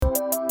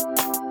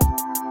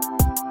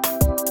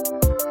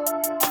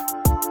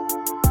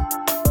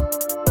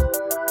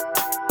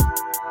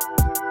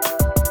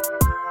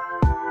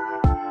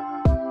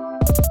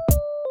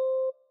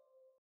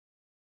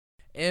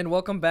And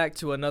welcome back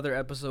to another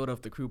episode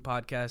of the Crew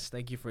Podcast.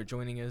 Thank you for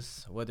joining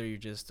us, whether you're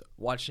just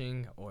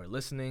watching or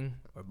listening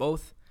or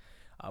both.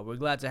 We're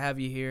glad to have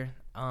you here.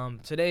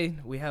 Today,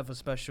 we have a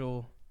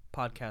special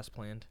podcast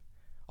planned.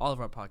 All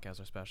of our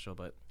podcasts are special,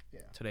 but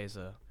today's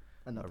a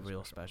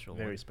real special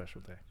Very one.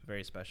 special day.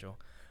 Very special.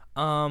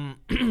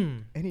 Anytime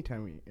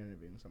we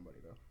interview somebody,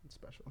 though, it's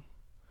special.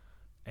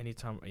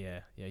 Anytime, yeah,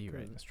 you're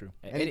right. That's true.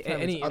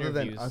 Anytime Any it's other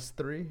than interviews, us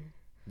three.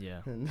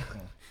 yeah. I'm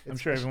It's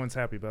sure special. everyone's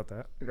happy about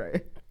that.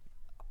 Right.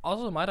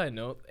 Also, might I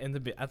note,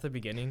 at the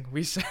beginning,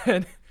 we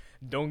said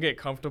don't get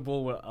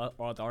comfortable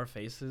with our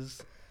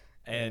faces,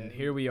 and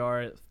here we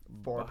are.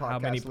 How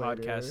many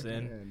podcasts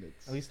in?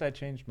 At least I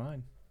changed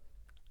mine.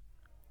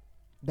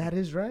 That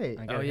is right.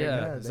 I got Oh a yeah,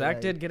 haircut.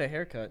 Zach did get a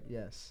haircut.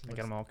 Yes. I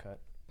got them all cut.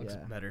 Looks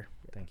Yeah. better.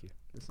 Thank you.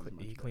 This is much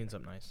He better. cleans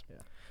up nice.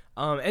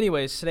 Yeah.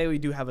 Anyways, today we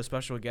do have a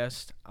special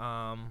guest.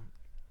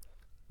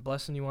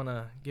 Blessing, you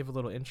wanna give a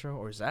little intro,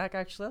 or Zach?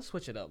 Actually, let's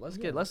switch it up.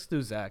 Let's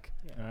do Zach.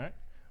 All right.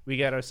 We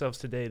got ourselves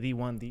today the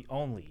one, the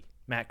only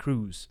Matt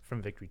Cruz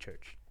from Victory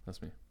Church. That's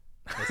me.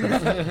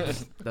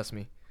 That's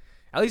me.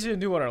 At least you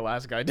didn't do what our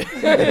last guy did.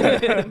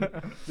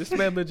 This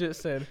man legit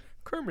said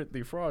Kermit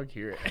the Frog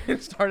here, and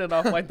started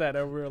off like that,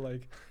 and we were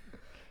like,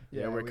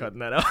 "Yeah, we're cutting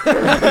that out."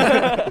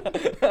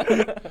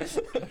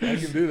 I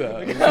can do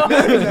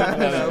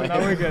that. No,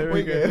 we're good.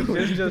 We good.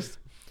 It's just,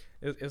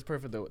 it's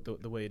perfect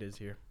the way it is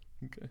here.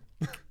 Okay.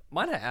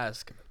 Might I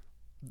ask,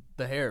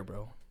 the hair,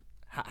 bro?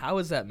 How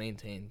is that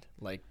maintained?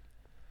 Like,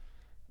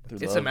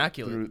 it's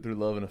immaculate. Through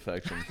love and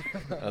affection.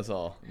 That's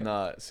all.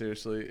 Nah,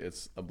 seriously,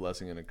 it's a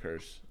blessing and a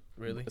curse.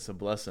 Really? It's a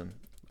blessing.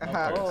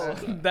 Oh,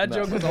 that No.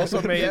 joke was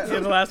also made Yeah.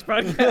 in the last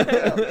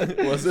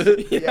podcast. Was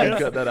it? Yes. I can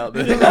cut that out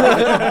then.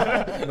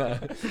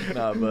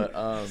 nah,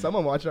 but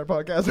Someone watched our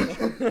podcast.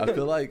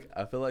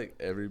 I feel like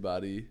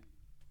everybody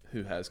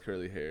who has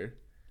curly hair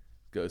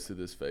goes through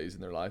this phase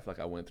in their life. Like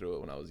I went through it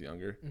when I was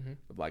younger. Mhm.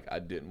 Like I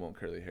didn't want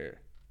curly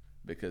hair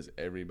because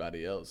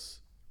everybody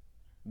else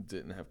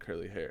didn't have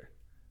curly hair,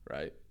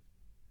 right?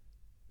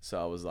 So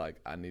I was like,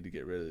 I need to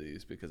get rid of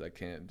these because I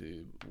can't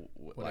do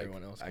What like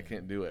everyone else I can.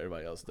 can't do what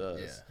everybody else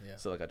does. Yeah.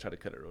 So like I tried to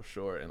cut it real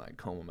short and like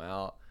comb them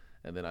out,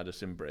 and then I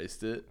just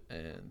embraced it,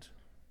 and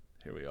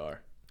here we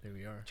are. Here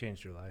we are.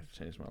 Changed your life.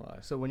 Changed my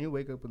life. So when you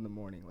wake up in the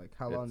morning, like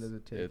how long does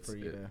it take It's- for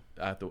you to?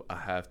 I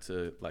have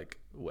to like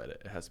wet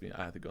it. It has to be.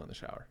 I have to go in the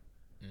shower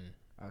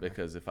Okay.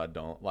 because if I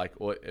don't, like,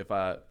 what if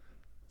I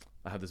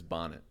have this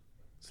bonnet?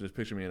 So just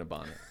picture me in a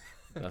bonnet.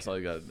 That's all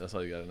you got. That's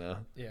all you got to know.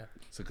 Yeah.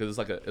 So because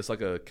it's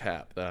like a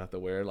cap that I have to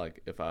wear.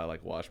 Like if I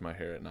like wash my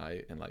hair at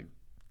night and like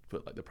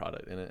put like the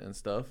product in it and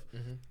stuff.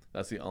 Mm-hmm.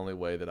 That's the only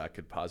way that I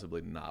could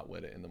possibly not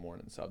wet it in the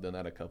morning. So I've done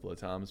that a couple of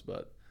times,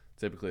 but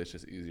typically it's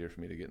just easier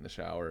for me to get in the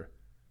shower.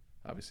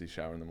 Obviously,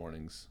 shower in the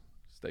mornings,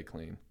 stay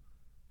clean.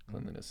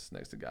 Cleanliness is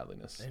next to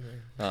godliness.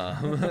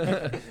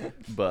 Amen.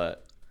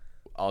 But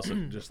also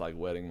just like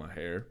wetting my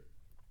hair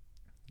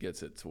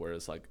gets it to where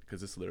it's like,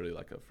 because it's literally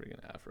like a freaking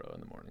afro in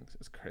the mornings.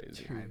 It's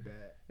crazy. I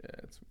bet. Yeah,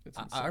 it's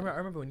I insane.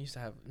 remember when you used to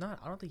have I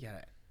don't think you had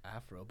an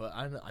afro, but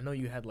I know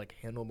you had like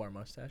handlebar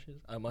mustache.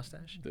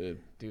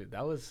 Dude,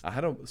 that was I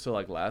had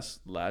like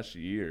last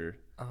year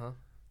uh-huh.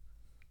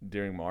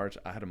 during March,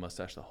 I had a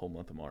mustache the whole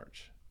month of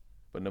March,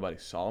 but nobody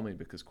saw me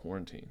because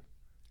quarantine.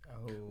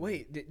 Oh.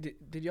 Wait,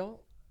 did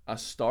y'all? I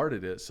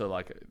started it, so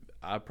like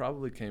I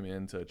probably came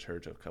into a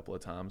church a couple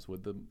of times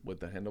with the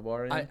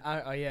handlebar in.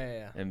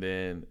 Yeah. And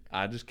then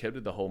I just kept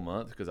it the whole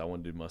month because I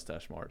wanted to do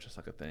mustache march. It's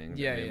like a thing. that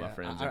Yeah, me and yeah. my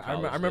friends I in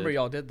college remember did.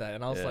 y'all did that,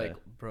 and I was Yeah. like,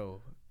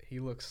 bro, he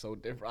looks so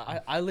different.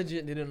 I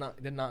legit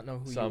did not know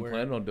who So you I'm were.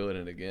 planning on doing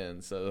it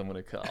again. So I'm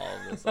gonna cut all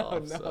of this Oh,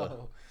 off. no.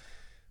 So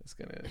it's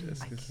gonna.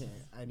 I can't.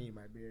 I need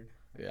my beard.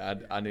 Yeah,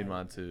 I need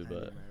mine too, I need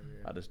but my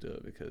beard. I just do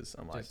it because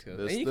I'm like, Just 'cause-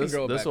 this and you can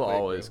grow it this back will quick,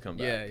 always bro. come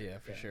back. Yeah,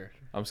 for sure.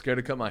 I'm scared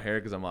to cut my hair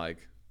because I'm like,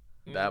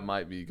 that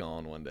might be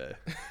gone one day.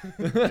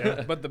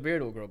 Yeah, but the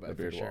beard will grow back. The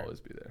beard for will sure.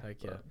 always be there.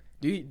 Heck yeah. but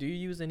Do you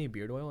use any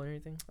beard oil or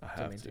anything? I have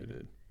to, maintain it?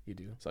 dude. You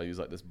do. So I use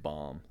like this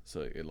balm.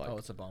 So it like Oh,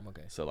 it's a bomb.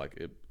 Okay. so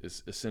like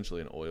it's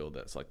essentially an oil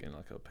that's like in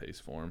like a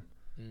paste form.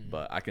 Mm.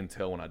 But I can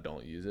tell when I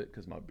don't use it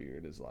because my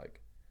beard is like,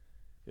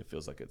 it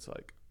feels like it's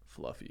like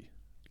fluffy.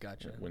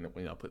 Gotcha. When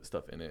I put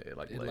stuff in it, it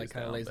like It lays like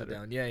kind of down lays better. it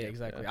down. Yeah,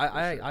 exactly. Yeah, for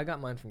I sure. I got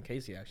mine from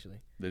Casey actually.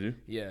 Did you?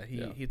 Yeah,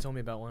 Yeah. he told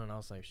me about one, and I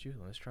was like, shoot,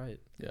 let's try it.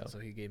 Yeah. So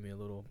he gave me a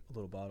little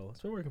bottle.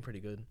 It's been working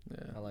pretty good. Yeah.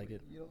 I like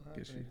it. You don't have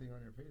Get you. anything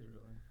on your face,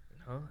 really.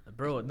 Huh?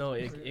 Bro, no,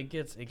 it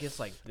gets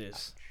like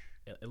this.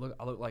 I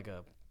look like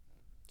a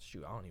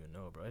shoot. I don't even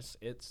know, bro.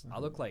 It's I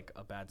look like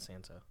a bad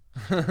Santa.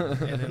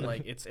 And then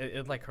like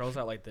it like curls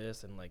out like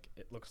this, and like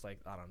it looks like,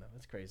 I don't know.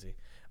 It's crazy,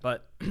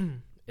 but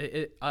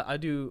I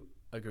do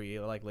agree.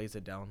 It like lays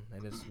it down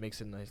and it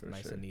makes it nice For and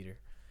sure.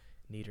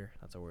 neater.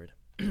 That's a word.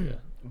 Yeah.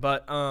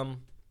 But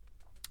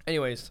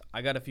anyways,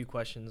 I got a few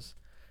questions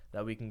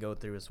that we can go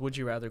through. It's would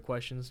you rather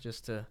questions,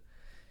 just to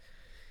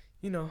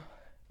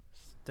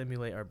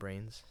stimulate our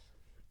brains.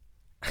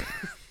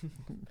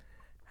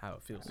 How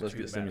it feels. to Let's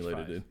shoot get a batch simulated,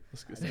 five. dude.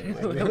 Let's get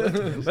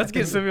simulated. Let's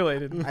get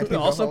simulated. I think the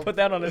Also whole- put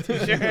that on a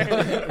t-shirt.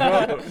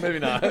 Well, maybe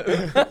not.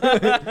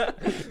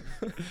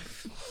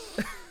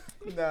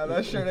 Nah,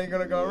 that shirt ain't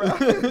gonna go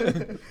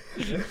around.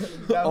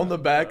 On the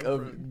back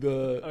of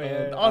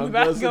the On the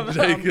back Blessed of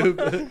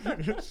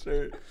Jacob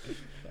shirt.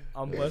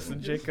 I'm blessed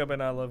in Jacob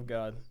and I love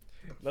God.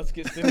 Let's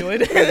get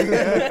stimulated.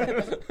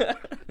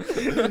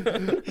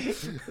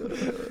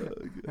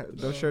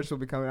 Those shirts will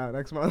be coming out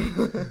next month.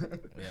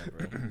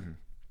 Yeah,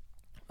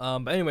 bro.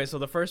 But anyway, so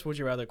the first would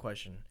you rather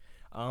question,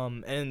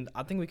 and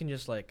I think we can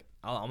just like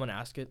I'm gonna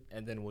ask it,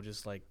 and then we'll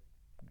just like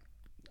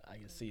I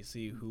guess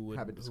see who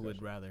Have a would discussion.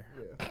 rather.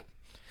 Yeah.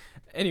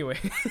 Anyway,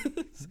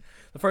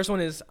 the first one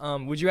is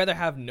would you rather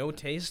have no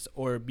taste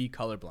or be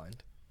colorblind?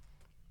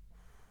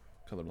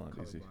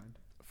 Colorblind, easy. Colorblind.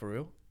 For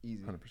real?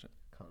 Easy. 100%.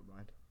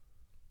 Colorblind.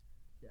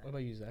 What about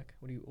you, Zach?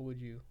 What would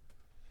you?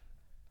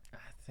 I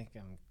think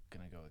I'm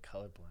gonna go with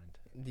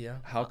colorblind. Yeah.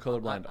 How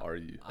colorblind are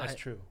you? That's I-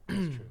 true.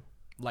 That's true.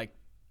 Like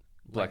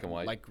Black and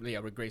white? Like yeah,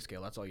 with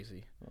grayscale. That's all you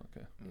see. Oh,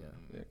 okay. Yeah.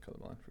 Yeah,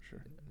 colorblind for sure.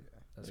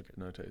 That's Like,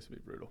 no taste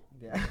would be brutal.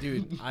 Yeah.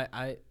 Dude,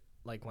 I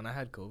like when I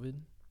had COVID,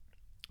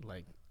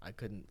 like I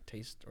couldn't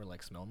taste or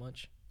like smell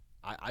much.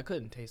 I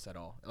couldn't taste at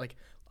all. Like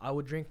I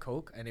would drink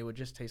Coke and it would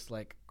just taste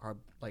like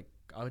like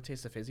I would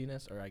taste the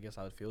fizziness, or I guess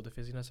I would feel the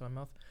fizziness in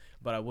my mouth,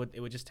 but it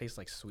would just taste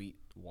like sweet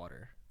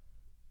water.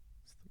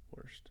 It's the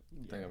worst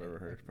thing I've ever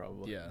heard,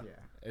 probably. Yeah. Yeah.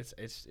 It's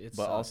But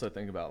sucked. also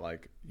think about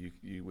like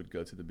you would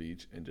go to the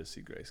beach and just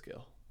see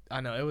grayscale.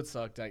 I know it would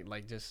suck.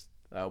 Like just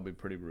That would be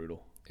pretty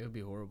brutal. it would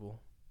be horrible.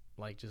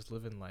 Like just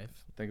living life.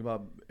 Think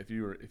about if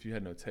you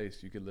had no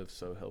taste, you could live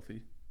so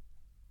healthy.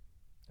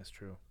 That's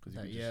true. Cause you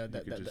That, could yeah,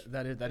 just, you could just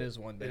that is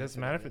one. It benefit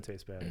doesn't matter of if it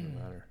tastes bad. doesn't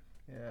matter.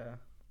 Yeah.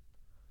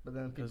 But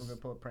then people 'Cause- can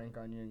pull a prank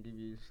on you and give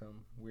you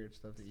some weird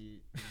stuff to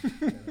eat.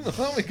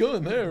 Why are we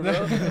going there, bro?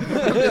 I'm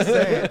just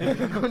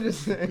saying. I'm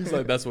just saying. He's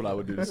like, that's what I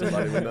would do to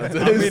somebody with no I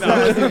taste.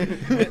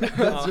 mean,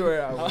 That's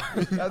where I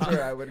would. That's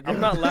where I would go.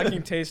 I'm not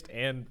lacking taste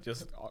and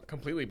just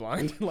completely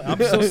blind. Like, I'm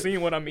still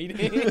seeing what I'm eating.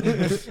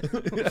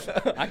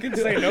 I can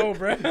say no,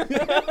 bro.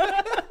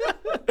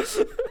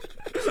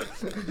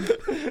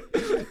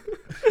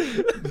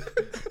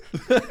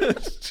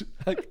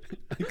 I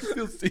can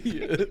still see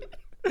it.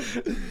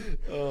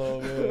 Oh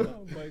man.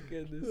 Oh my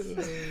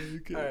goodness.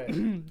 Okay. All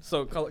right.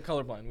 So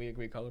colorblind. We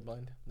agree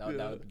colorblind. That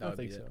Yeah, would I be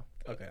think it.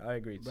 so. Okay, I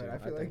agree too. But I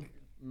feel think- like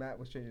Matt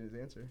was changing his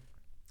answer.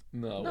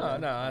 No. no.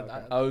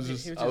 Okay. I was he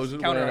just weighing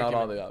counter out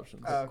all argument. the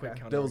options. Oh, Quick okay.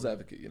 counter Devil's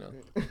argument. advocate, you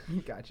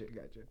know. Gotcha.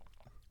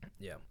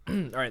 Yeah.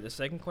 All right. The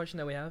second question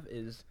that we have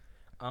is,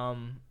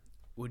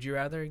 would you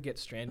rather get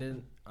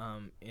stranded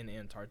in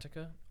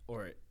Antarctica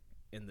or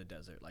in the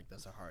desert, like the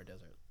Sahara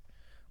Desert?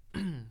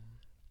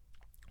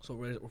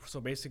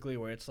 So basically,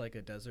 where it's like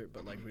a desert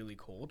but like really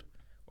cold,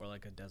 or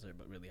like a desert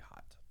but really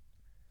hot.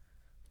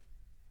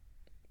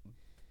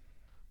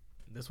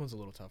 This one's a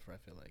little tougher, I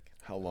feel like.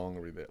 How long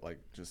are we there? Like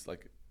just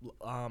like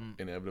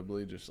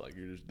inevitably, just like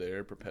you're just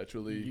there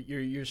perpetually.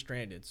 You're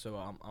stranded. So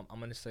I'm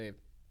gonna say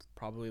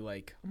probably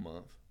like A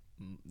month.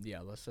 yeah.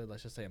 Let's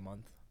just say a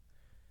month.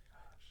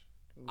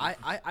 Ooh. I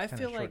Kinda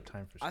feel short like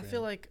time for I feel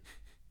stranded. like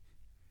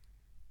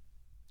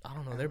I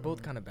don't know. They're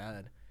both kind of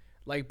bad.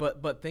 Like,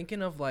 but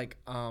thinking of like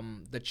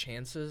the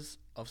chances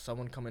of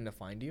someone coming to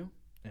find you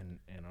in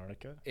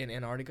Antarctica. in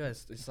Antarctica,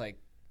 it's like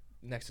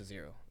next to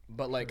zero.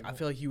 But like I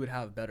feel like you would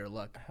have better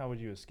luck. How would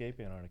you escape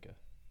Antarctica?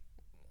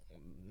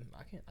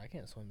 I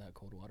can't swim that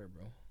cold water,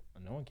 bro.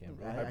 No one can,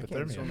 bro. I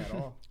can't swim Hypothermia. at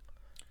all.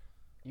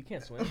 You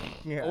can't swim.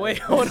 Yeah. Wait,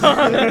 hold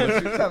on.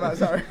 Time out,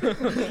 sorry.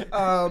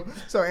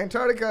 So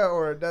Antarctica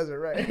or a desert,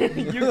 right?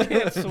 You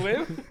can't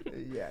swim?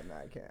 Yeah, no,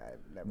 I can't.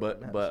 I never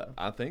learned how to But swim.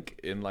 I think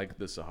in like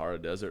the Sahara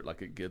Desert,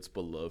 like it gets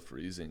below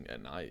freezing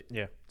at night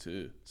Yeah.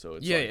 too. So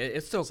it's Yeah, like,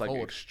 it's still it's like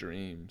cold.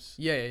 extremes.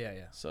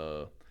 Yeah.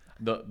 So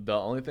the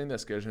only thing that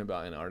scares me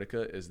about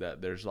Antarctica is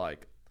that there's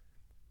like,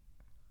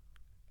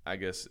 I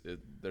guess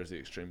there's the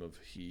extreme of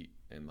heat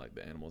and like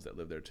the animals that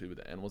live there too. But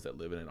the animals that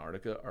live in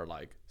Antarctica are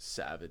like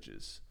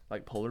savages,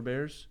 like polar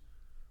bears.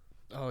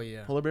 Oh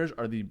yeah. Polar bears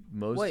are the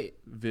most Wait.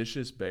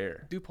 vicious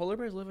bear. Do polar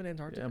bears live in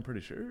Antarctica? Yeah, I'm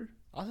pretty sure.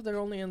 I thought they're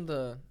only in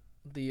the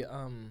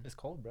It's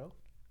cold, bro.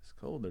 It's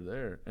cold. They're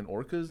there. And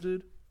orcas,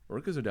 dude.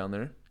 Orcas are down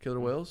there. Killer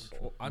whales.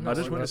 I I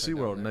just went orcas to are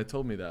down SeaWorld and there. they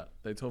told me that.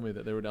 They told me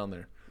that they were down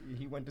there.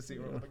 He went to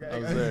SeaWorld. Okay? I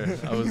was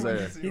there. I was He went there.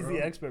 to He's the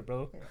SeaWorld. expert,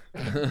 bro.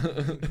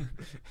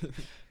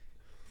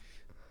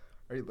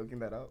 Are you looking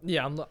that up?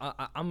 Yeah,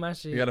 I'm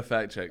actually. You got to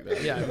fact check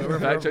that. yeah,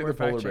 fact check we're the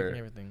polar fact-checking bear.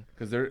 everything.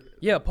 Because they're,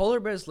 Yeah,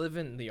 polar bears live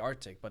in the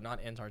Arctic, but not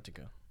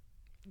Antarctica.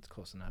 It's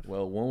close enough.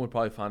 well, one would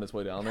probably find its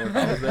way down there if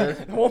I was there.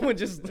 One would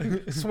just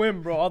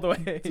swim, bro, all the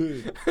way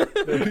Dude,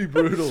 that'd be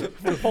brutal.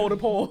 from pole to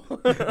pole.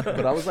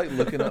 But I was like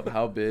looking up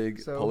how big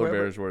So polar whoever-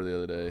 bears were the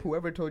other day.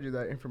 Whoever told you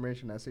that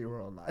information at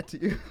SeaWorld lied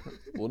to you.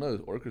 Well, no,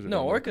 orcas are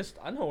No, down there. orcas.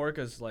 I know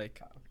orcas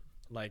like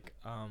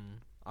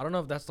I don't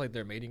know if that's like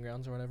their mating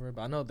grounds or whatever,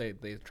 but I know they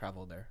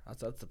travel there. That's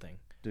the thing.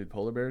 Dude,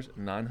 polar bears,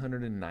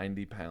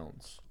 990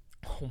 pounds.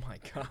 Oh my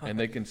god. And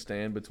they can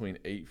stand between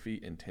 8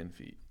 feet and 10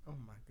 feet. Oh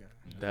my god.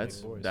 That's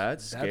big boys.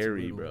 that's That's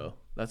scary, brutal. bro.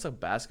 That's a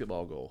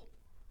basketball goal.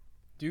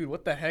 Dude,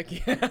 what the heck?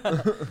 Yeah.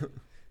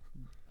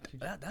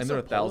 That's And they're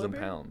a polar 1,000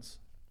 bear? pounds.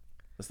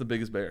 That's the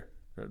biggest bear.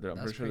 I'm That's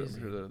pretty sure, crazy.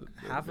 they're the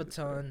Half a biggest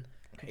bear. ton,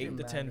 Could you 8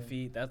 to 10 imagine-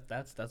 feet. That's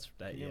that.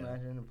 Could you Yeah.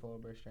 imagine a polar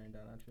bear staring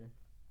down at you?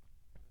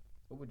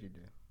 What would you do?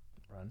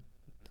 Run.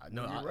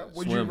 No, Would you I- run?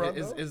 Would swim. you run?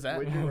 Is though? is that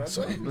Would you run?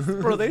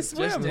 though? Bro, they just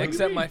swim. What do you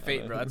accept mean? my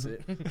fate, bro? That's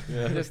it.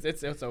 Yeah. Just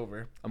it's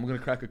over. I'm gonna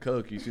crack a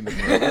Coke. You seen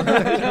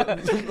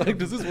the like?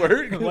 Does this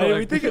work? Why do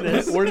we think of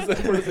this? Where does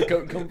the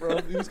Coke come from?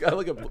 You just got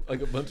like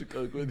a bunch of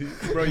Coke with you,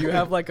 Bro, you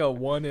have like a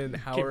 1 in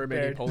however many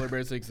prepared. polar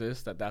bears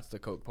exist. That's the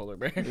Coke polar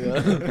bear.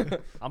 Yeah.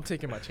 I'm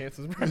taking my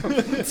chances, bro.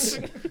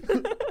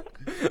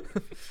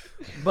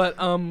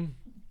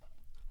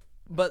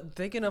 But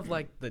thinking of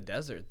like the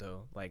desert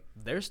though, like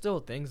there's still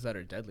things that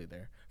are deadly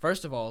there.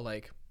 First of all,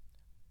 like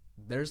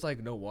there's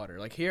like no water.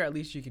 Like here, at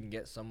least you can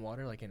get some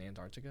water, like in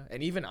Antarctica,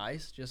 and even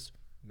ice, just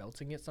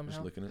melting it somehow.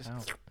 Just licking it.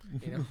 Ow.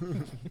 You know.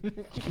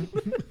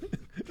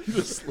 You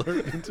just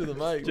slurp into the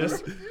mic.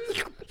 Just-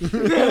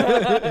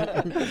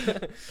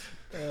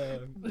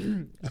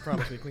 I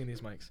promise we clean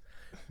these mics.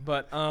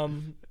 But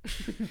You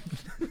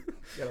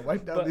gotta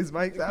wipe down But- these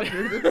mics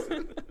after this.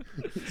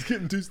 It's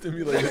getting too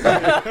stimulated.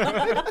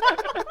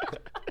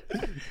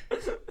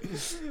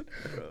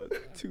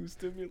 to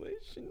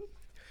stimulation.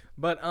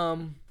 But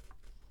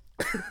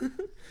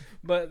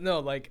but no,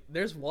 like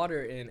there's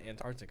water in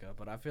Antarctica,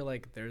 but I feel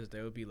like there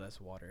would be less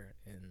water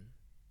in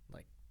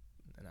like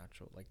an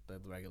actual like the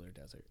regular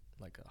desert,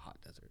 like a hot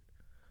desert.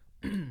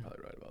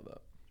 Probably right about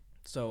that.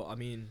 So I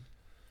mean,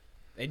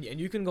 and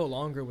you can go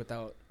longer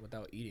without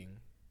eating,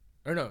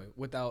 or no,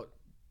 without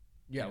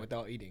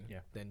eating Yeah.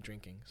 than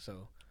drinking.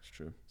 So It's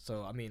true.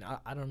 I mean,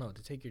 I don't know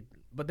to take your.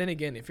 But then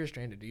again, if you're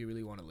stranded, do you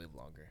really want to live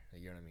longer?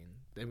 You know what I mean?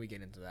 Then we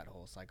get into that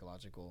whole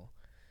psychological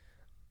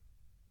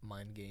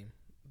mind game.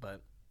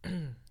 But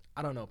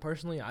I don't know.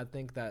 Personally, I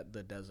think that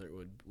the desert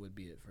would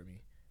be it for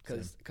me.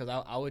 Cause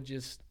I would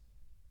just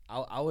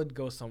I would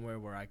go somewhere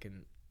where I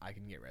can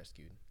get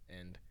rescued.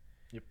 And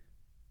Yep.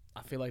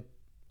 I feel like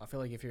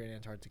if you're in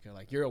Antarctica,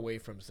 like you're away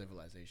from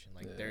civilization.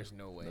 Like Yeah. there's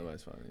no way.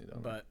 Nobody's finding you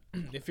down But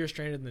if you're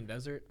stranded in the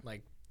desert,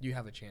 like you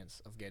have a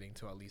chance of getting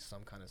to at least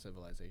some kind of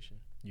civilization.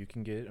 You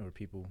can get it, or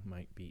people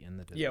might be in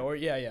the desert.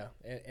 Yeah,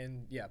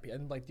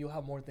 and like you'll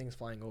have more things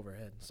flying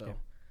overhead, so Yeah.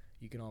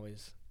 you can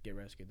always get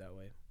rescued that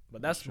way.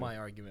 But that's True. my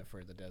argument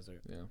for the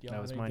desert. there. Do Yeah. y'all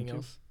That was have mine anything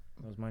too. else?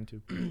 That was mine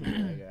too.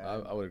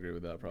 I would agree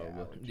with that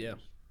probably. Yeah.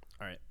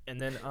 All right, and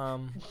then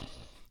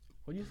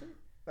what do you say?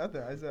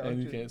 Nothing. I said. And I'll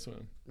you choose- can't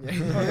swim.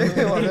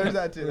 Okay, well, there's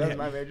that too. That's Yeah.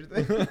 my major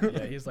thing.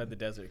 Yeah, he's like the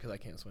desert because I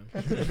can't swim.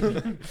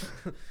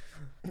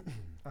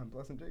 I'm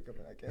blessing Jacob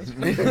and I can't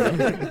swim.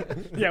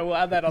 Yeah, we'll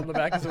add that on the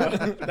back as well.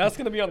 That's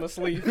gonna be on the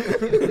sleeve.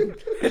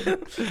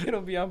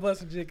 It'll be I'm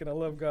blessed with Jake and I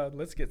love God.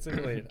 Let's get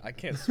simulated. I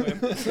can't swim.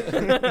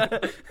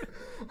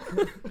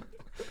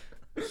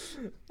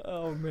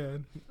 Oh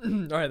man.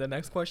 All right, the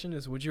next question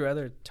is: would you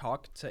rather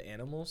talk to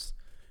animals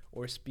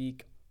or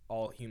speak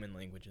all human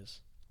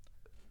languages?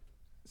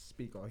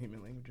 Speak all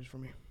human languages for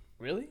me.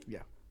 Really,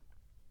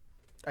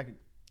 I could.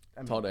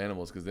 I mean, Talk to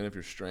animals, because then if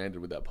you're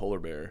stranded with that polar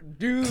bear,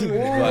 dude?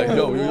 like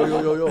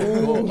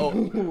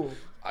yo,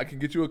 I can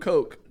get you a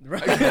Coke.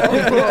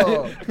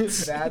 oh,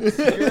 that's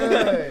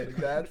good.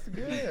 That's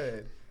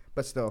good.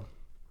 But still,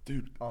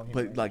 Dude, all human but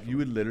language like for you me.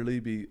 would literally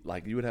be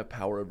like you would have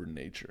power over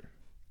nature.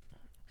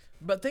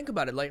 But think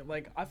about it.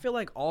 Like I feel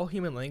like all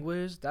human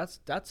language. That's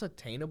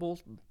attainable.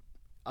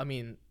 I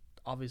mean,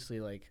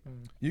 obviously, like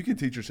You can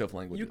teach yourself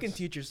languages. you can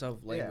teach yourself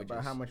languages. Yeah,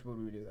 but how much would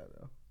we do that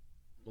though?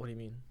 What do you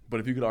mean? But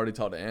if you could already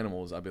talk to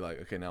animals, I'd be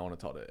like, okay, now I want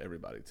to talk to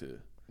everybody too.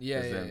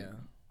 Yeah, 'Cause yeah, then yeah.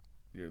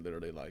 You're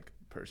literally like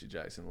Percy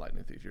Jackson,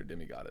 Lightning Thief. You're a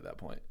demigod at that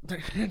point.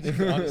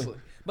 Honestly,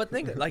 but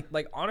think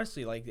like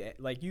honestly, like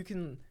you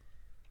can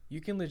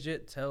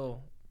legit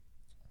tell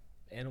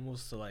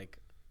animals to like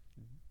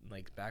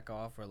back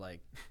off or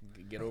like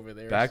get over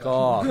there. or Back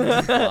something.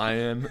 off,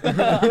 lion. But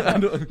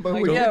Like,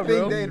 would yeah, you think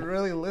bro. they'd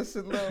really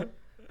listen though?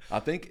 I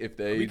think if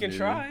they We can knew-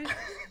 try.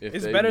 if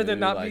It's they better than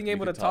knew, not like, being you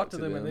able to could talk to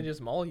them and then just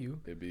maul you.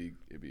 it'd be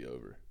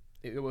over.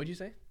 What'd you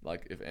say?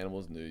 Like if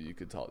animals knew you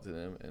could talk to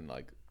them and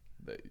like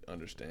they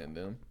understand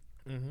them,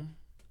 Mm-hmm.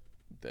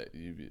 that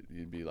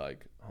you'd be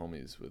like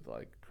homies with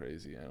like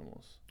crazy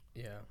animals,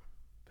 Yeah.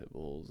 pit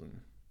bulls and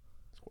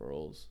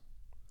squirrels.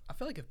 I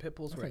feel like if pit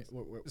bulls Okay,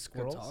 were could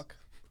squirrels? talk,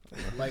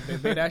 like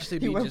they'd actually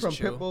He be went just from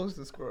chill. pit bulls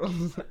to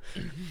squirrels.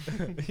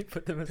 You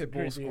put them as a Pit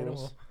bull crazy squirrels.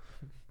 animal.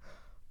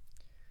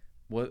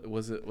 What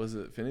was it? Was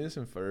it Phineas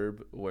and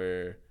Ferb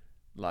where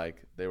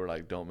like they were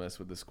like, don't mess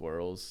with the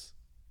squirrels?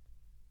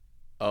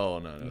 Oh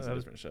no, it's that a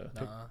was different show.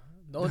 Nah.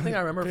 The only thing I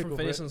remember from Pickle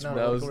Phineas Rick- and no, Ferb.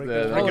 That was Rick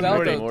the and Rick Morty. and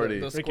Rick and Morty.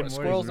 The Rick and Morty.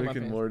 squirrels are my Rick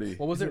and favorite. Morty.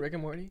 What was it, Rick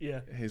and Morty? Yeah.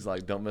 He's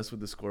like, don't mess with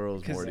the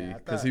squirrels, 'Cause Morty, I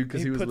because thought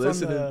he was puts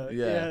listening. on the,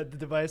 yeah. the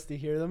device to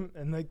hear them,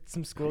 and like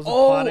some squirrels are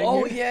Oh, plotting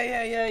oh it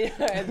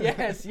yeah.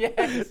 Yes.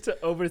 to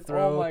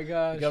overthrow Oh my the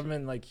gosh.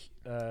 government, like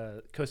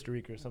Costa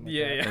Rica or something.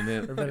 Yeah, like yeah. that. And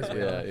then Or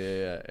Venezuela.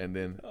 yeah, and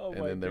then Oh and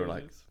my then they were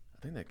like, goodness.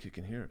 I think that kid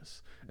can hear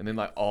us. And then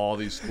like all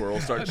these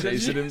squirrels start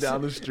chasing him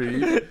down the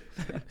street.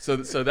 So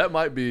that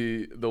might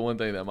be the one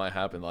thing that might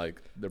happen.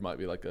 Like there might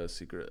be like a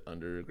secret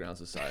underground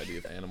society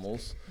of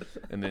animals,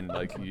 and then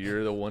like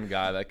you're the one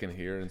guy that can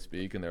hear and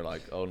speak, and they're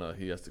like, oh no,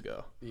 he has to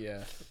go.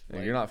 Yeah.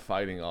 And you're not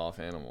fighting off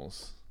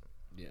animals.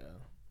 Yeah.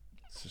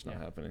 It's just not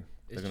Yeah. happening.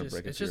 They're It's gonna just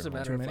break it's into just a your home.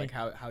 matter of Too like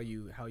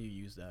many. how you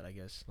use that, I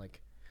guess.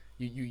 Like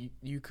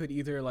you could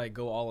either like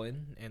go all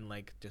in and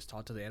like just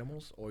talk to the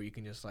animals, or you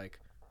can just like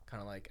kind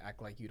of like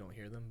act like you don't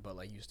hear them, but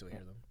like you still hear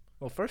them.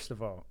 Well, first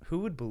of all, who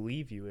would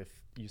believe you if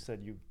you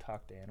said you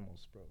talk to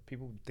animals, bro?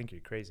 People would think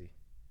you're crazy.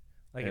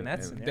 Like in And- that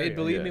and scenario. They'd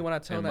believe Yeah. me when I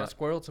tell And that my-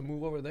 squirrel to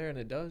move over there, and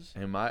it does.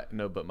 And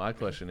but my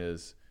question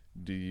is,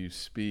 do you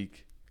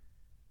speak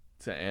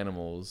to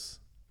animals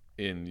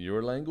in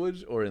your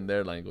language or in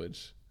their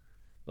language?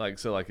 Like,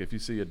 so like if you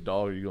see a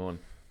dog, you going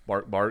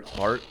bark, bark,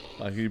 bark,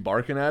 like you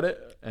barking at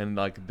it, and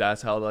like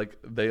that's how like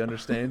they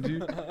understand you.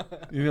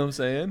 You know what I'm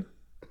saying?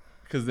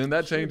 Because then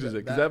that changes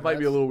it. Because that might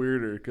be a that's- little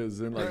weirder. Because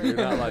then like you're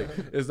not like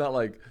it's not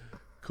like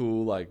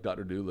cool like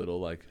Dr. Doolittle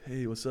like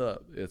hey what's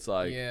up. It's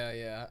like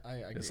yeah, I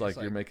agree. it's like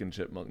you're making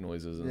chipmunk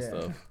noises and Yeah.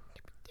 stuff.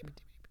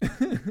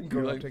 Go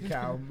You're up like- to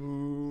cow,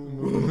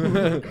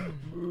 moo,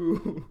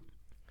 moo.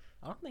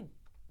 I don't think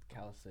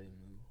cows say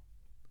moo.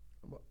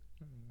 What?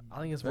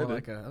 I think it's They more do.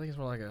 like a. I think it's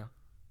more like a.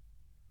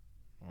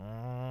 You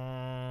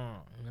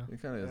know?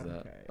 It kind of is that.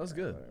 Okay, That was yeah,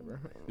 good.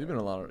 whatever. You've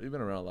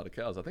been around a lot of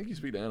cows. I think you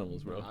speak to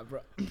animals, bro.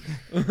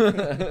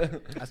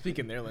 I speak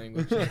in their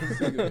language.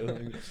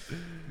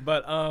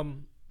 But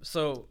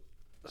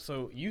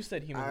so you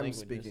said human I'm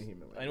languages. speaking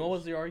human language. And what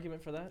was your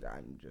argument for that?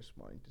 I'm just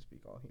wanting to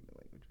speak all human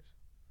languages.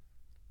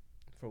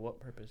 For what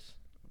purpose?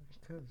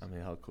 Because I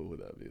mean, how cool would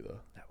that be, though?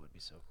 That would be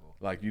so cool.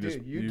 Like you dude,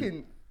 just you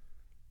can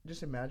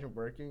just imagine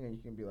working and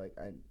you can be like,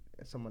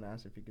 if someone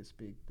asks if you could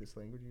speak this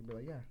language, you'd be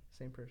like, yeah,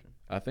 same person.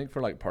 I think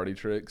for like party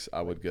tricks,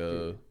 I would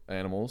go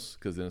animals,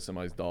 because then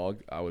somebody's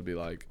dog, I would be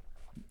like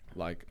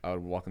I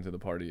would walk into the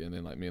party and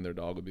then like me and their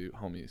dog would be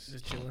homies.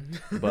 Just chilling.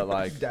 But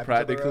like Dap each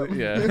other up. practically,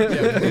 yeah.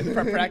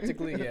 Yeah,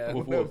 practically, yeah.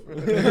 Woof, woof.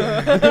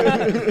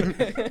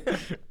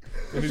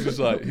 And he's just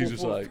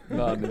like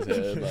nodding his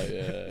head like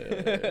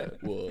yeah,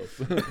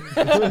 woof.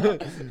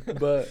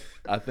 But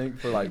I think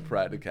for like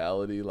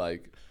practicality,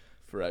 like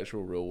for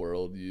actual real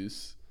world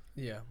use,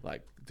 Yeah,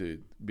 like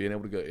dude, being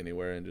able to go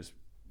anywhere and just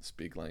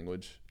speak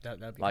language, that'd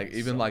be like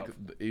even so like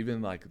helpful.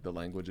 even like the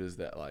languages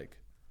that like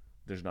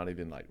there's not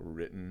even like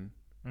written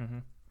Mm-hmm.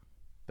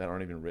 that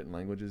aren't even written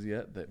languages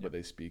yet, but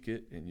they speak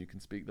it and you can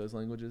speak those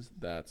languages.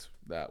 That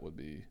would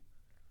be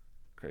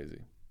crazy.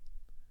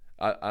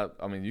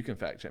 I mean, you can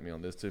fact check me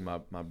on this too.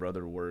 My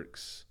brother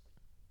works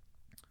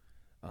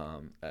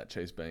at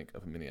Chase Bank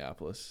of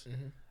Minneapolis,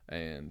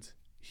 and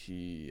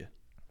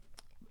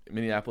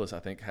Minneapolis I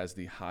think has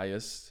the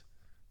highest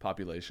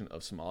population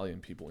of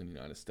Somalian people in the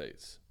United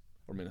States,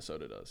 or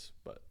Minnesota does,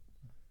 but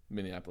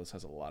Minneapolis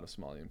has a lot of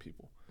Somalian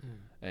people.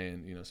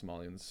 And you know,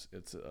 Somalians,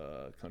 it's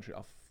a country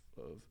off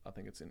of, I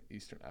think it's in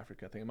Eastern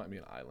Africa. I think it might be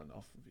an island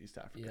off of East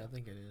Africa. Yeah, I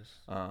think it is.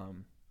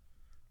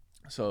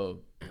 So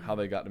how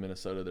they got to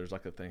Minnesota, there's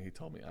like a thing he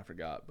told me, I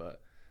forgot,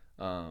 but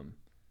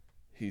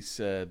he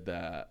said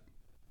that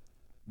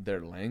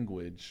their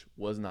language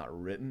was not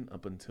written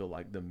up until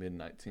like the mid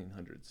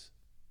 1900s.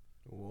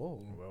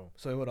 Whoa.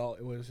 So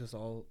it was just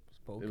all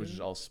spoken. It was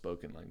just all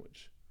spoken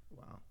language.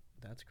 Wow,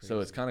 that's crazy.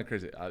 So it's kind of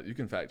crazy. You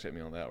can fact check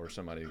me on that, or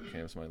somebody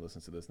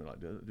listens to this and they're like,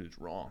 dude, it's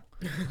wrong.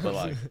 But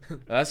like,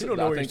 that's You don't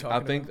know I what you're think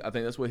talking I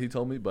think that's what he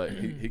told me. But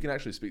he can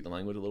actually speak the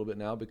language a little bit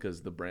now,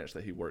 because the branch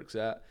that he works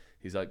at,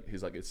 he's like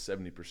it's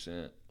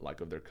 70%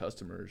 like of their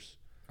customers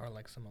are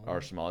like Somali. are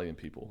Somalian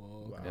people.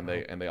 Whoa, Wow.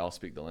 And they all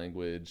speak the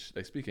language.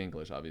 They speak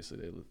English, obviously.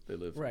 They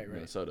live Right, in right.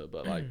 Minnesota,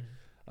 but like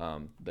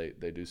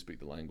they do speak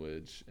the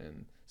language,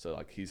 and so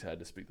like he's had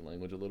to speak the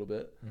language a little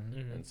bit,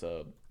 Mhm. and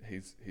so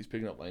he's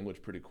picking up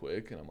language pretty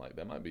quick. And I'm like,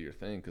 that might be your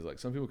thing, because like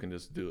some people can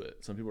just do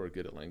it. Some people are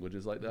good at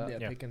languages like that. Yeah,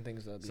 Yeah. picking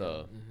things up.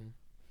 So- yeah.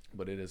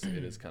 But it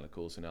is kind of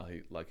cool. So now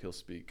he'll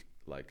speak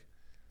like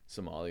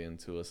Somalian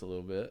to us a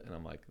little bit, and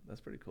I'm like, that's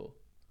pretty cool.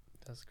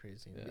 That's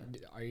crazy. Yeah.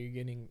 Are you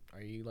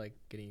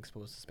getting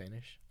exposed to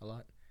Spanish a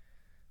lot?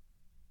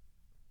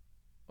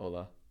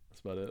 Hola.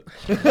 That's about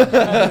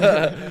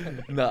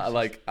it. No,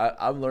 like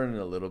I'm learning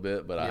a little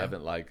bit, but I Yeah.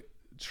 haven't like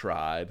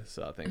tried.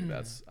 So I think I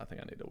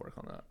need to work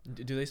on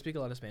that. Do they speak a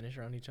lot of Spanish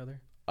around each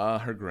other?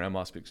 Her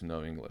grandma speaks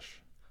no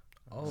English.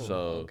 Oh,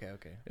 So,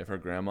 okay. If her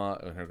grandma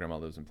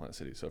lives in Plant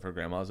City, so if her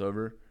grandma's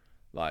over,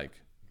 like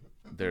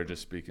they're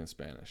just speaking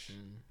Spanish.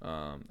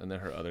 And then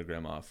her other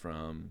grandma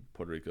from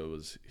Puerto Rico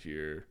was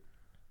here.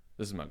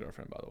 This is my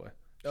girlfriend, by the way.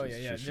 Oh,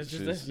 yeah. Just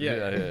she's- this?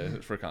 Yeah. yeah.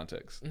 For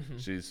context, Mhm.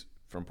 she's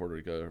from Puerto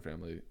Rico. Her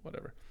family,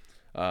 whatever.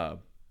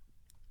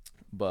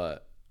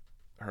 But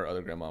her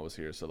other grandma was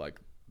here, so like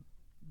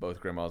both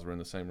grandmas were in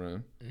the same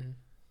room, Mhm.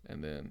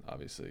 and then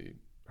obviously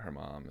her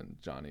mom and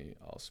Johnny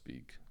all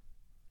speak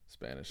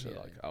Spanish. So Yeah.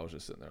 like I was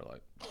just sitting there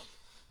like,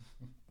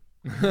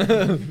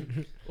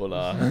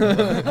 hola.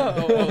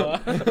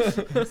 Hola.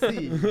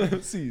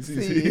 See.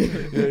 See.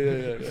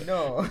 Yeah.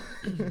 No.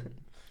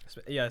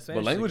 Yeah, Spanish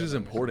But language a is good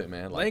important,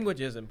 man. Like, Language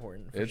is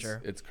important for it's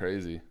sure. it's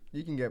crazy.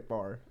 You can get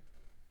bar.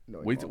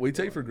 knowing We multiple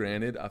take for languages.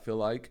 granted. I feel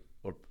like,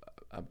 or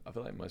I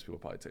feel like most people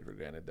probably take for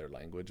granted their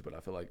language, but I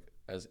feel like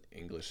as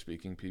English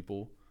speaking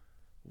people,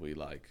 we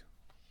like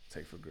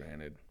take for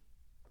granted,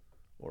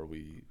 or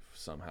we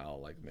somehow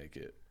like make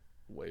it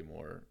way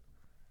more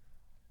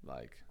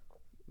like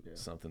Yeah.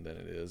 something than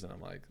it is, and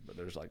I'm like, but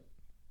there's like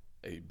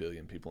 8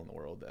 billion people in the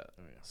world that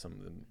Oh, yeah. some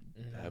of them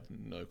Mhm. have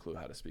no clue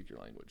how to speak your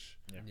language.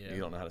 Yeah. You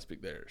don't know how to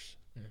speak theirs,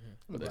 Mhm.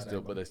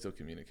 but they still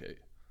communicate.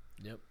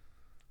 Yep.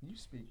 You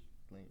speak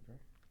language, right?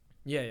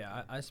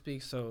 Yeah. I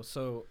speak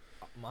so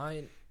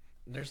mine.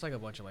 There's like a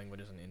bunch of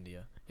languages in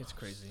India. It's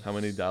crazy. How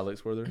many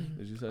dialects were there?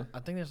 Did you say? I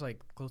think there's like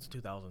close to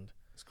 2,000.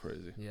 It's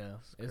crazy. Yeah,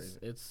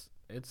 It's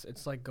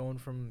it's like going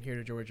from here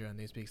to Georgia and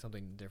they speak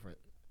something different,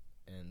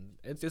 and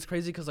it's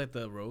crazy because like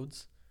the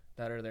roads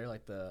that are there,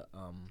 like the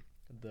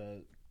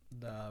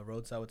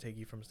roads that would take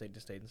you from state to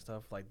state and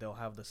stuff, like they'll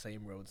have the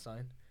same road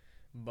sign,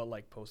 but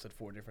like posted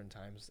 4 different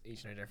times,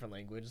 each in a different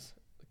language,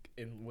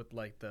 in with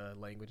like the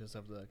languages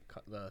of the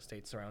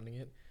states surrounding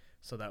it,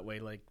 so that way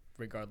like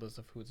regardless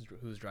of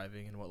who's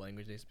driving and what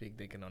language they speak,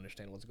 they can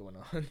understand what's going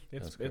on.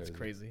 It's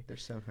crazy.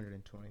 There's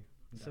 720.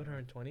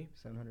 720.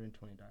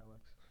 720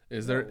 dialects.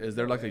 Is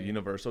there like a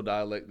universal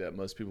dialect that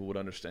most people would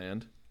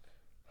understand?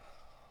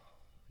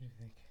 What do you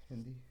think?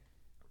 Hindi?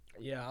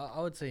 Yeah,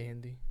 I would say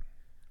Hindi.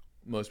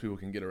 Most people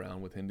can get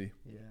around with Hindi.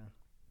 Yeah.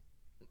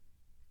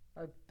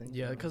 I think.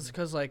 Yeah, so.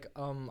 cause like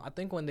I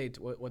think when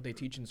what they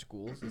teach in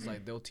schools is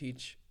like they'll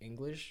teach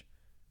English,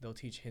 they'll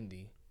teach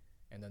Hindi,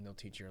 and then they'll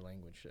teach your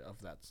language of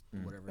that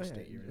whatever Oh, yeah,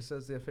 state you're in. it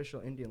says the official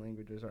Indian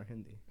languages are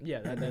Hindi. Yeah,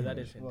 that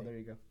is Hindi. Well, there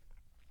you go.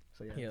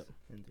 So yeah, Yep.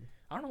 it's Hindi.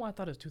 I don't know why I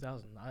thought it was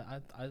 2,000.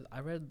 I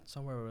read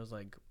somewhere where it was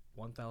like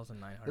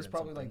 1,900. There's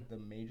probably something. like the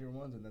major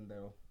ones, and then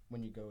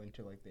when you go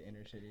into like the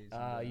inner cities.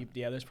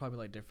 Yeah, there's probably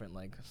like different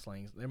like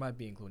slangs. There might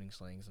be including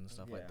slangs and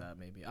stuff like Yeah. that.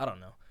 Maybe I don't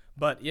know,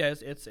 but yeah,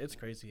 it's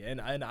crazy.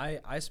 And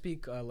I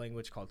speak a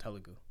language called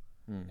Telugu,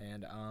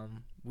 and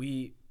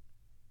we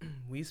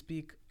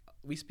speak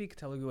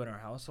Telugu in our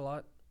house a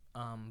lot.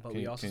 But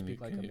we also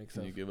speak like a mix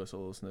of. Can you give us a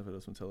little snippet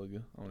of some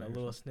Telugu? I wanna A hear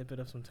little some. snippet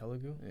of some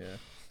Telugu, Yeah.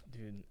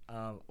 dude.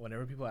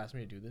 Whenever people ask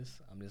me to do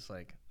this, I'm just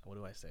like, what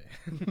do I say?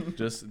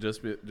 just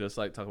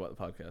like talk about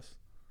the podcast.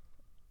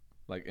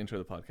 Like intro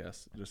the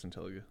podcast just in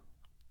Telugu.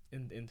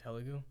 in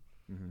Telugu.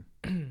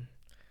 Mm-hmm.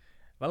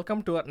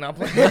 Welcome to it now.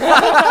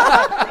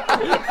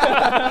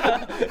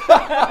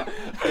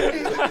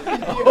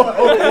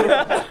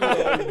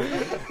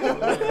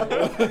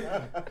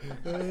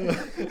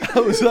 I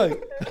was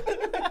like,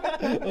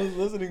 I was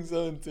listening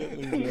so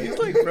intently. He's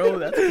like, bro,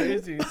 that's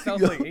crazy. It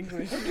sounds like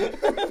English.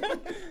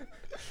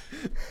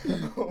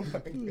 Oh my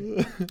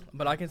God.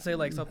 But I can say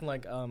like something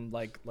like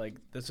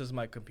this is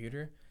my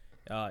computer.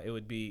 It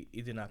would be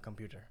Idina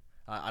computer.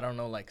 I don't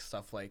know like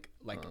stuff like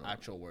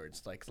actual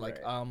words like Right.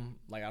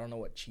 I don't know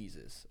what cheese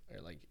is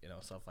or like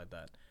stuff like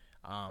that.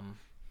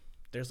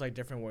 There's like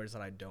different words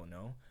that I don't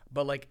know.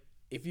 But like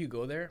if you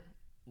go there,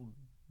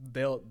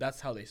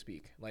 that's how they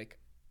speak. Like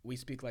we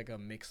speak like a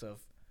mix of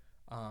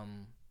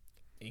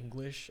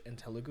English and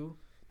Telugu,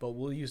 but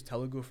we'll use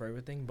Telugu for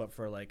everything. But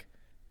for like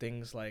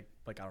things like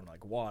I don't know,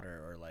 like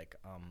water or like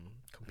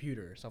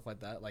computer stuff like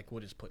that, like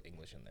we'll just put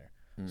English in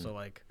there. So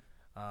like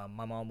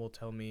my mom will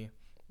tell me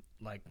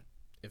like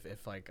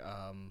if like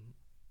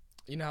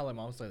you know how like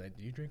mom's like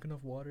do you drink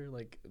enough water,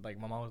 like my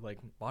mom was like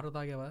water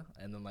dageva,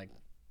 and then like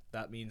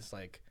that means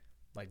like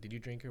did you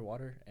drink your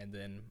water, and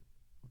then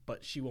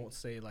but she won't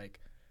say like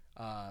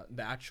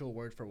the actual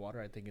word for water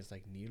I think is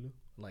like nilu,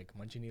 like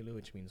manchinilu,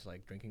 which means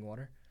like drinking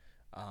water.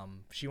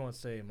 She won't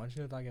say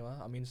manchinilu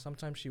dageva. I mean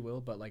sometimes she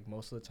will, but like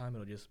most of the time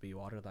it'll just be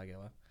water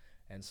dageva,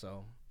 and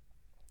so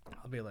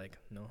I'll be like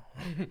no.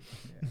 Yeah.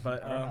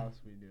 But Our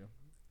house we do.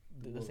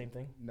 the same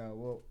thing. No,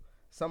 well,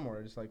 some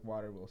words like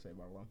water we'll say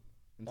barlam.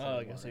 Oh,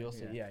 okay, so you'll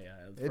see. Yeah.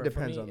 It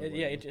depends on the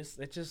yeah, word. it's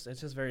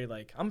just very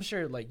like I'm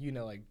sure like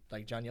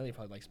like John Yelly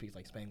probably like speaks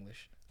like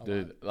Spanglish. A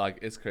Dude, lot. like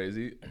it's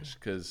crazy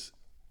because,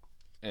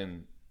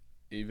 and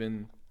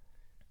even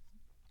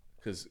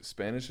because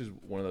Spanish is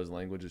one of those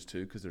languages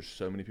too, because there's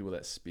so many people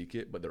that speak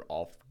it, but they're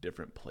all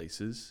different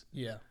places.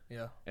 Yeah.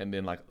 And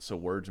then like so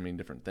words mean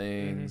different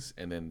things,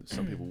 and then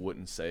some people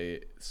wouldn't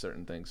say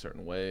certain things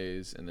certain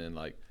ways, and then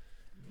like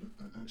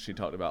she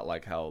talked about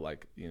like how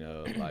like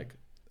like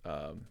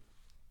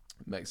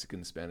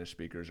Mexican Spanish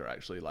speakers are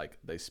actually like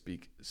they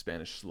speak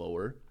Spanish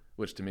slower,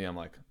 which to me I'm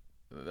like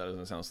that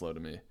doesn't sound slow to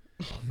me.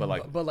 But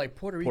like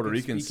Puerto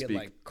Ricans speak speak it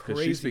like because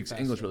crazy she speaks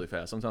fast, English though. really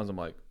fast. Sometimes I'm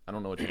like I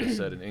don't know what you just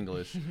said in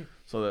English.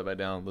 Slow that back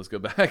down. Let's go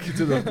back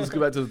to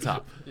the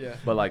top. Yeah.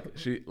 But like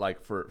she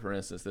like for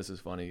instance, this is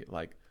funny.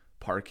 Like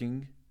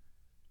parking.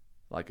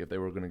 Like if they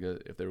were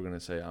gonna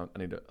say I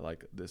need to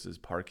like this is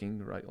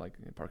parking, right? Like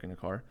parking a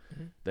car.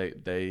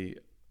 They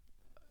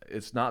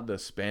it's not the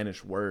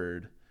Spanish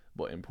word,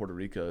 but in Puerto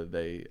Rico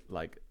they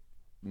like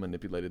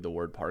manipulated the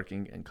word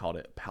parking and called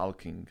it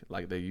palking.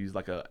 Like they use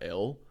like a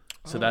L.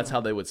 So that's how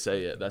they would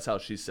say it. That's how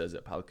she says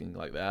it, palking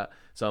like that.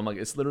 So I'm like,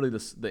 it's literally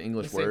the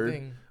English The same word,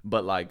 thing.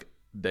 but like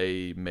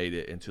they made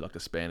it into like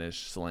a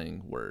Spanish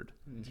slang word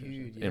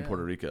Dude, in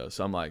Puerto Rico.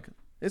 So I'm like,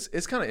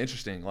 it's kind of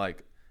interesting,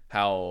 like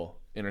how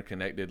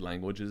interconnected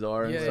languages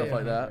are and stuff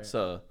like that. Right.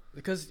 So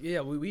Because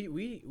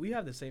we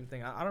have the same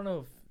thing. I don't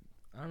know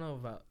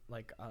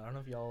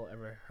if y'all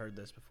ever heard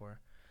this before,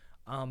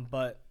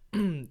 but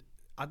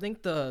I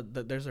think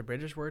there's a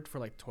British word for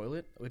like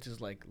toilet, which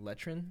is like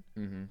letrin.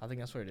 Mm-hmm. I think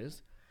that's what it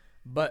is.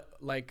 But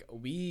like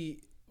we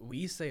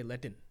say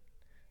Latin,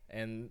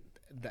 and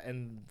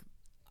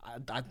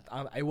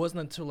it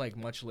wasn't until like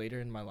much later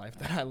in my life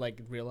that I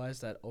like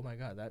realized that, oh my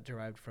god, that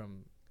derived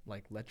from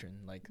like latrine,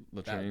 like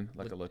Latrine,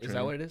 like a latrine. Is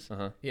that what it is? Uh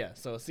huh. Yeah.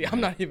 So see, I'm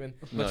not even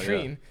No,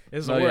 latrine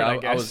is the No, word. yeah, I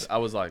guess. I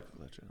was like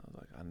latrine. I was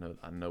like,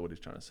 I know what he's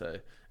trying to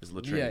say. It's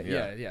latrine.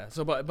 Yeah.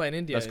 So but in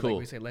India, That's cool. like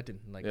we say Latin,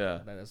 like Yeah.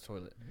 that's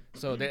toilet.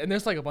 So and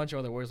there's like a bunch of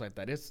other words like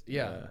that. It's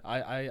Yeah.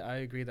 I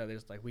agree that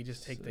there's like we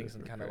just take things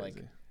and Super kind of like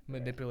crazy.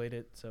 manipulate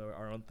it to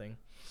our own thing.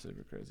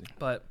 Super crazy.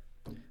 But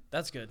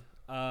that's good.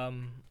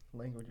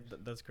 Languages.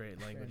 That's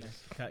great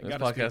languages. This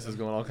podcast is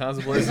going all kinds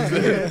of places.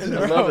 Dude.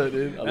 I love it,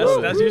 dude. I That's,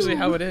 love that's it. usually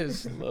how it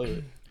is. I love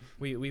it.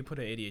 We put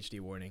an ADHD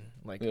warning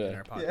like in Yeah.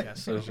 our podcast. For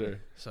So, sure.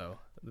 so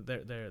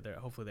they're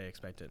hopefully they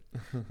expect it.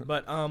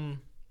 But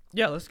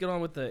yeah, let's get on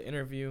with the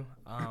interview.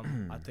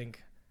 I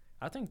think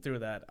through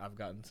that I've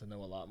gotten to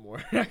know a lot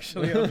more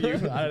actually of you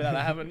that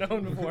I haven't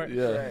known before.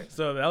 Yeah. Right.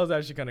 So that was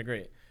actually kind of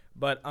great.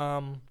 But we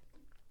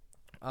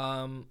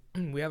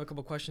have a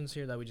couple questions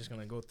here that we're just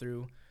gonna go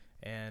through,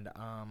 and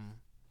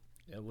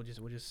yeah, we'll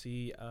just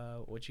see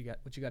what you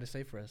got to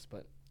say for us.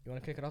 But you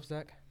want to kick it off,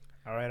 Zach?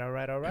 All right.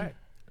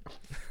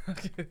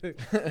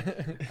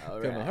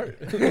 Got my heart.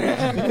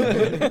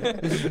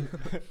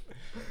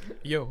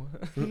 Yo.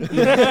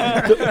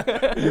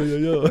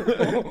 Yo.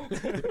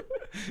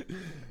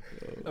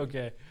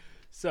 Okay.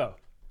 So,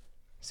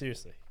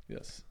 seriously,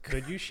 Yes.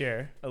 could you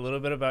share a little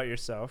bit about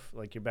yourself,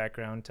 like your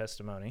background,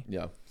 testimony,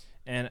 Yeah.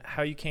 and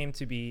how you came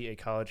to be a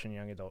college and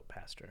young adult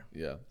pastor?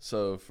 Yeah.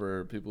 So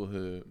for people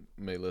who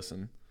may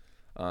listen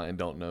and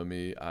don't know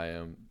me, I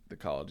am the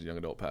college young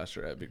adult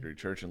pastor at Victory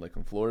Church in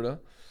Lakeland, Florida.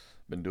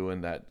 Been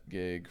doing that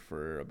gig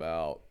for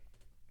about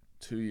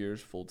 2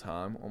 years full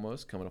time,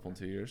 almost coming up on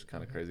 2 years.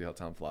 Kind of crazy how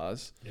time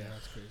flies. Yeah,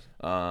 that's crazy.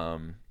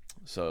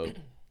 So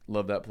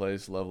love that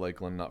place. Love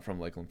Lakeland. Not from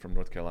Lakeland, from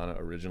North Carolina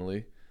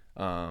originally.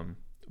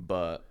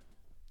 But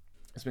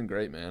it's been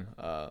great, man.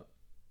 I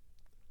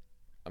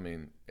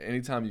mean,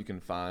 anytime you can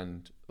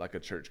find like a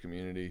church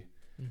community,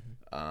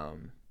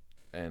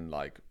 and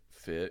like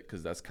fit,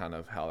 because that's kind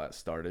of how that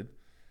started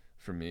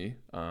for me.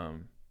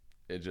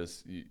 It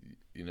just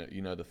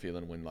you know the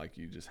feeling when like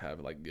you just have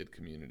like good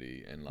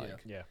community and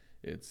like Yeah.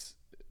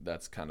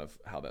 that's kind of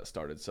how that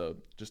started. So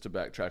just to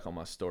backtrack on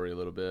my story a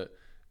little bit,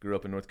 grew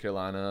up in North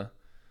Carolina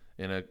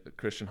in a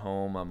Christian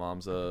home. My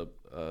mom's a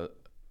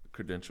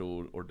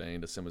credentialed,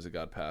 ordained Assemblies of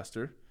God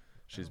pastor.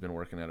 She's been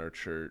working at our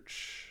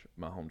church,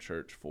 my home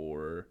church,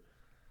 for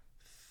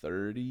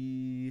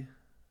 32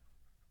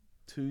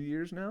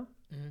 years now.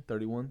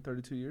 31,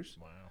 32 years.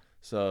 Wow.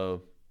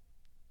 So,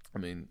 I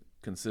mean,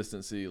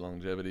 consistency,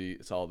 longevity,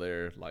 it's all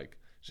there. Like,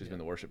 she's been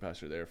the worship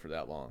pastor there for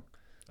that long.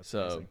 That's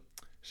So,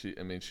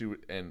 amazing.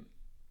 and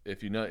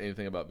if you know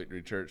anything about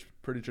Victory Church,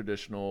 pretty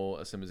traditional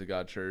Assemblies of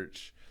God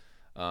church.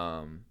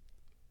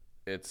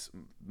 It's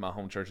my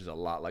home church is a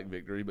lot like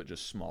Victory, but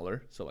just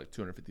smaller. So like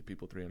 250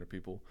 people, 300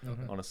 people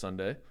on a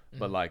Sunday,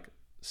 but like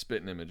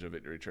spitting image of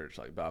Victory Church,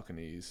 like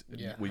balconies.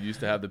 Yeah. We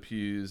used to have the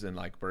pews and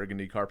like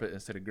burgundy carpet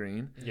instead of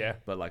green. Yeah.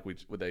 But like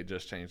they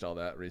just changed all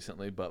that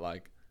recently. But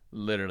like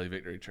literally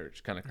Victory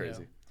Church, kind of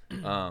crazy.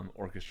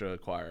 Orchestra,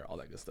 choir, all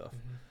that good stuff.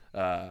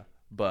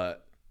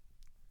 But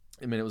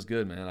I mean, it was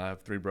good, man. I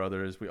have 3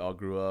 brothers. We all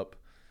grew up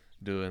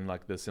doing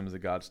like the Assemblies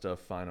of God stuff,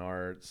 fine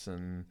arts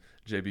and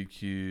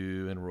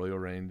JBQ and Royal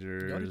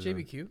Rangers. You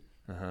did JBQ?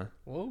 Uh-huh.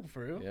 Whoa,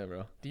 for real? Yeah,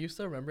 bro. Do you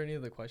still remember any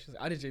of the questions?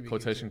 I did JBQ.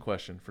 Quotation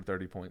question for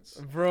 30 points.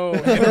 Bro,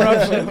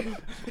 interruption.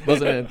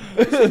 Buzzing in.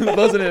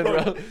 Buzzing in,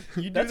 bro.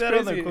 You do That's that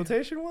on the crazy.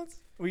 quotation ones?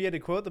 Where you had to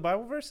quote the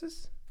Bible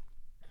verses?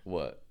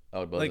 What? I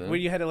would buzz Like in. where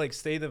you had to like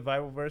say the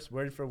Bible verse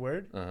word for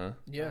word? Uh-huh.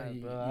 Yeah,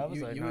 I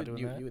was like not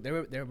doing that. they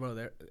were bro.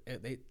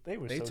 They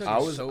were They so took I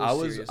it was so I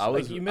was serious. I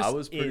was Like, you I missed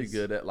was pretty is.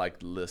 good at like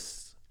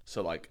lists.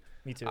 So like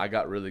Me too. I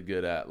got really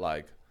good at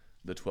like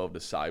the 12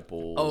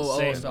 disciples. Oh,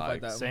 Same. stuff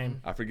like that.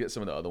 Same. I forget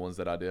some of the other ones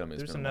that I did. I mean,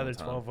 it's There's been a long another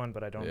time. 12 one,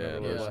 but I don't Yeah,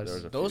 remember what there's- it was.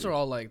 there's a Those few. are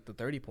all like the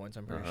 30 points.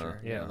 I'm pretty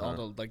sure. Yeah. all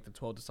the like the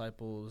 12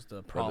 disciples,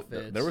 the Bro,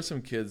 prophets. there were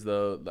some kids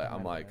though that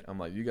I'm Right,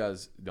 like, you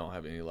guys don't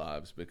have any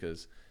lives,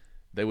 because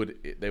they would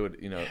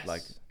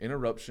like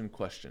interruption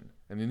question,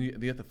 and then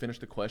you have to finish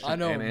the question. I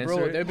know, and answer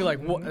bro. it. They'd be like,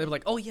 what? They'd be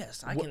like, oh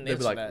yes, I What- can they'd answer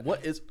be like, that.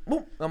 what is?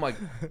 Boom. I'm like,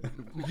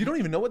 you don't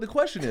even know what the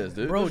question is,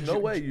 dude. Bro, There's no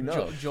way you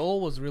know.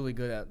 Joel was really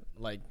good at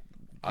like.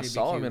 I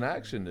saw him JBQ. in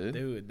action, dude.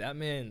 Dude, that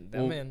man.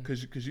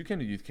 Because you came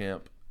to youth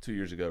camp 2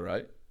 years ago,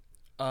 right?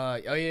 Oh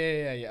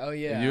yeah. Oh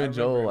yeah. And you I and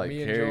Joel, remember. like,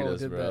 Me and carried Joel us,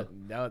 did bro.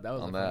 That was On a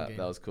fun that, game.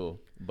 that was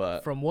cool.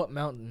 But From what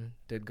mountain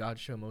did God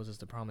show Moses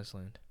the promised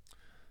land?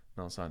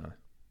 Mount Sinai.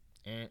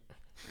 I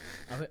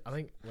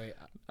think. Wait,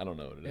 I don't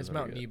know what it is. it's I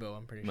Mount forget. Nebo.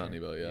 I'm pretty Mount sure.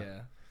 Nebo, yeah.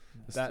 Yeah.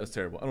 That's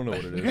terrible. I don't know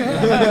what it is.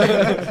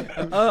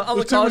 I'm a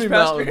There's too college many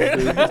pastor.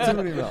 mountains, dude. There's too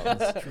many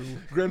mountains. True.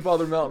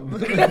 Grandfather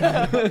Mountain.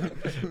 I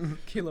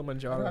don't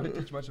Kilimanjaro. have to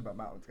teach much about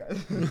mountains, guys.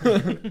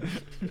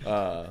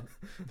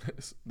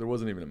 There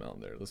wasn't even a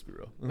mountain there. Let's be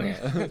real.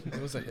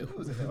 It was a hill. It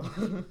was a hill.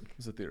 It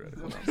was a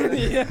theoretical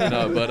mountain.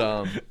 No, but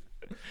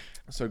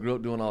So I grew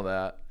up doing all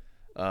that.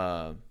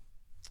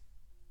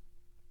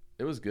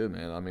 It was good,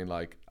 man. I mean,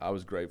 like, I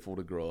was grateful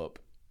to grow up,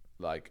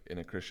 like, in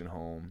a Christian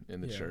home,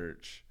 in the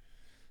church.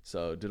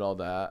 So did all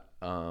that.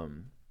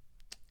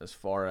 As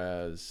far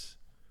as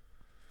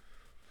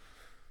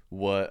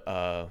what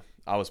I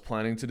was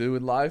planning to do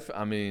with life,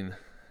 I mean,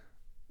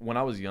 when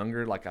I was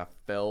younger, like, I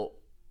feel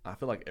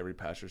like every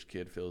pastor's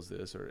kid feels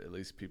this, or at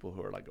least people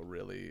who are, like,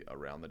 really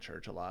around the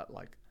church a lot,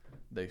 like,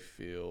 they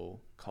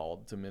feel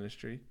called to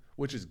ministry,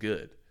 which is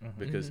good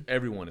because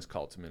everyone is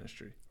called to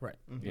ministry. Right.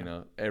 You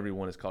know,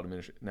 everyone is called to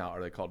ministry. Now,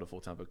 are they called to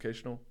full-time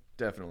vocational?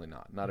 Definitely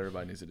not. Not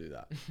everybody needs to do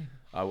that.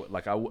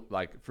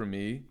 Like for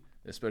me,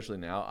 especially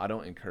now, I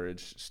don't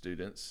encourage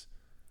students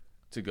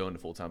to go into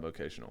full-time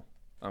vocational.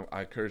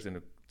 I encourage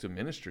them to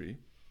ministry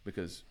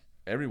because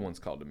everyone's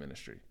called to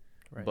ministry.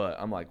 Right. But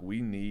I'm like,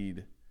 we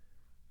need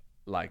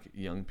like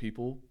young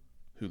people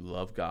who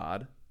love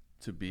God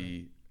to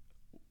be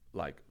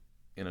like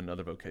in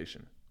another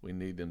vocation. We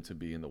need them to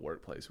be in the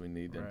workplace. We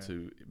need them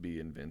to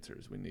be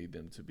inventors. We need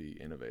them to be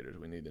innovators.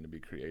 We need them to be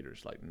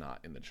creators, like not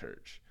in the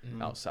church,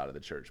 outside of the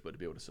church, but to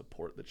be able to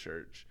support the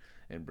church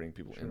and bring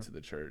people into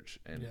the church.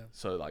 And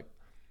so like,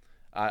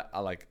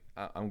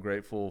 I'm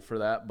grateful for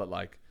that, but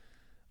like,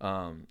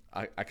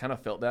 I kind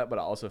of felt that, but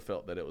I also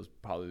felt that it was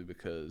probably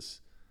because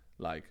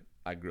like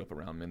I grew up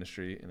around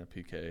ministry in a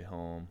PK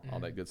home, all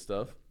that good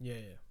stuff. Yeah.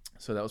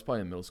 So that was probably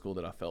in middle school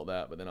that I felt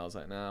that, but then I was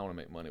like, nah, I want to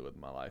make money with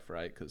my life,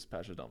 right? Because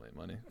pastors don't make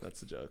money. That's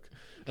the joke.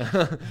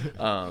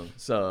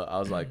 So I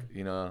was like,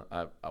 you know,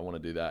 I want to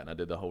do that, and I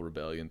did the whole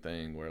rebellion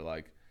thing where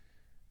like,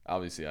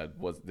 obviously I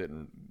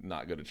didn't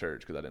not go to church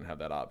because I didn't have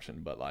that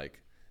option, but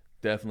like,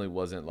 definitely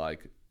wasn't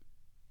like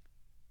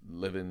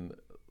living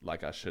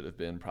like I should have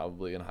been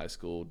probably in high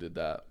school. Did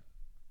that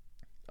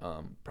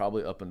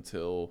probably up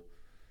until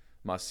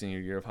my senior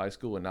year of high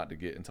school, and not to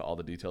get into all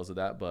the details of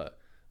that, but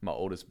my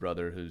oldest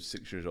brother, who's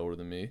 6 years older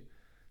than me,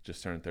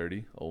 just turned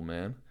 30, old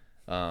man.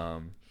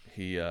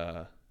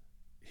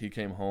 He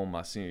came home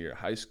my senior year of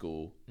high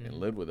school and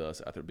lived with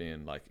us after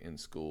being like in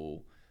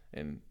school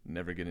and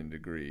never getting a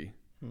degree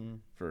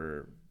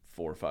for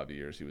 4 or 5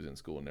 years. He was in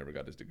school and never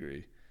got his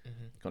degree.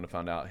 Come to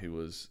find out he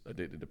was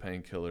addicted to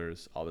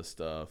painkillers, all this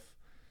stuff.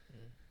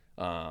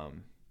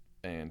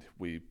 And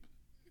we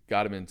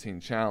got him in Teen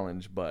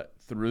Challenge, but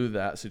through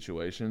that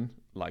situation,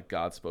 like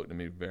God spoke to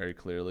me very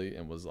clearly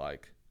and was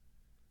like,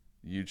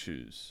 you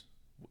choose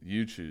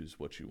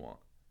what you want,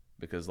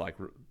 because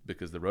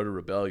the road of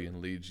rebellion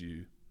leads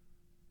you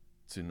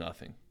to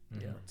nothing,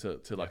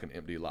 to like an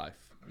empty life.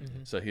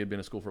 So he had been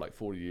in school for like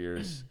 4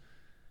 years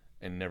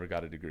and never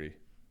got a degree,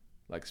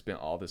 like spent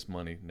all this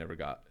money, never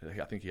got,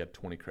 I think he had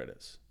 20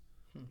 credits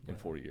in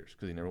 4 years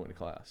because he never went to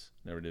class,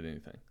 never did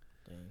anything.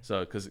 Dang.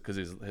 So because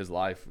his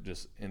life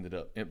just ended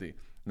up empty.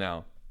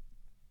 Now,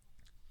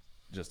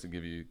 just to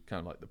give you kind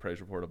of like the praise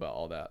report about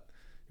all that,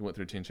 he went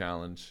through Teen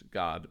Challenge.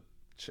 God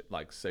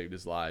like saved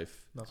his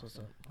life. That's what's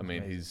up. I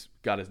mean, he's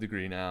got his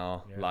degree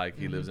now. Yeah. Like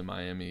he lives in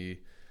Miami,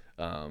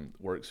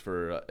 works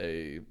for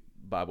a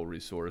Bible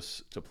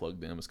resource, to plug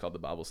them. It's called The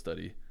Bible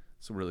Study.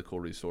 It's a really cool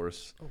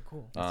resource. Oh,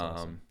 cool. That's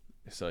awesome.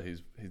 So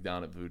he's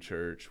down at VU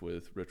Church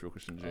with Rich Real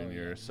Christian Jr.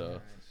 Yeah, so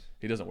nice.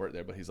 He doesn't work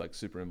there, but he's like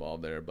super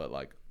involved there. But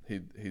like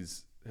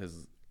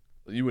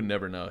you would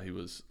never know he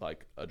was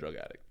like a drug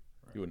addict.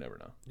 Right. You would never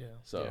know. Yeah.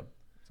 So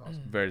that's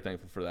awesome. Very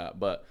thankful for that.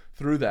 But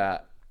through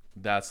that,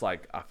 that's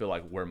like, I feel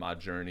like where my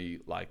journey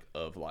like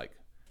of like,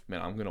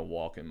 man, I'm gonna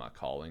walk in my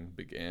calling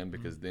began,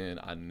 because then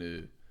I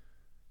knew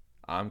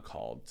I'm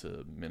called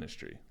to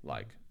ministry.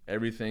 Like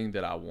everything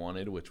that I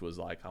wanted, which was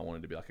like, I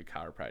wanted to be like a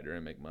chiropractor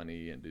and make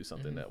money and do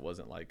something that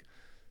wasn't like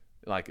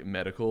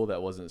medical, that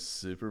wasn't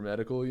super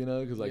medical, you know,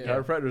 because like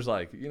chiropractors,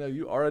 like, you know,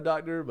 you are a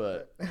doctor,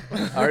 but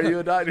are you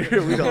a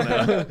doctor? We don't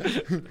know.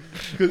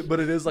 But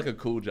it is like a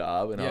cool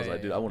job, and I was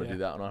like, dude, I want to do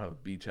that. I want to have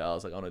a beach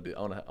house. Like I want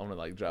to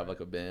like drive like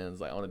a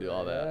Benz. Like I want to do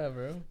all that. Yeah,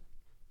 bro.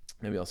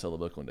 Maybe I'll sell a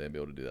book one day and be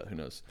able to do that. Who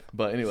knows?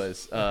 But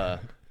anyways,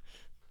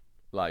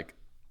 like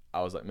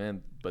I was like,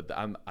 man, but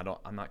I'm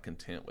not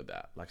content with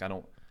that. Like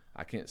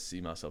I can't see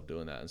myself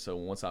doing that. And so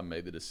once I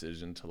made the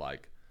decision to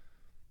like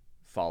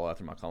follow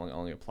after my calling, I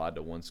only applied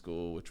to one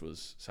school, which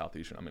was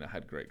Southeastern. I mean, I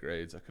had great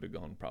grades. I could have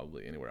gone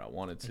probably anywhere I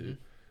wanted to,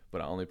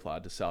 but I only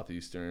applied to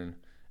Southeastern.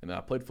 And then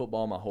I played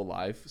football my whole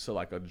life. So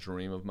like a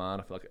dream of mine,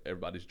 I feel like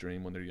everybody's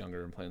dream when they're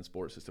younger and playing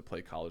sports is to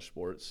play college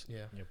sports.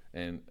 Yeah. Yep.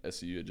 And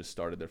SCU had just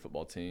started their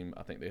football team.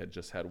 I think they had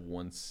just had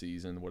one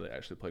season where they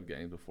actually played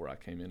games before I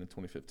came in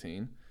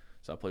 2015.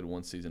 So I played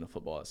one season of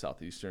football at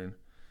Southeastern,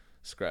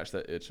 scratched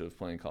that itch of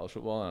playing college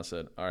football, and I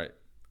said, all right,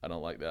 I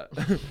don't like that.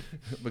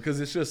 Because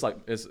it's just like,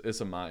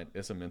 it's a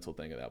mental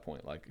thing at that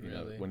point. Like, you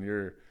know, when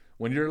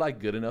you're like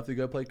good enough to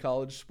go play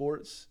college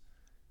sports,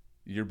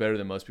 you're better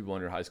than most people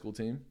on your high school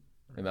team.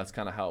 And that's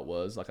kind of how it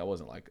was. Like, I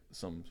wasn't like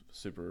some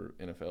super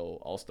NFL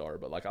all-star,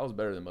 but like I was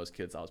better than most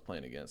kids I was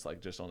playing against,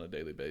 like just on a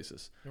daily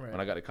basis. Right. When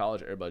I got to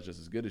college, everybody's just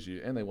as good as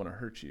you, and they want to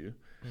hurt you,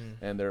 Mm.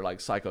 and they're like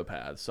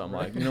psychopaths. So I'm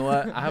like, you know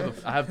what? I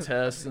have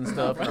tests and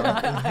stuff. And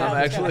I'm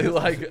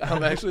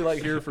actually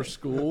like here for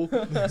school.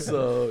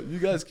 So you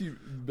guys keep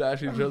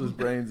bashing each other's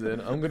brains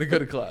in. I'm gonna go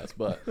to class.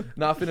 But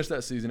no, I finished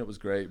that season. It was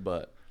great,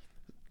 but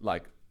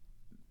like,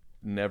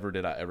 never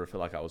did I ever feel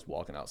like I was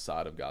walking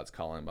outside of God's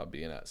calling by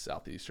being at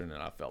Southeastern,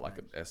 and I felt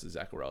like that's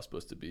exactly where I was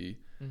supposed to be.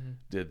 Mhm.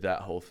 Did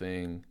that whole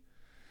thing.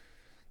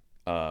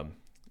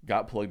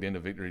 Got plugged into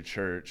Victory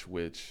Church,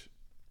 which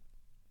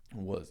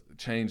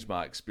changed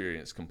my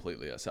experience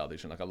completely at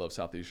Southeastern. Like, I love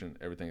Southeastern,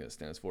 everything that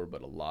stands for,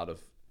 but a lot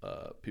of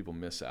people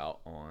miss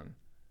out on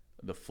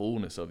the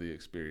fullness of the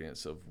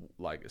experience of,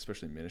 like,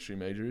 especially ministry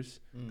majors,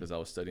 because I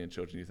was studying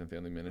children, youth, and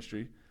family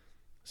ministry.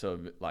 So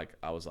like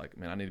I was like,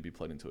 man, I need to be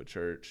plugged into a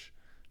church.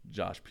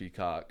 Josh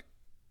Peacock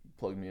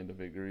plugged me into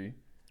Victory.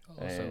 Oh,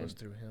 so it was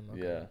through him.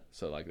 Okay. Yeah,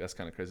 so like that's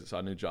kind of crazy. So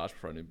I knew Josh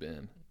before I knew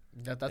Ben.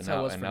 That's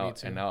how it was for me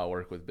too. And now I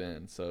work with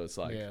Ben, so it's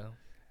like, yeah.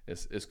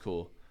 it's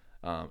cool.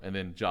 And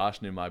then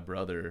Josh knew my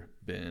brother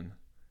Ben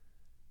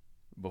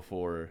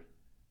before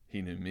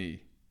he knew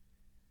me.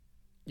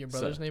 Your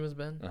brother's name is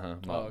Ben?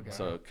 Okay.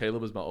 So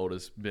Caleb is my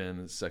oldest, Ben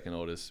is second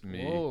oldest,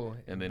 me. Whoa,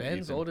 and then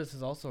Ben's Ethan. oldest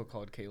is also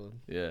called Caleb.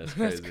 Yeah, it's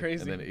That's crazy.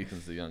 crazy. And then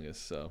Ethan's the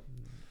youngest. So,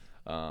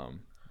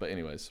 but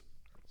anyways.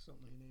 So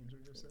many names are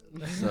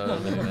just said. So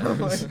many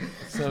names.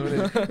 So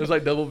many. There's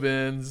like double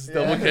Bens, Yeah,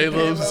 double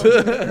Caleb's.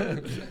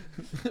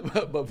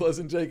 but plus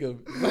in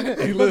Jacob,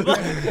 he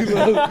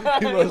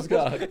loves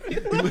God.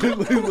 He's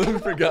living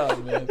for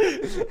God, man.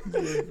 He's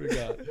living for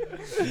God.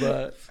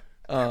 But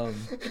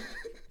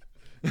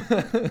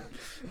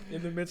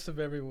In the midst of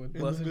everyone,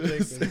 blessed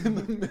Jacob. in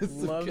the midst of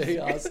Loves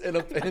chaos and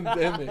a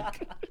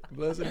pandemic,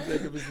 blessed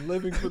Jacob is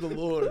living for the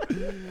Lord.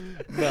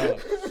 No.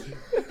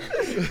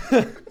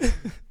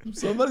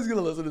 Somebody's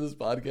gonna listen to this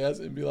podcast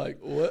and be like,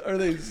 "What are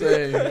they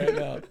saying right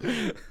now?"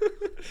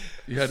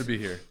 You had to be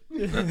here.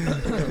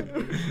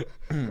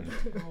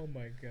 Oh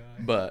my god.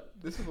 But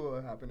This is what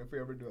would happen if we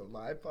ever do a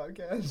live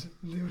podcast.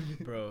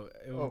 Bro,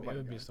 it Oh would, my it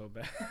would be God. so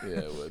bad. yeah,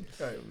 it would.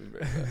 Alright. It would be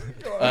very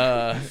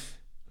bad.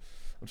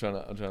 I'm trying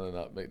to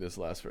not make this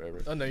last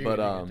forever. Oh no, you're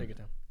but good. Take it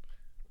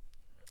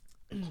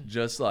down.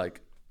 just like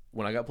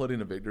when I got put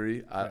into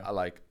Victory, Yeah. I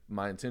like,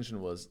 my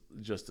intention was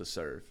just to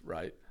serve,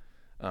 right?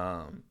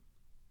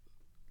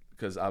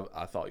 Because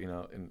I thought,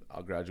 and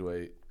I'll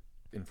graduate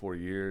in 4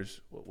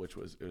 years, it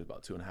was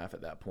about 2.5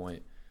 at that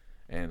point,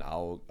 and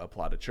I'll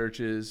apply to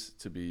churches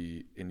to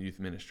be in youth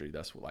ministry.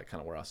 That's what, like,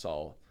 kind of where I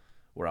saw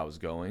where I was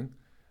going,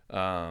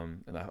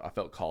 and I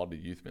felt called to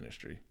youth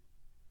ministry.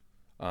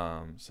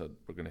 So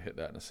we're gonna hit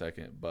that in a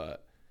second,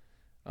 but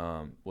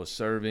was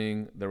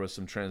serving. There was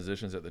some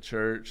transitions at the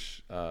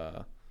church.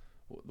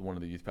 One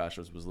of the youth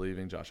pastors was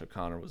leaving. Josh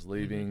O'Connor was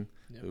leaving,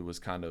 Yep. who was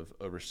kind of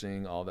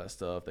overseeing all that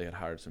stuff. They had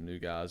hired some new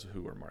guys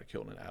who were Mark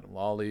Hilton and Adam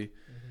Lawley.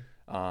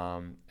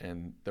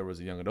 And there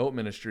was a young adult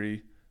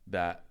ministry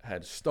that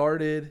had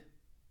started,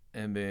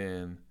 and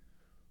then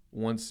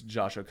once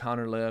Josh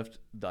O'Connor left,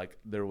 like,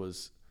 there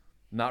was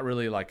not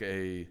really like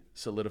a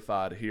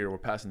solidified, here, we're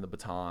passing the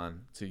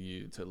baton to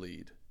you to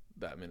lead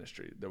that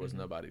ministry. There was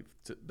nobody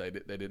they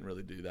didn't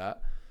really do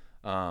that.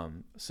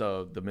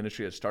 So the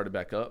ministry had started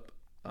back up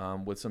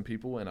with some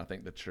people, and I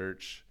think the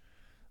church,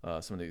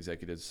 some of the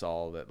executives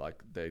saw that,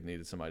 like, they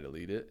needed somebody to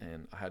lead it,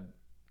 and I had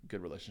a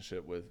good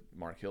relationship with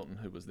Mark Hilton,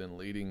 who was then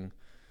leading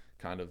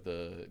kind of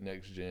the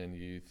next gen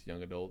youth,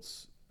 young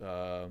adults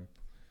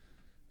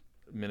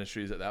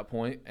ministries at that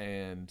point,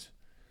 and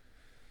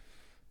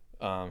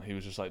he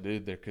was just like,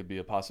 dude, there could be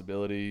a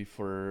possibility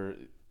for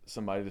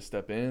somebody to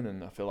step in,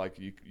 and I feel like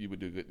you would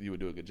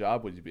do a good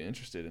job. Would you be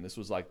interested? And this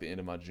was like the end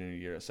of my junior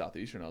year at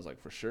Southeastern. I was like,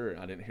 for sure.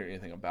 I didn't hear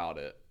anything about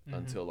it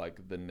until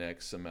like the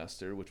next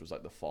semester, which was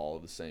like the fall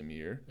of the same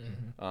year.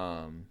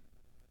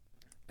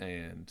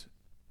 And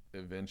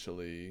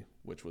eventually,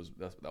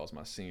 that was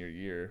my senior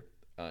year,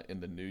 in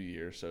the new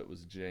year, so it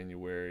was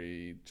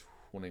January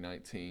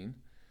 2019.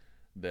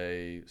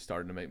 They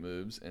started to make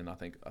moves, and I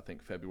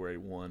think February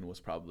 1 was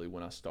probably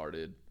when I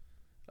started,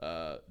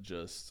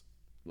 just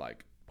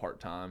like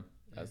part-time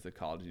as the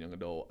college young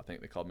adult. I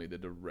think they called me the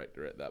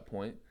director at that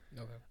point.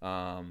 Okay.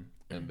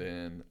 And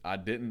then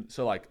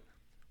so like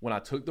when I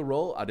took the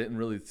role, I didn't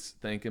really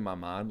think in my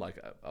mind, like,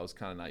 I was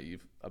kind of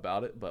naive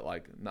about it, but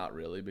like not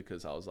really,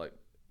 because I was like,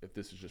 if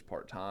this is just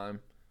part-time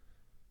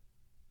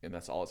and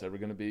that's all it's ever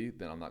going to be,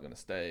 then I'm not going to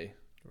stay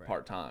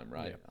part-time,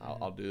 right? Yeah.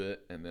 I'll do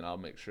it, and then I'll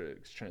make sure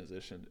it's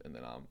transitioned, and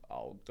then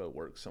I'll go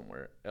work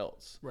somewhere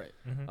else. Right.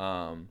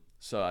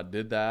 So I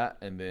did that,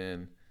 and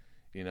then,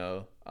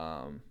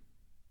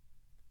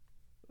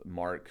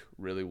 Mark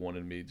really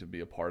wanted me to be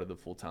a part of the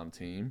full-time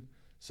team.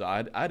 So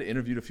I'd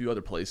interviewed a few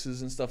other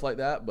places and stuff like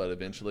that, but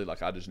eventually,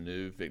 like, I just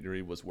knew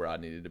Victory was where I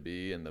needed to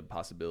be, and the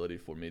possibility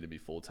for me to be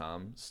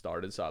full-time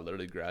started. So I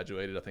literally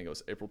graduated, I think it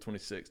was April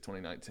 26,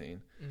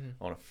 2019,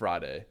 on a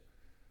Friday.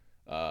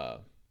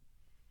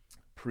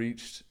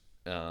 Preached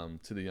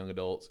to the young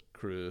adults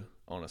crew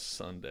on a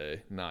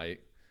Sunday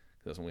night.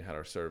 That's when we had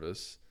our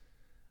service.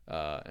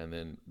 And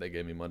then they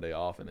gave me Monday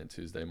off, and then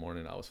Tuesday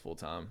morning I was full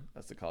time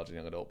as the college and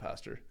young adult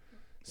pastor.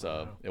 So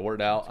Wow. it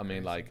worked out. That's I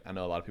mean, crazy. like, I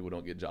know a lot of people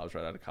don't get jobs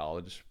right out of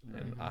college,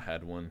 and I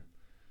had one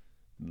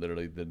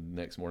literally the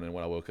next morning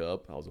when I woke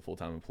up. I was a full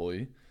time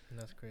employee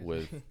That's crazy.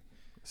 with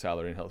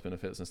salary and health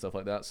benefits and stuff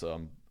like that. So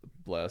I'm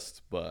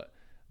blessed. But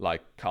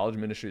like, college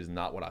ministry is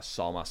not what I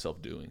saw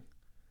myself doing.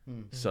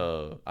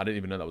 So I didn't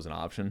even know that was an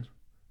option.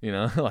 You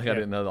know, like Yeah. I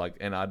didn't know, like,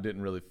 and I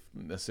didn't really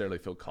necessarily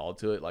feel called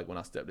to it. Like when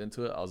I stepped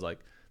into it, I was like,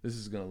 this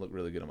is going to look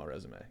really good on my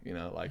resume, you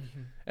know, like,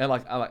 and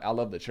like, I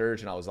love the church,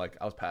 and I was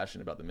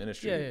passionate about the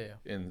ministry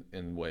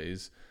in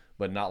ways,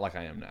 but not like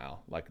I am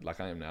now. Like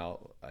I am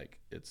now, like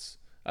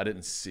I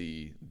didn't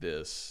see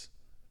this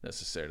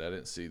necessarily. I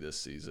didn't see this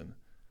season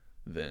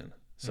then.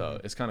 So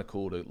it's kind of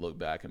cool to look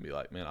back and be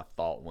like, man, I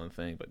thought one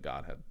thing, but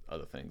God had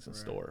other things in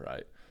store.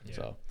 Right. Yeah.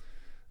 So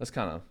that's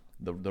kind of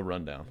the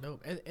rundown.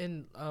 Dope.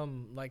 And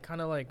like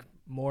kind of like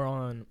more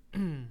on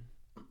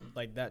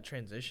like that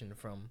transition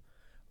from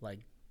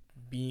like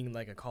being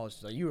like a college,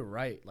 like you were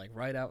right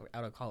out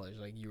of college,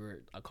 like you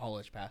were a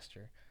college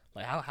pastor.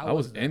 Like how I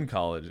was that? in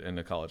college and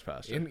a college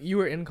pastor. You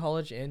were in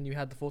college and you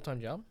had the full-time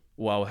job?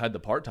 Well, I had the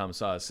part-time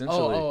side.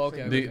 Essentially,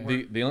 okay.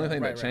 the only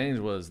thing Right, that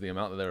changed was the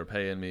amount that they were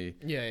paying me,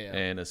 Yeah.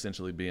 and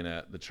essentially being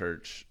at the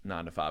church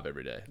 9 to 5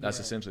 every day. That's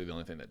Right. essentially the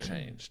only thing that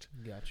changed.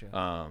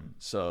 Gotcha.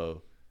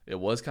 So it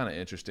was kind of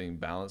interesting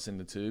balancing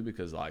the two,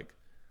 because like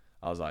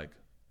I was like,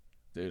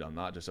 dude, I'm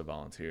not just a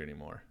volunteer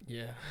anymore.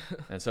 Yeah.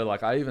 And so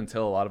like I even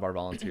tell a lot of our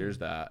volunteers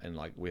that, and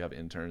like we have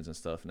interns and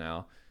stuff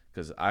now,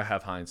 because I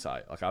have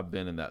hindsight. Like I've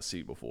been in that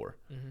seat before.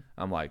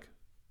 I'm like,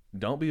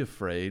 don't be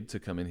afraid to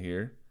come in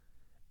here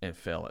and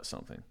fail at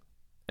something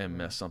and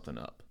mess something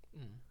up.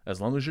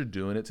 As long as you're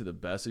doing it to the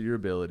best of your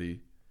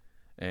ability,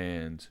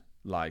 and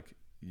like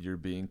you're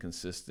being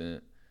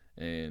consistent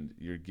and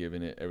you're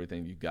giving it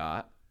everything you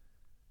got,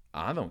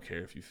 I don't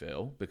care if you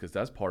fail, because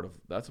that's a part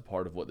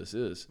of what this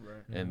is.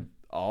 Right. And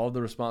all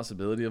the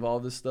responsibility of all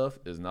this stuff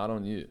is not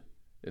on you.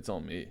 It's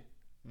on me.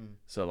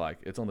 So like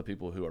it's on the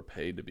people who are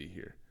paid to be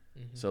here.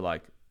 So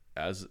like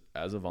as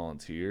a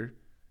volunteer,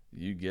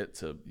 you get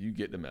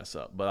to mess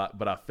up.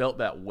 But I felt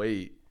that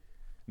weight.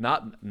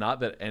 Not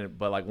that,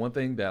 but like one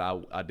thing that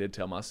I did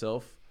tell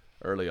myself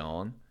early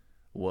on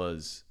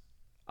was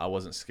I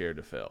wasn't scared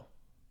to fail.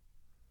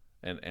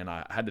 And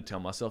I had to tell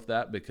myself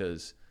that,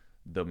 because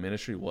the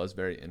ministry was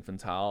very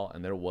infantile,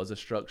 and there was a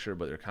structure,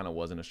 but there kind of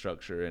wasn't a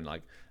structure. And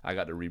like I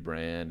got to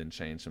rebrand and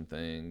change some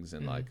things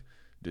and like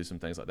do some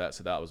things like that.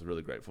 So that I was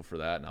really grateful for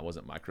that. And I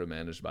wasn't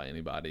micromanaged by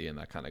anybody, and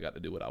I kind of got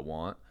to do what I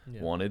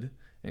wanted,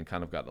 and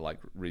kind of got to like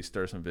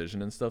restir some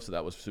vision and stuff. So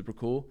that was super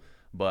cool.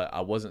 But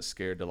I wasn't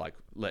scared to like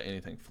let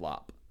anything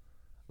flop.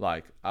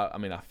 Like, I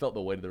mean, I felt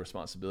the weight of the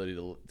responsibility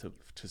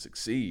to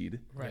succeed.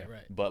 Right.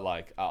 But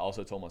like, I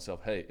also told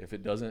myself, hey, if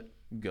it doesn't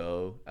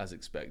go as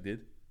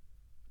expected,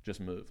 just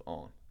move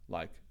on.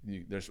 Like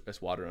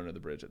it's water under the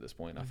bridge at this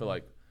point. I feel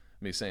like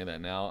me saying that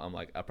now, I'm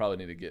like, I probably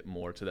need to get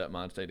more to that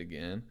mind state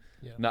again.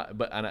 Yeah.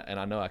 And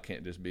I know I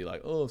can't just be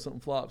like, oh, if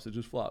something flops, it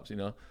just flops, you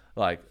know?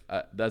 Like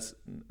that's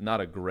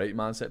not a great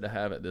mindset to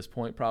have at this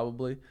point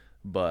probably,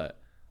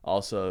 but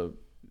also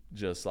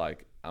just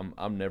like,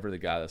 I'm never the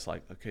guy that's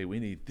like, okay, we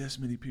need this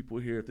many people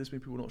here. If this many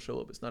people don't show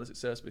up, it's not a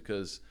success.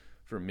 Because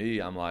for me,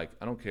 I'm like,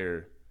 I don't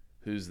care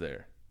who's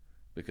there,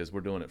 because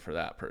we're doing it for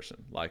that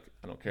person. Like,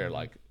 I don't care.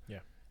 Like,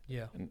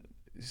 Yeah. and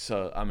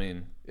so, I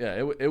mean, yeah,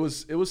 it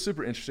was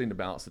super interesting to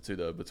balance the two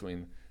though,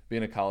 between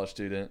being a college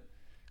student,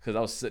 because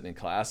I was sitting in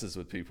classes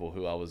with people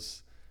who I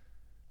was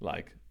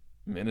like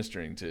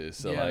ministering to.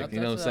 So Yeah, like, you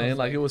know what I'm that's what I saying? was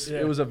Like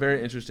like, it was a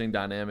very interesting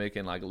dynamic,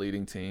 and like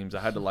leading teams.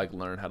 I had to like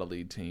learn how to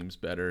lead teams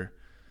better.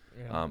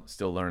 Yeah.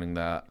 Still learning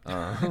that,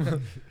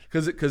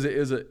 because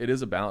it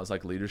is a balance.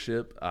 Like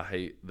leadership, I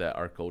hate that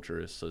our culture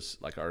is so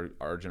like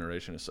our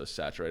generation is so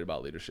saturated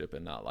about leadership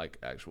and not like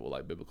actual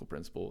like biblical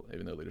principle.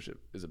 Even though leadership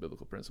is a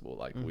biblical principle,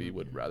 like we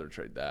would rather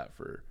trade that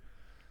for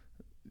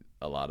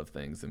a lot of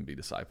things than be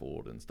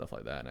discipled and stuff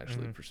like that, and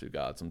actually pursue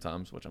God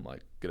sometimes. Which I'm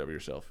like, get over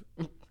yourself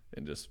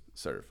and just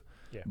serve.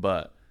 Yeah.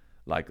 But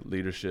like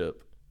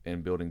leadership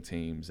and building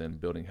teams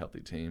and building healthy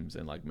teams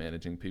and like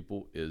managing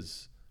people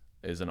is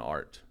an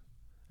art.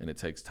 And it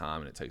takes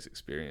time and it takes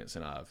experience.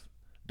 And I've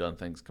done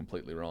things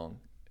completely wrong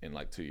in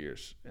like 2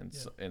 years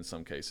in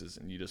some cases.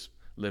 And you just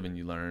live and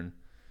you learn.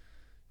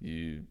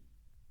 You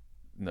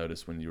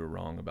notice when you were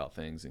wrong about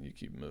things and you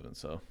keep moving.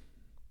 So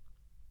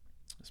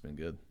it's been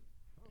good.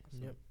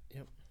 Yep.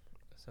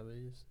 That's how it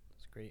is.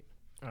 It's great.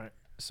 All right.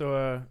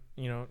 So,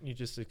 you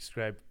just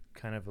described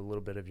kind of a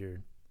little bit of your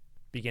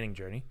beginning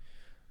journey.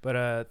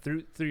 But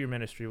through your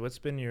ministry, what's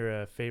been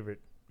your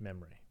favorite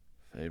memory?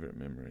 Favorite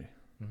memory?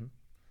 Mm-hmm.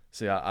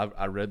 See,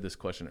 I read this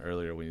question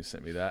earlier when you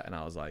sent me that, and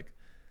I was like,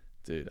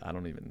 dude, I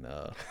don't even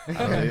know. I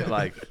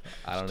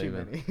don't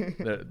even.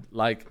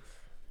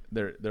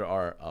 There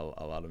are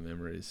a lot of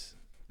memories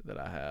that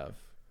I have.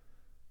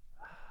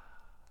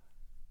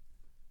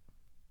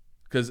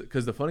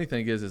 Because the funny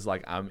thing is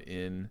like I'm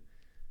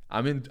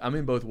I'm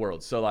in both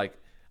worlds. So like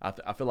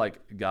I feel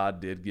like God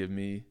did give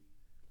me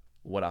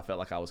what I felt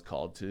like I was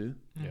called to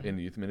in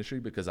youth ministry,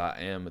 because I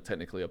am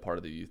technically a part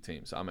of the youth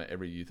team. So I'm at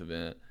every youth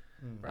event.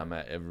 I'm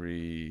at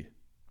everything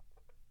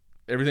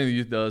the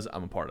youth does,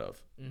 I'm a part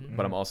of.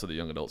 But I'm also the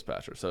young adults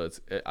pastor. So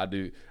I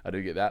do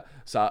get that.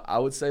 So I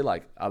would say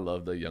like I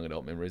love the young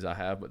adult memories I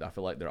have, but I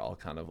feel like they're all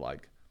kind of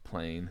like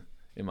plain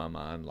in my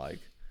mind. Like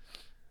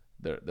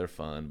they're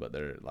fun, but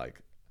they're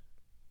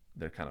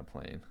kind of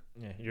plain.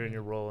 Yeah, you're in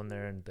your role in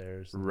there, and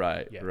there's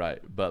Right.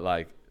 But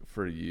like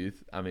for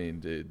youth, I mean,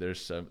 dude, there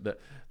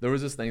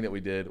was this thing that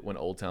we did when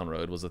Old Town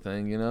Road was a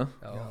thing, you know?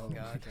 Oh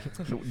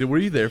God. Were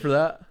you there for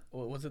that?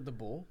 Was it the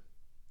bull?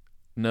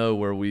 No,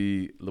 where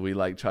we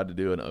like tried to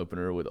do an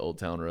opener with Old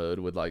Town Road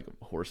with like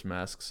horse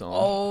masks on.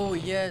 Oh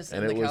yes,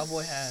 and the it was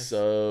cowboy hat.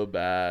 so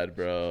bad,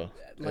 bro.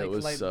 It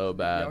was so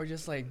bad. Y'all were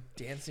just like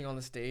dancing on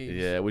the stage.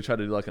 Yeah, we tried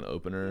to do like an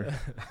opener,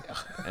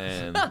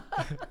 and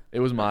it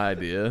was my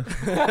idea.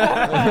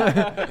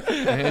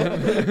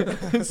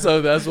 And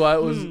so that's why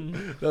it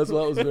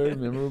was very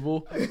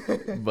memorable.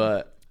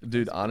 But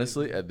dude,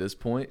 honestly, at this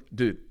point,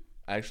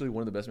 actually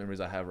one of the best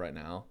memories I have right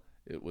now,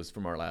 it was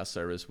from our last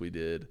service. We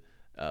did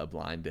a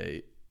blind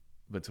date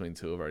between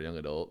two of our young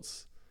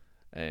adults,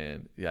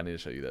 and I need to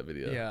show you that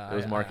video. Yeah, it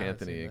was Mark I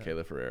Anthony and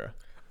Kayla Ferreira.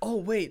 Oh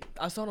wait,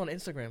 I saw it on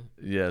Instagram.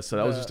 Yeah, so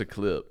that was just a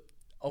clip.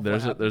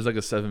 There's like a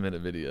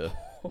 7-minute video.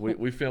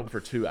 We filmed for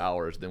 2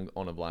 hours. Then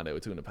on a blind date, we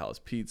took them to Palace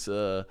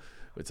Pizza.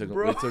 We took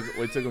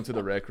them to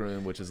the Rec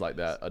Room, which is like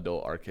that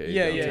adult arcade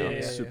downtown.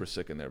 It's super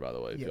sick in there, by the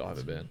way. If y'all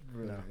haven't been,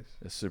 Really nice.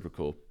 it's super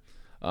cool.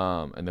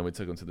 And then we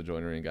took them to the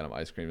joinery and got them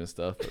ice cream and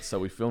stuff. So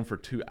we filmed for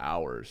 2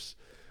 hours,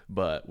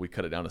 but we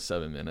cut it down to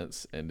 7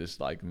 minutes and just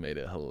like made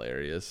it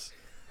hilarious.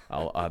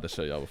 I'll have to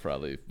show y'all before I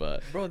leave.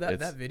 But bro,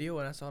 that video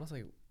when I saw it, I was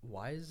like,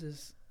 why is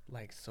this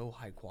like so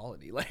high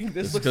quality? Like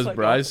this it's looks because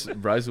like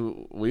Bryce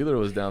Wheeler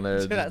was down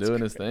there just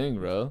doing his thing,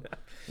 bro.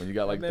 When you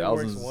got like That man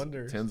works thousands,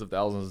 wonders. tens of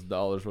thousands of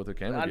dollars worth of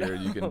camera gear,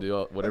 you can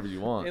do whatever you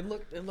want.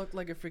 It looked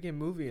like a freaking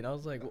movie, and I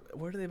was like,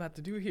 what are they about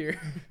to do here?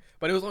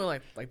 But it was only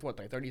like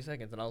 30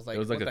 seconds, and I was like, It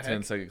was like what a the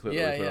heck? 10-second clip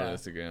Yeah, that we put yeah. on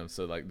Instagram,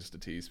 so like just to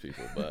tease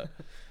people. But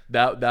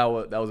that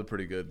was a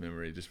pretty good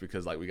memory, just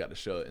because like we got to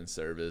show it in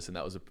service, and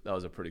that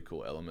was a pretty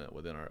cool element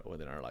within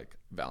our like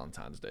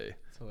Valentine's Day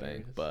thing.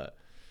 hilarious. But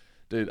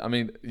dude, I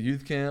mean,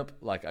 youth camp,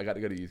 like I got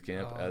to go to youth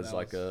camp Oh, as that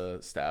like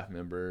a staff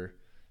member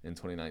in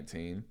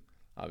 2019.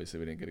 Obviously,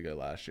 we didn't get to go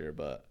last year,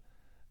 but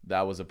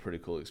that was a pretty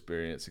cool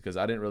experience because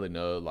I didn't really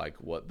know like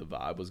what the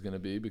vibe was going to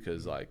be,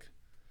 because like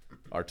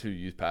our two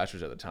youth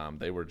pastors at the time,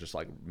 they were just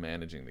like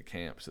managing the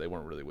camp, so they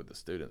weren't really with the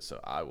students. So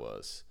I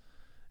was,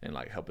 and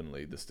like helping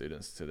lead the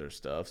students to their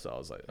stuff. So I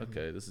was like,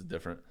 okay, this is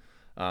different.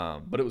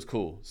 But it was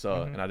cool.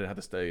 So, and I didn't have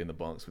to stay in the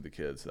bunks with the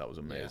kids. So that was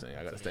amazing.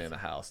 I got to stay in the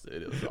house.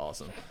 Dude, it was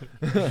awesome.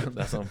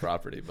 That's on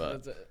property,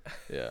 but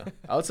yeah,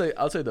 I would say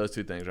those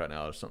two things right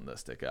now are something that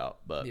stick out.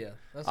 But Yeah,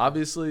 that's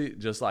obviously,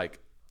 just like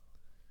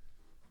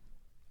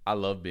I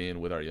love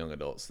being with our young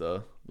adults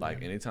though.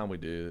 Like anytime we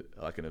do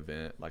like an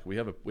event, like we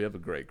have a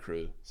great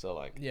crew. So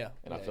like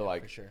and I feel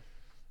like for sure.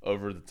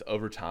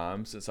 over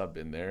time since I've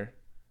been there,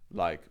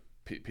 like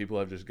people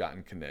have just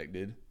gotten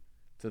connected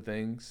to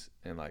things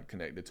and like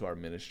connected to our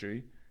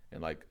ministry,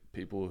 and like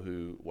people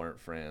who weren't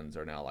friends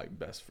are now like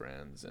best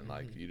friends, and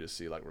like you just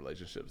see like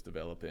relationships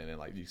developing, and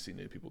like you see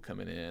new people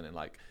coming in and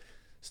like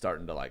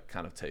starting to like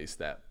kind of taste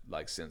that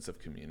like sense of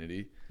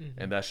community.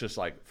 And that's just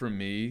like, for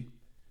me,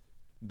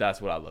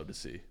 that's what I love to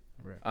see.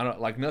 Right. I don't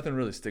like, nothing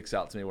really sticks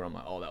out to me where I'm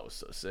like, oh, that was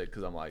so sick,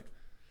 because I'm like,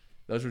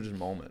 those are just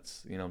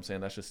moments, you know what I'm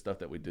saying? That's just stuff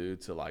that we do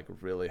to like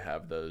really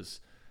have those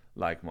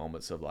like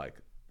moments of like,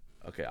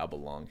 okay, I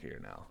belong here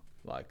now.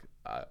 Like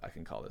I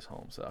can call this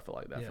home. So I feel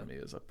like that for me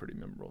is a pretty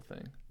memorable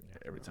thing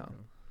every time.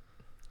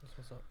 That's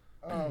what's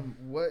up.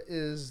 What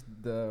is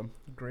the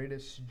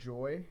greatest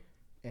joy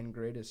and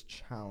greatest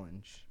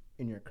challenge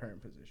in your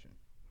current position?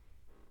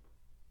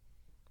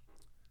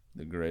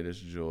 The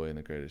greatest joy and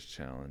the greatest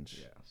challenge.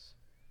 Yes.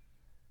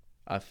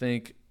 I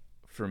think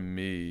for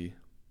me,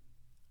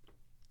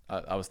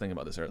 I was thinking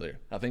about this earlier.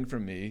 I think for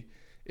me,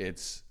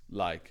 it's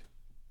like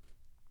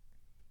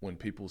when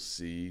people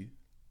see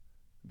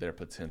their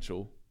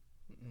potential,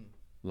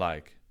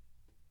 like,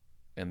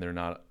 and they're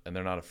not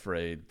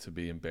afraid to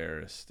be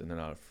embarrassed, and they're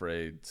not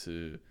afraid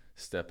to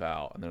step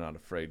out, and they're not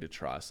afraid to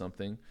try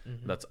something.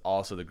 That's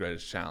also the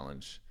greatest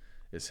challenge,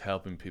 is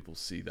helping people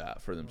see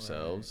that for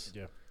themselves.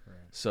 Yeah.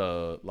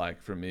 So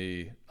like for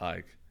me,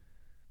 like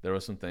there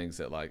were some things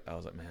that like I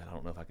was like, man, I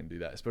don't know if I can do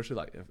that. Especially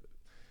like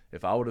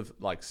if I would have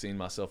like seen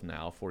myself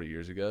now 4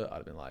 years ago, I'd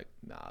have been like,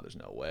 nah, there's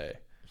no way.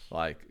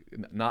 Like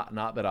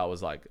not that I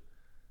was like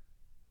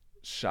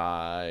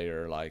shy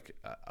or like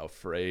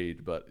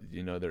afraid, but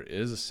you know, there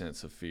is a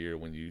sense of fear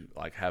when you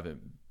like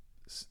haven't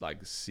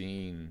like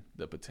seen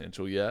the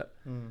potential yet,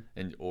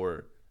 and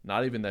or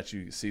not even that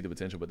you see the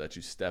potential, but that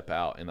you step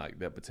out and like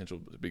that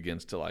potential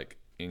begins to like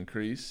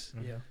increase.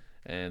 Yeah.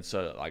 And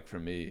so like for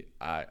me,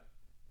 I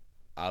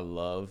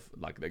love,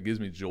 like, that gives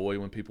me joy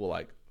when people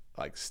like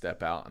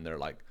step out and they're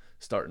like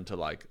starting to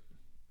like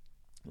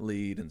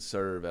lead and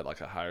serve at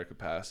like a higher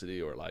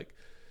capacity, or like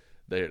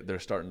they're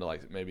starting to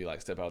like maybe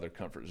like step out of their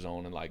comfort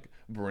zone and like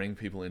bring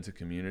people into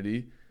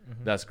community,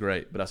 that's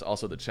great. But that's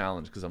also the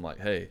challenge, because I'm like,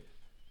 hey,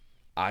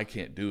 I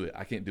can't do it.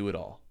 I can't do it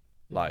all.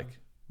 Like,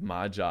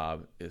 my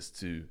job is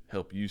to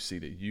help you see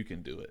that you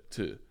can do it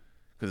too.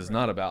 Because it's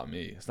not about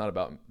me. It's not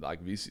about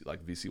like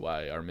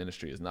VCY, our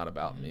ministry is not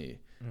about me.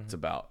 It's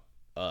about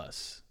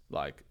us.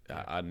 Like,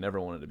 I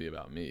never want it to be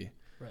about me.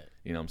 Right.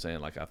 You know what I'm saying?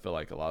 Like, I feel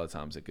like a lot of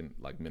times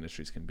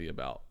ministries can be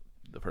about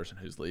the person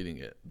who's leading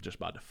it just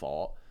by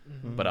default.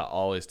 But I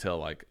always tell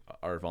like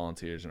our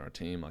volunteers and our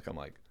team, like, I'm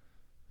like,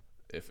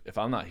 if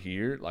I'm not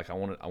here, like, I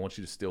want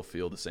you to still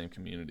feel the same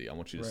community. I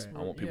want you to,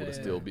 I want people to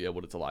still be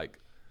able to like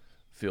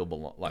feel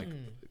belong, like,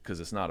 because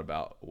it's not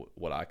about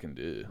what I can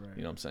do.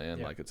 You know what I'm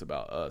saying? Like, it's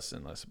about us.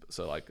 And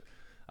so like,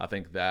 I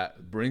think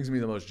that brings me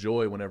the most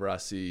joy whenever I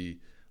see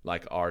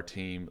like our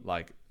team.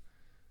 Like,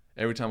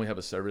 every time we have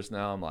a service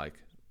now, I'm like,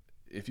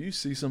 if you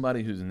see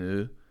somebody who's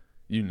new,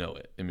 you know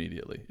it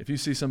immediately. If you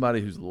see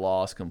somebody who's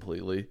lost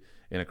completely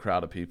in a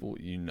crowd of people,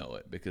 you know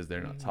it, because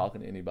they're not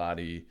talking to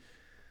anybody.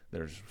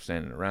 They're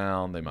standing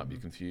around. They might be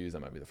confused. That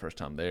might be the first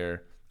time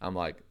there. I'm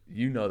like,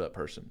 you know that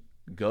person.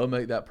 Go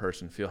make that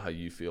person feel how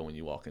you feel when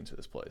you walk into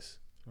this place.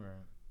 Right.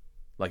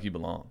 Like you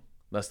belong.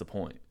 That's the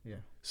point. Yeah.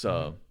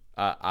 So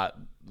I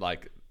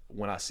like,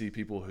 when I see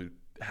people who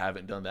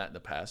haven't done that in the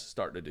past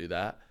start to do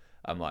that,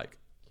 I'm like,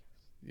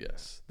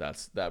 yes,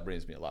 that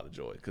brings me a lot of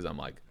joy, because I'm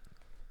like,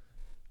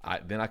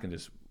 then I can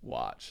just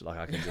watch. Like,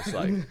 I can just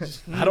like,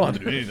 I don't have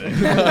to do anything.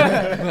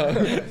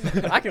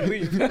 I can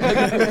leave.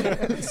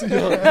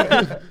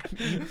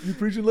 You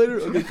preaching later?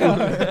 Okay, cool.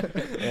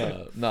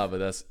 No, but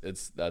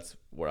that's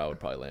where I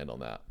would probably land on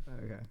that.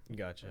 Okay.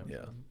 Gotcha.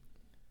 Yeah.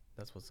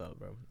 That's what's up,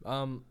 bro.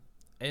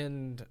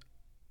 And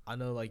I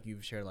know like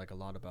you've shared like a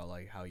lot about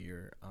like how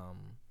your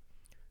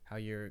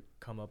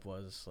come up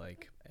was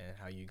like, and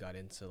how you got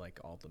into like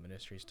all the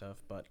ministry stuff,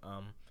 but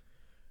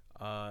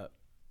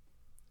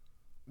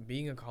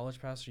being a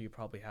college pastor, you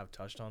probably have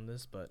touched on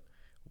this, but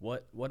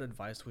what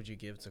advice would you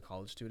give to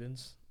college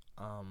students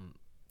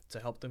to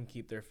help them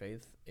keep their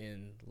faith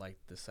in like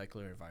the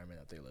secular environment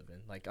that they live in?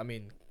 Like, I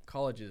mean,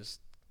 college is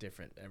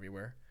different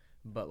everywhere,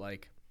 but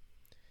like,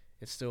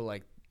 it's still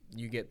like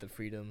you get the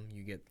freedom,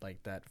 you get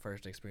like that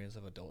first experience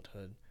of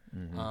adulthood.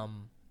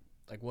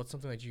 Like, what's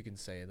something that you can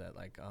say that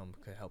like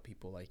could help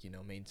people like, you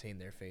know, maintain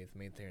their faith,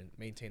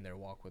 maintain their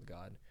walk with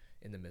God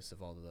in the midst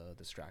of all the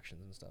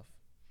distractions and stuff?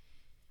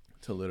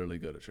 To literally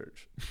go to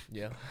church.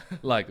 Yeah.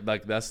 like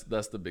that's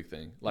the big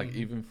thing. Like,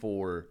 even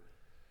for,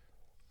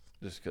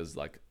 just because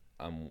like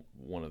I'm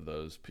one of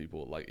those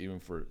people, like even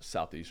for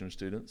Southeastern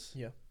students,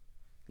 Yeah.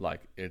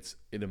 like it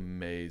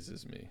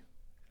amazes me.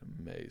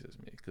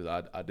 Because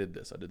I did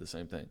the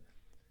same thing.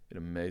 It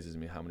amazes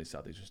me how many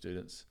Southeastern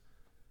students,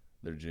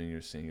 they're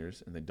juniors,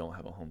 seniors, and they don't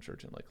have a home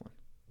church in Lakeland.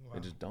 Wow. They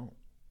just don't.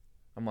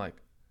 I'm like,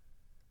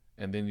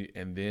 and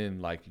then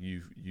like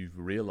you've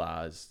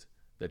realized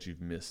that you've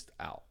missed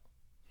out.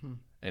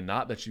 And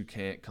not that you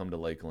can't come to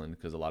Lakeland,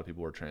 because a lot of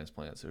people are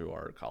transplants who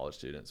are college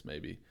students.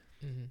 Maybe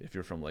if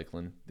you're from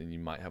Lakeland, then you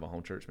might have a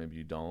home church. Maybe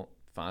you don't.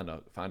 Find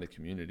a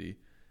community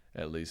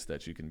at least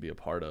that you can be a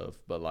part of.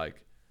 But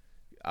like,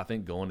 I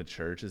think going to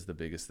church is the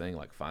biggest thing.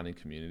 Like, finding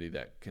community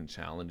that can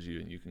challenge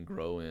you and you can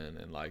grow in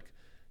and like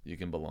you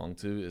can belong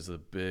to is the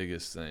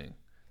biggest thing.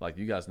 Like,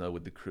 you guys know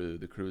with the crew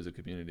is a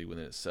community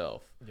within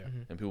itself. Yeah.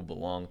 And people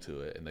belong to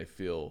it, and they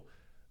feel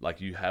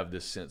like you have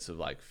this sense of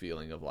like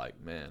feeling of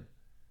like, man,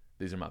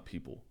 these are my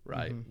people,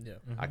 right? Yeah.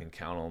 I can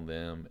count on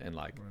them, and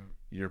like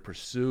you're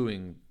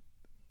pursuing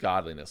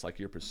godliness, like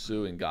you're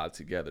pursuing God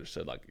together.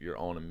 So like you're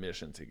on a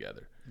mission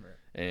together. Right.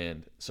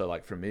 And so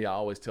like for me, I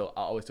always tell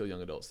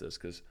young adults this,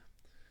 because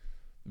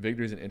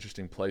Victory is an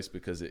interesting place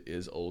because it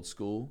is old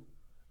school.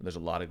 And there's a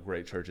lot of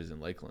great churches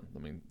in Lakeland. I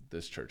mean,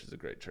 this church is a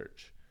great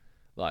church.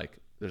 Like,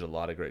 there's a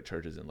lot of great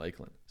churches in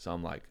Lakeland. So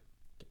I'm like,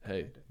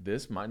 hey,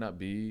 this might not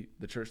be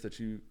the church that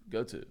you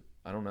go to.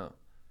 I don't know.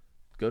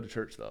 Go to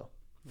church though.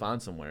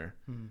 Find somewhere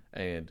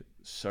and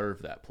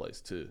serve that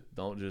place too.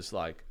 Don't just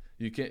like,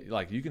 you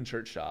can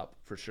church shop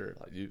for sure.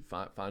 Like, you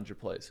find your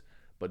place,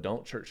 but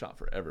don't church shop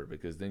forever,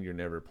 because then you're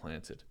never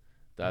planted.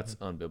 That's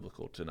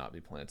unbiblical to not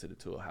be planted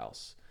into a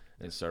house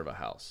and serve a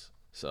house.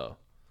 So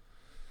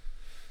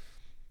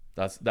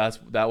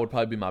that would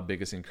probably be my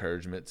biggest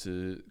encouragement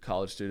to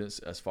college students,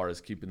 as far as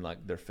keeping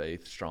like their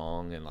faith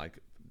strong. And like,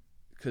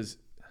 because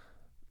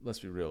let's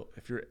be real,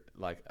 if you're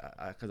like,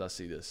 because I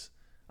see this,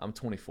 I'm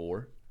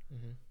 24.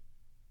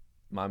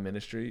 My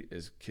ministry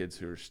is kids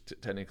who are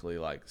technically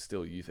like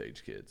still youth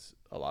age kids.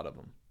 A lot of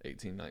them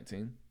 18,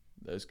 19.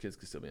 Those kids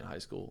could still be in high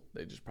school.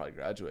 They just probably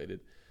graduated,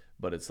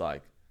 but it's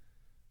like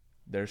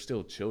they're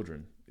still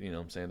children. You know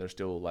what I'm saying? They're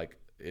still like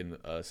in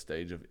a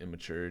stage of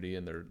immaturity,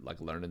 and they're like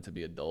learning to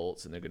be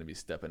adults, and they're going to be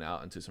stepping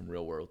out into some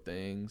real world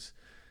things.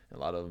 And a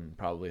lot of them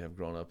probably have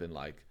grown up in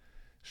like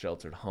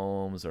sheltered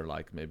homes, or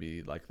like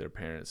maybe like their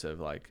parents have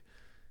like,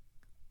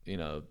 you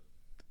know,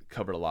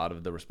 covered a lot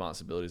of the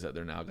responsibilities that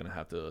they're now going to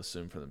have to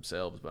assume for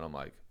themselves. But I'm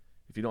like,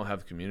 if you don't have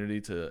the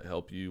community to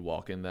help you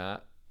walk in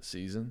that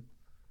season,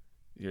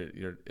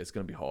 it's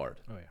gonna be hard.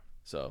 Oh yeah.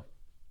 So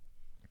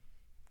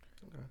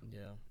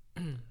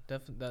Yeah,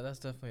 that's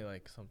definitely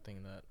like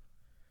something that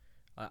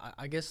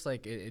I guess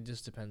like it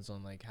just depends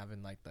on like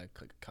having like the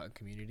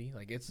community.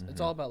 Like it's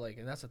Mm-hmm. all about like,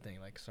 and that's the thing,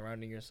 like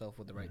surrounding yourself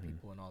with the right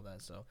people and all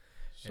that. So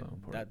and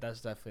important.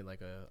 that's definitely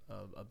like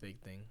a big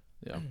thing.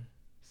 Yeah,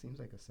 Seems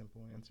like a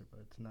simple answer, but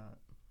it's not.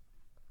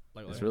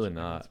 Like it's like- really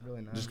not. It's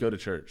really not. Just go to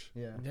church.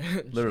 Yeah.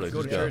 Literally,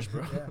 go just to go. church,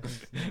 bro.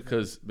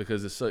 Yeah.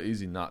 Because it's so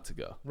easy not to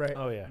go, Right.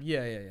 Oh yeah.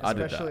 Yeah. I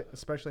did that.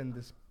 Especially in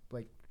this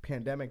like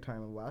pandemic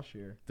time of last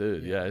year.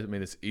 dude. Yeah. Yeah, I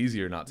mean it's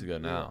easier not to go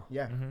now.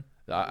 Yeah. Mm-hmm.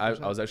 I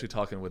was actually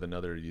talking with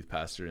another youth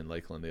pastor in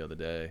Lakeland the other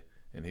day,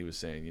 and he was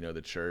saying,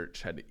 the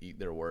church had to eat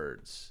their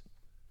words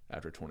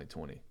after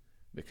 2020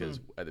 because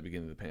at the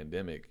beginning of the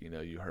pandemic,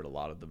 you heard a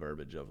lot of the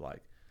verbiage of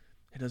like,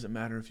 it doesn't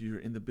matter if you're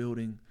in the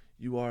building,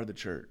 you are the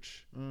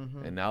church.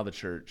 Mm-hmm. And now the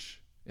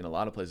church, in a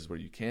lot of places where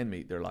you can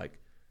meet, they're like,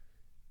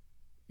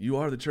 you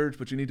are the church,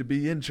 but you need to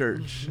be in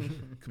church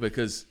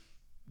because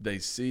they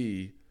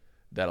see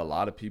that a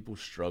lot of people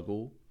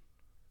struggle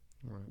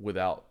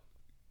without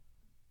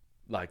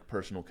like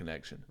personal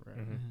connection. Right.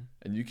 Mm-hmm.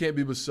 And you can't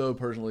be so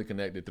personally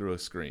connected through a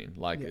screen.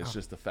 Like, Yeah. it's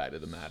just the fact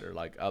of the matter.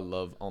 Like, I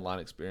love online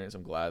experience.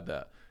 I'm glad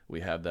that we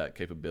have that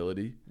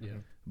capability, Yeah.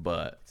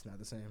 but It's not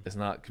the same. it's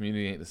not,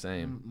 community ain't the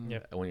same Mm-mm.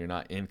 Yep. when you're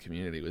not in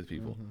community with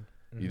people.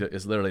 Mhm.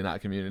 It's literally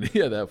not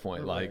community at that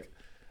point. Right. Like,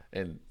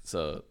 and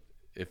so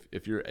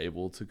if you're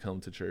able to come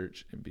to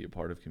church and be a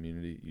part of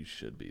community, you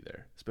should be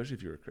there, especially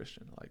if you're a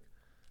Christian. Like,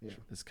 Yeah.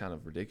 it's kind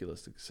of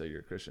ridiculous to say you're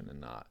a Christian and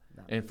not.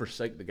 Not And be-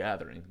 forsake the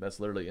gathering. That's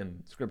literally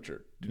in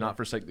scripture. Do not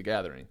forsake the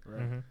gathering.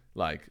 Right. Mm-hmm.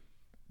 Like,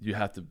 you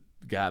have to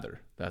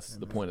gather. That's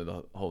the Amen. point of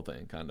the whole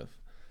thing, kind of.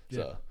 Yeah.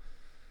 So,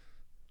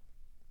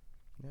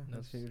 Yeah.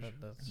 That's huge.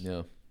 That's yeah.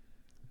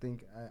 I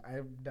think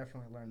I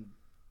definitely learned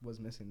was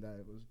missing that.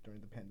 It was during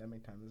the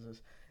pandemic time.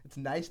 It's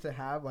nice to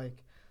have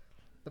like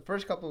the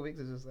first couple of weeks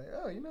is just like,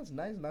 oh, it's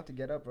nice not to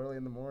get up early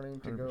in the morning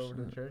to go over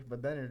to 100%. church.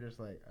 But then you're just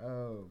like,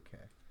 oh,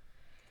 okay.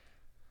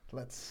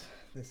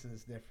 This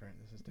is different.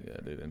 Yeah,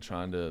 dude. And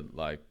trying to,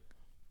 like,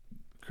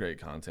 create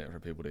content for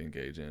people to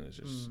engage in is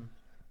just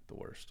the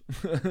worst.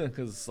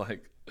 Because it's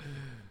like,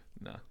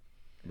 nah,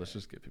 let's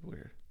just get people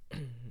here.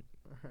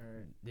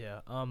 Alright.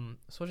 Yeah.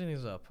 Switching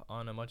things up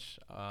on a much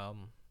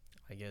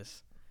I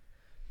guess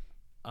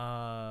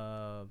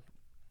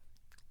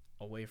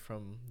away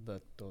from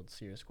the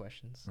serious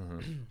questions.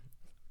 Mhm.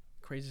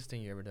 Craziest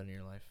thing you ever done in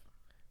your life?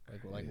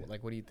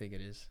 Like what do you think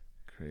it is?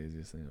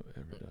 Craziest thing I've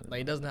ever done. in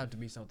Like it my doesn't life. have to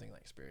be something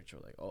like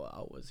spiritual, like, oh,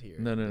 I was here.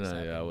 No, this yeah, I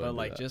happened. wouldn't But do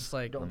like that. just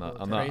like Don't I'm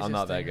pull not, it I'm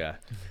not that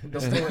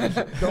craziest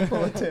guy. Don't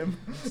pull it, Tim.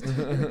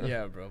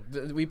 yeah, bro.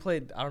 We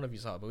played. I don't know if you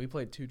saw it, but we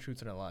played 2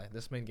 truths and a lie.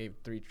 This man gave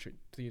three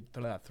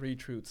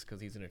truths because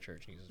he's in a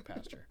church and he's a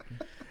pastor,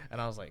 and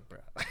I was like, bro,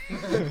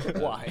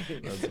 why?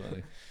 That's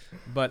funny.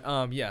 But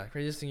yeah,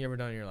 craziest thing you ever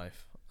done in your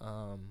life.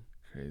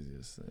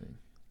 Craziest thing.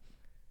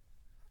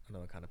 I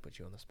know it kind of put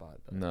you on the spot,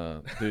 but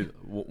No, dude.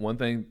 One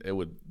thing, it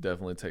would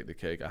definitely take the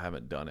cake. I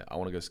haven't done it. I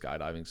want to go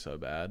skydiving so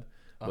bad.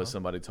 Uh-huh. But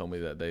somebody told me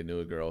that they knew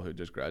a girl who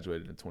just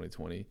graduated in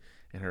 2020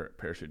 and her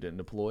parachute didn't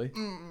deploy.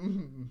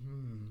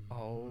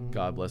 oh,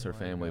 God bless her my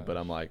family. But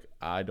gosh. I'm like,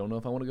 I don't know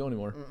if I want to go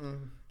anymore.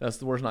 That's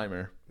the worst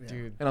nightmare.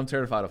 dude. And I'm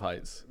terrified of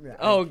heights. Yeah,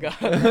 Oh god,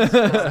 that's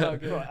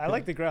not good. Well, I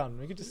like the ground.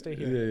 We could just stay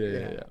Yeah,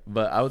 here. yeah.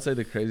 But I would say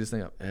the craziest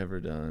thing I've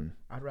ever done.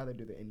 I'd rather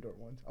do the indoor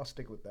ones. I'll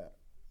stick with that.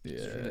 Yeah.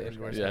 Just do the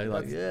indoor Yeah, stuff. you're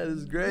like, That's- yeah, this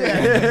is great.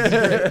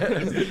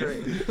 This is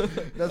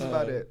great. That's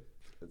about it.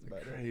 That's The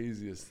about it.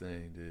 craziest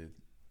thing, dude.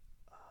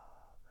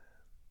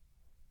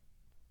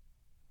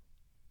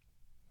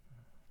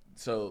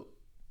 So,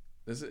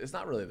 it's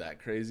not really that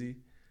crazy,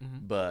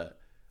 Mhm. but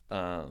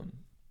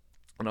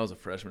when I was a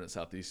freshman at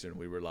Southeastern,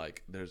 we were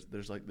like,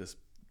 there's like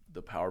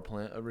the power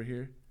plant over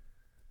here.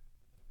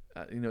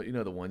 You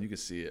know the one, you could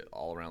see it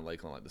all around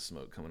Lakeland, like the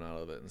smoke coming out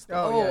of it and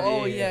stuff.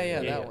 Oh, yeah,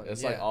 yeah, yeah. that one.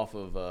 It's yeah. like off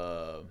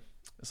of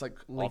it's like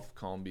Lake- off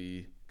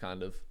Combi,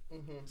 kind of.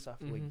 It's off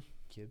Mhm. Lake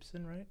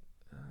Gibson, right?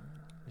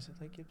 Is it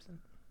Lake Gibson?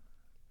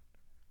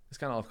 It's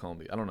kind of off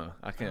Combi. I don't know.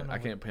 I don't know I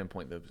what- can't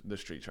pinpoint the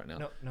streets right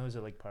now. No, is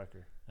it Lake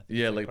Parker? I think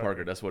Yeah, it's Lake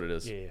Parker. That's what it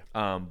is. Yeah,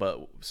 yeah.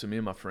 But so me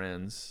and my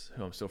friends,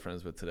 who I'm still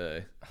friends with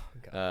today,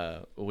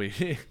 God.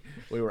 we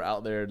were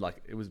out there,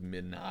 like, it was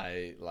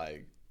midnight,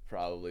 like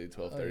probably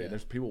 12:30. yeah.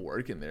 There's people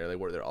working there. They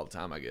work there all the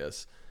time, I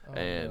guess. Oh,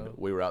 And no.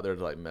 we were out there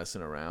like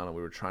messing around, and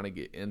we were trying to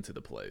get into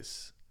the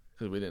place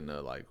because we didn't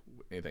know like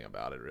anything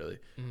about it really.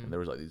 Mhm. And there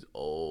was like these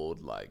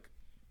old, like,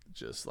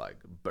 just like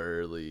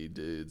burly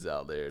dudes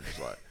out there, just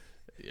like,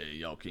 yeah,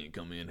 y'all can't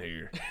come in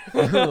here,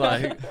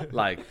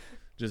 like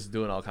just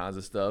doing all kinds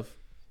of stuff.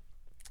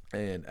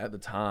 And at the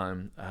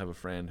time, I have a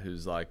friend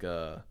who's like,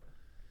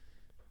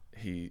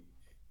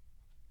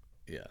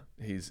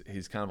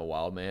 he's kind of a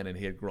wild man, and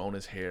he had grown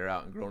his hair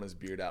out and grown his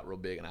beard out real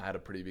big, and I had a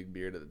pretty big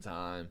beard at the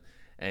time,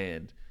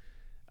 and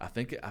I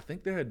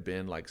think there had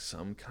been like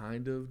some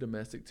kind of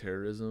domestic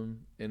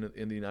terrorism in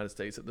the United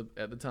States at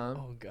the time.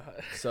 Oh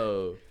God.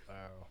 So Wow.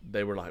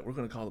 they were like, we're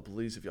gonna call the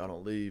police if y'all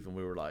don't leave, and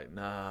we were like,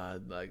 nah,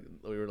 like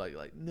we were like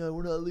no,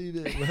 we're not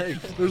leaving.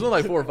 Like there's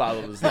only like 4 or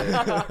 5 of us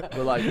there, but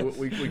like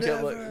we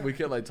kept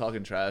like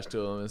talking trash to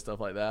them and stuff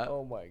like that.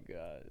 Oh my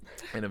God.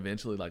 And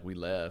eventually like we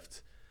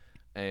left,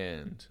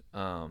 and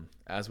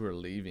as we were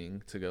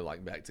leaving to go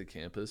like back to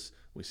campus,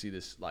 we see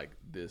this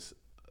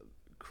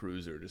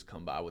cruiser just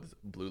come by with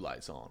blue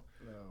lights on,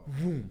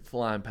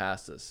 flying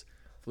past us.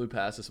 Flew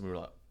past us, and we were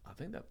like, I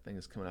think that thing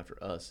is coming after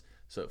us.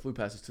 So it flew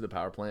past us to the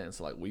power plant, and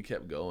so like we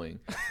kept going,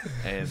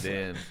 and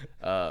then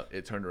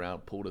it turned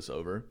around, pulled us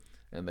over,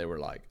 and they were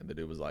like, and the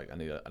dude was like, I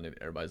need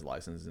everybody's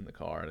license in the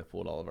car, and I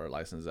pulled all of our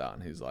licenses out,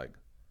 and he's like,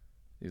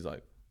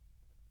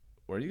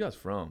 where are you guys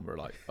from? We're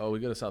like, oh, we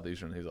go to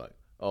Southeastern. He's like,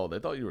 oh, they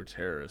thought you were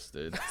terrorists,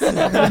 dude.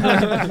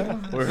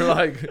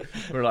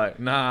 we're like,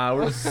 nah,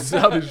 we're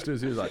Southeastern.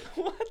 He was like,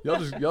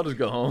 y'all just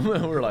go home,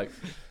 and we're like,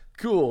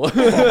 cool.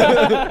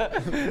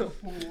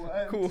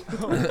 Cool.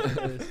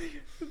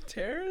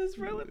 Terrorists,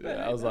 bro? What the Yeah,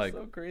 heck? I was That's like-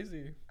 so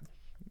crazy.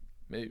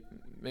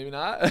 Maybe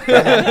not.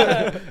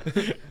 Wow.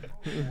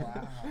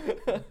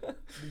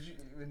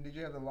 Did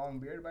you have the long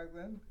beard back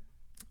then?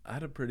 I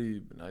had a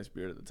pretty nice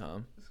beard at the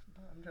time.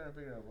 I'm trying to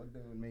figure out what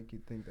would make you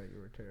think that you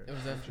were a terrorist. It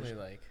was definitely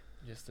like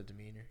just a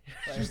demeanor.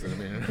 Just a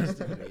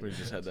minute. We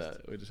just had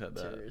that.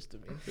 Terrorist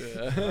demeanor.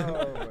 Yeah.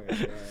 Oh my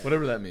God.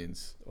 Whatever that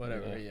means.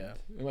 Whatever, yeah.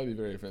 It might be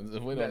very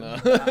offensive. We don't know.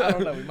 I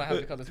don't know. We might have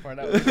to cut this part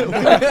out.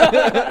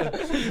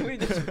 We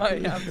just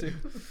might have to.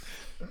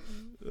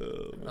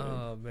 Oh, man.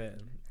 Oh man,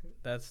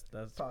 that's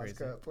Pause crazy.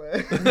 cut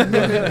play.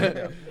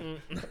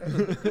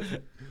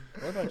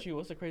 What about you?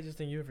 What's the craziest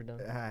thing you ever done?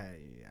 I'm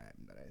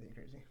not anything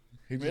crazy.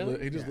 He just,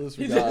 Really? he just Yeah. lives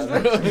for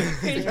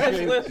He God.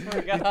 just lives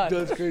for God. He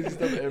does crazy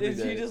stuff every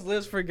day. He just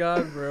lives for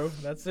God, bro.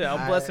 That's it.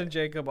 I'm blessing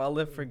Jacob. I'll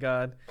live for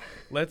God.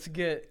 Let's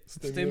get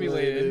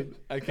stimulated.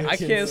 I I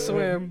can't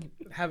swim.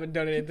 Haven't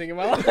done anything in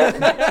my life.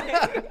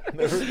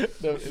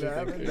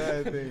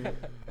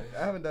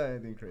 I haven't done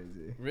anything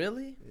crazy.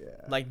 Really? Yeah.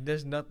 Like,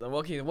 there's nothing.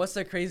 Okay, what's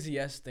the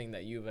craziest thing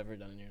that you've ever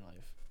done in your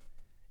life?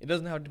 It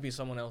doesn't have to be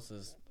someone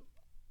else's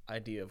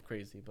idea of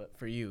crazy, but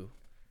for you.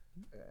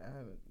 I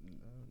haven't.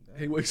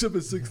 He wakes up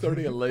at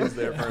 6:30 and lays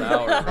there for an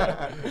hour.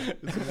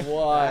 It's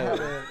wild.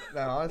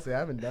 No, honestly, I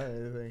haven't done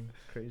anything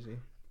crazy.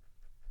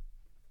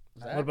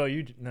 What about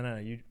you? No,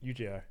 you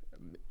JR.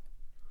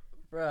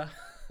 Bruh.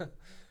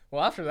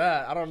 Well, after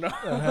that, I don't know.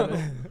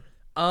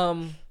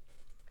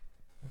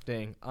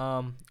 Dang.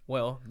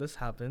 Well, this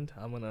happened.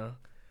 I'm gonna.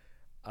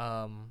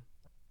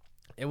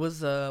 It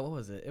was what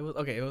was it? It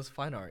was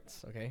fine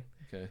arts. Okay.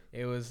 Okay.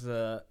 It was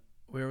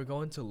we were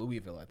going to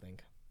Louisville, I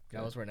think. That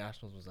Okay. was where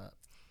Nationals was at.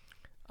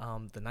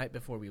 The night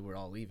before we were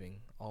all leaving,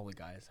 all the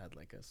guys had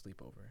like a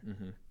sleepover.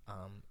 Mm-hmm. It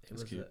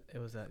That's was cute. it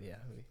was that yeah.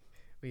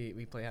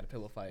 We had a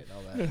pillow fight and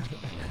all that.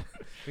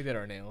 We did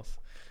our nails,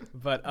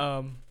 but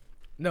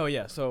no,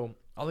 yeah. So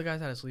all the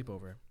guys had a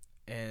sleepover,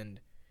 and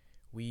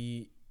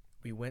we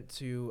went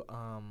to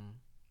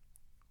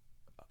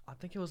I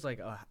think it was like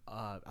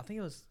I think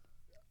it was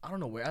I don't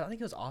know where. I think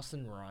it was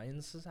Austin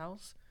Ryan's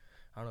house.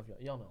 I don't know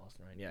if y'all know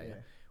Austin Ryan. Yeah.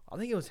 I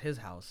think it was his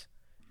house.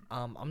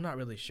 I'm not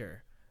really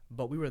sure,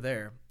 but we were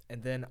there,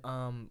 and then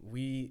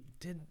we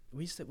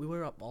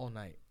were up all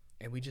night,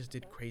 and we just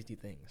did crazy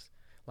things.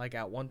 Like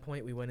at one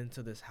point, we went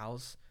into this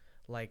house,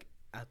 like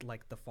at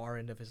like the far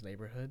end of his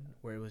neighborhood,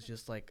 where it was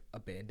just like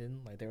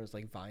abandoned. Like there was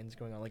like vines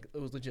going on. Like it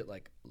was legit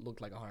like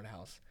looked like a haunted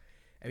house,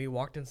 and we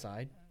walked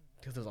inside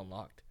because it was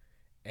unlocked,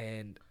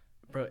 and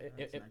bro,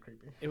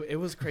 it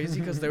was crazy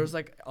because there was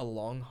like a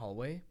long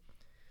hallway,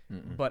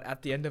 but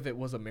at the end of it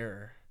was a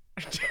mirror.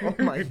 Oh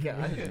my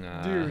God.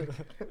 Dude.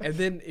 And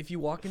then if you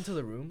walk into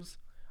the rooms,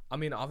 I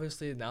mean,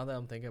 obviously now that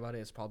I'm thinking about it,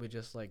 it's probably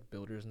just like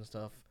builders and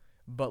stuff.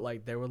 But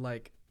like there were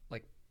like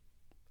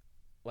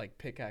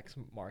pickaxe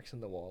marks in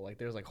the wall. Like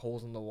there's like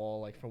holes in the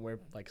wall, like from where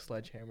like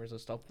sledgehammers or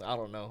stuff. I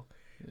don't know.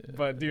 Yeah.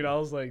 But dude, I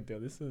was like,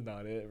 dude, this is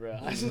not it, bro.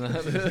 This is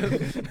not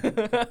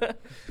it.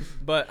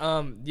 But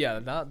yeah,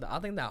 I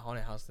think that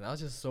haunted house thing, that was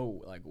just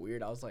so like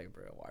weird. I was like,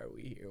 bro, why are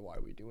we here? Why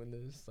are we doing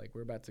this? Like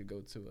we're about to go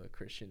to a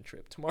Christian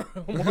trip tomorrow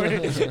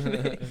morning.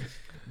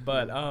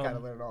 But gotta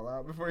let it all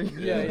out before you.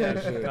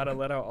 yeah, sure. gotta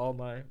let out all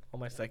my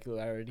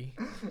secularity.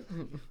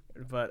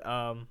 But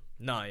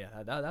yeah,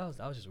 that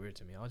was just weird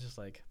to me. I was just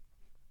like,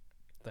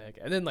 the heck.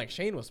 And then like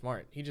Shane was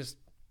smart. He just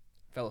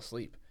fell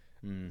asleep.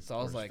 So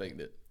I was like,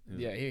 faked it.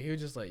 yeah, he was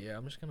just like, yeah,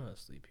 I'm just gonna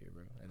sleep here,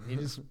 bro. And he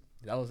just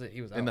that was it.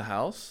 He was out. In the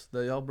house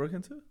that y'all broke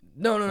into?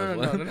 No.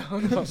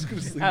 I'm just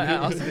gonna sleep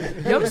I'm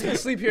just gonna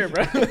sleep here,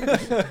 bro.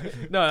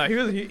 No,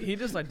 he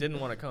just like didn't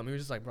want to come. He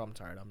was just like, bro, I'm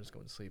tired. I'm just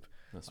going to sleep.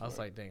 I was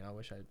like, dang, I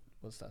wish I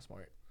was that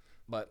smart,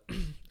 but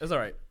it's all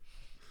right.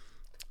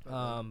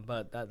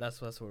 But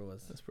that's what it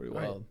was. That's pretty All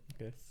right. wild.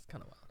 It's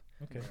kind of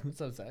wild. Okay. What's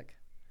up, Zach?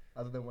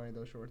 Other than wearing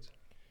those shorts.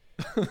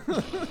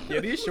 Yeah,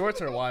 these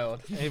shorts are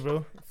wild. Hey,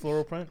 bro,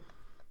 floral print.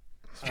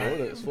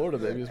 It's Florida,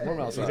 baby. It's warm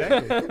outside.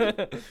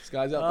 Exactly.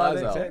 Skies out, Oh,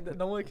 thighs out. that's it.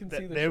 No one can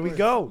see the There we shorts.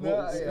 go.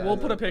 No, yeah. We'll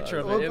put a picture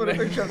of it. We'll in put a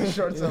there. picture of the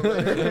shorts up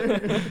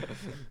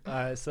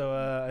there. So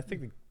I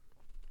think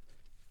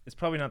it's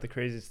probably not the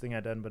craziest thing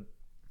I've done, but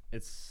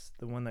it's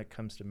the one that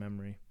comes to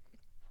memory.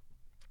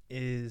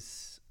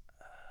 Is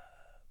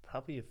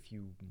probably a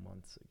few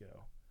months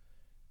ago.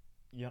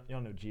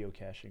 Y'all know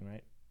geocaching,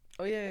 right?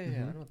 Oh yeah. I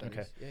Mhm. know what that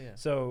Okay. is. Yeah.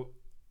 So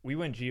we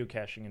went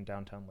geocaching in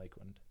downtown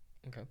Lakeland.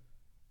 Okay.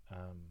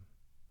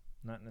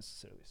 Not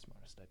necessarily the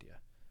smartest idea.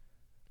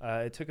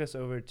 It took us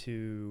over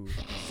to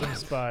some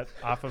spot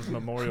off of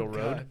Memorial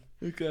Road.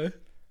 Okay.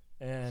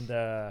 And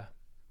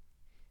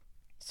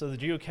so the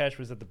geocache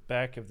was at the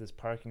back of this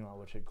parking lot,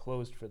 which had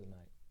closed for the night.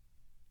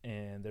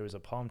 And there was a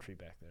palm tree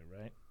back there,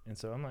 right? And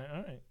so I'm like,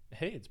 all right,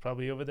 hey, it's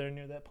probably over there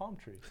near that palm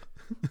tree.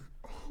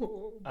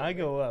 I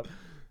go up.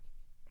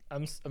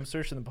 I'm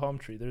searching the palm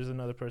tree. There's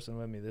another person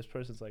with me. This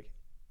person's like,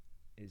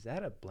 is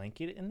that a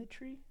blanket in the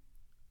tree?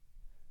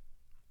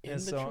 In And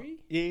the so- tree?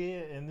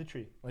 Yeah, in the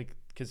tree. Like,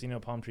 because,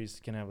 palm trees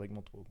can have, like,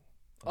 multiple.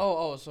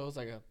 Oh, so it's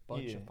like a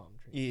bunch Yeah. of palm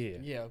trees. Yeah.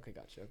 Yeah. Okay.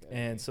 Gotcha. Okay.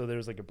 And so there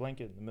was, like, a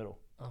blanket in the middle.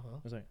 Uh huh. I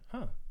was like,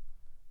 huh.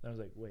 And I was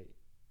like, wait,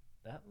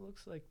 that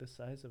looks like the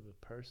size of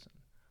a person.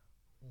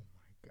 Oh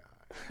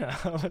my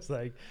god. I was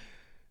like,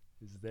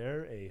 is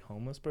there a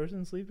homeless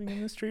person sleeping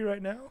in this tree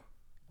right now?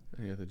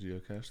 And you have to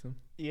geocache them?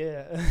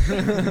 Yeah.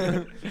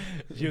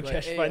 Geocache,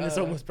 Like, hey, find this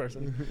homeless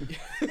person.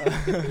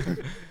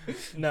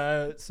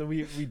 No, so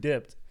we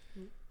dipped.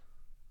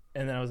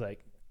 And then I was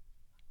like,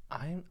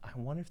 I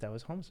wonder if that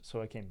was homeless.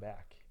 So I came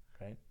back,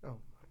 right? Oh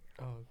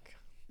Oh.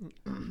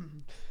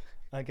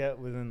 I got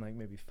within like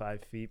maybe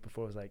 5 feet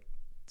before I was like,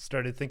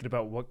 started thinking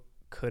about what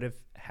could have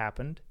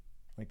happened.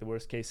 Like the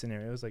worst case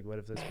scenarios, like what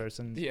if this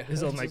person Yeah.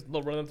 is on like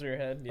just running through your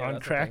head. Yeah, on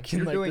that's the crack thing. and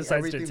You're like doing decides to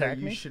everything that attack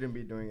you me? shouldn't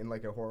be doing in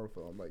like a horror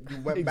film. Like you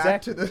went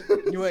Exactly. back to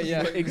the. You went,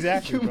 yeah.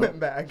 Exactly, You bro. went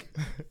back.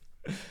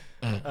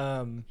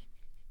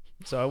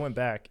 So I went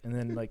back and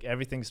then like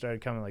everything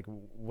started coming like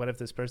what if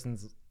this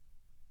person's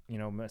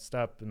messed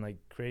up and like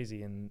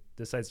crazy and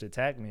decides to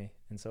attack me,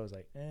 and so I was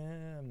like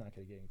I'm not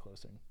gonna get any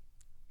closer.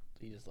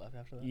 You just left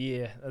after that.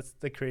 Yeah, that's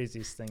the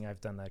craziest thing I've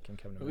done that can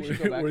come to We mind.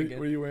 should go back again.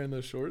 Were you wearing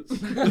those shorts?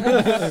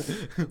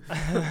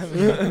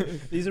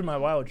 These are my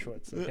wild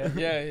shorts, okay?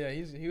 Yeah.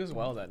 He was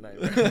wild that night.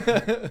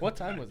 Right? What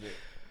time was it?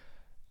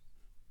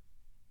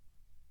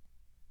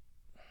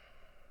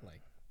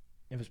 Like,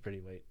 It was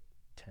pretty late.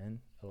 10,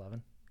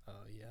 11. oh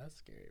yeah, that's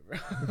scary, bro.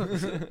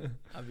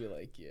 I'd be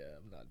like, yeah,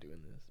 I'm not doing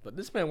this. But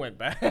this man went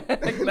back.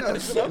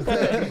 That's what I'm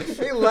saying.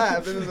 He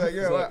laughed and was like,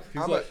 "Yeah, well,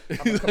 He's I'm like,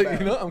 gonna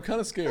come back." I'm kind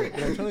of scared,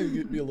 but I'm trying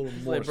to be a little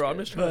more Like, bro, I'm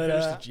scared. just trying to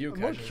But finish the I'm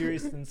more geocaching.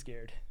 curious than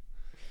scared.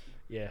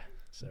 Yeah,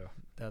 so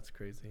That's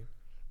crazy.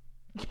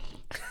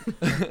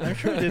 I'm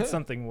sure I did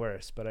something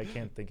worse, but I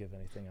can't think of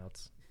anything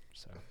else.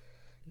 So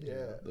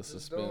Yeah. The just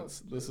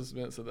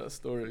suspense of that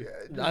story.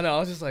 don't- Yeah, I know. I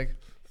was just like,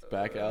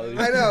 Back alley.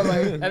 I know,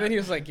 like. and then he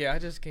was like, yeah, I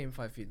just came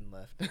 5 feet and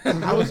left.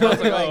 I was like,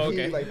 hoping like oh,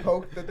 he okay. like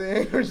poked the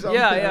thing or something.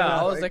 Yeah.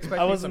 I was Like,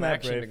 expecting I wasn't some that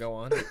action to brave. go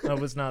on. I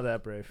was not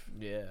that brave.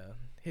 Yeah.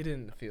 He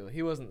didn't feel.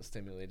 He wasn't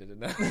stimulated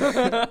enough.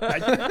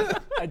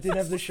 I didn't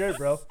have the shirt,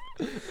 bro.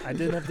 I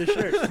didn't have the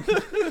shirt.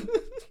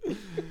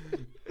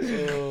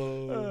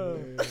 Oh,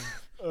 man.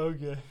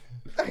 Okay.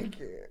 I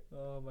can't.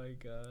 Oh my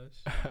gosh.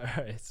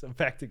 All right, so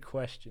back to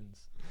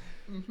questions.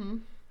 Mm-hmm.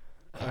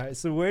 All right,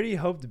 so where do you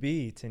hope to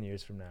be 10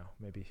 years from now?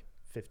 Maybe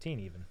 15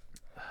 even.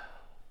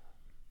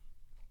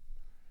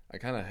 I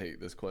kind of hate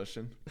this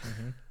question.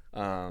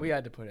 We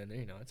had to put it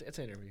in there. It's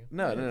an interview.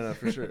 No,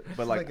 for sure.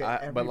 But like,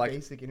 every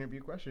basic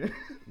interview question.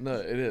 no,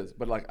 it is.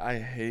 But like, I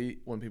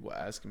hate when people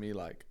ask me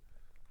like,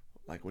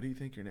 what do you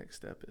think your next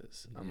step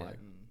is? I'm Yeah. like,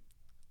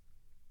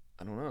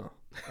 I don't know.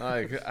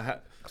 Like,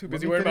 Too Let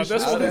busy me worrying about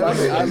finish this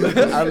this one.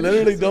 one. I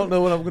literally don't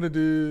know what I'm gonna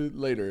do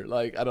later.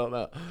 Like, I don't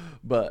know.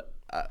 But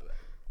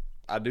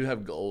I do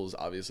have goals,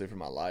 obviously, for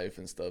my life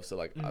and stuff. So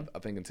like, I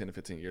think in 10 to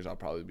 15 years, I'll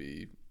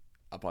probably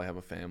have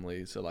a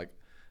family. So like,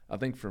 I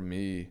think for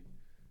me,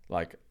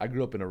 like, I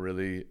grew up in a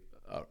really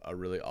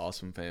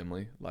awesome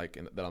family, like,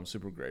 and that I'm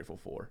super grateful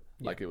for.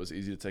 Yeah. Like, it was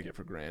easy to take it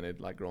for granted,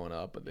 like, growing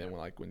up. But then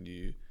when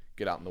you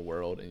get out in the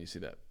world and you see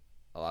that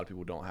a lot of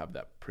people don't have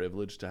that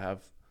privilege to have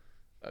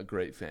a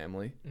great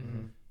family,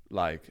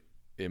 like,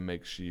 it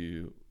makes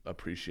you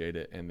appreciate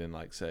it. And then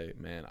like say,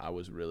 man, I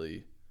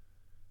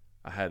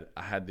had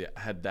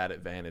that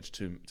advantage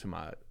to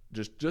my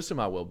just to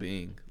my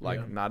well-being,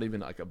 like not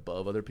even like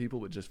above other people,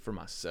 but just for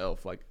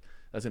myself. Like,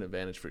 that's an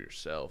advantage for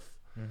yourself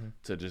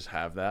to just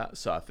have that.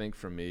 So I think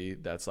for me,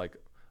 that's like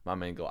my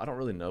main goal. I don't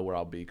really know where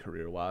I'll be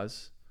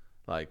career-wise.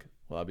 Like,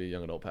 will I be a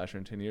young adult pastor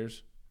in 10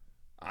 years?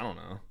 I don't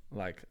know.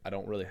 Like, I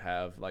don't really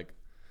have like.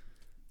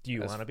 Do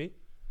you want to be?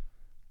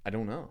 I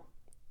don't know.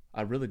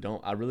 I really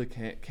don't. I really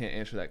can't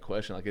answer that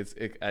question. Like,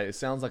 it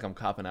sounds like I'm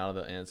copping out of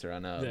the answer. I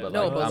know, Yeah. but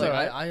No, like, but I'm-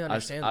 like, I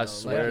understand. I though.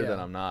 swear Like, that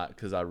yeah. I'm not,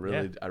 because I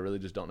really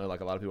just don't know.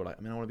 Like, a lot of people are like,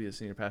 I want to be a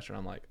senior pastor.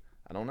 I'm like,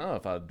 I don't know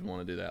if I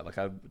want to do that. Like,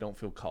 I don't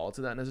feel called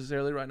to that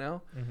necessarily right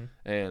now.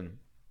 And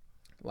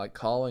like,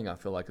 calling, I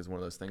feel like, is one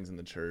of those things in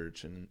the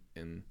church,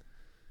 and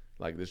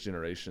like this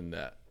generation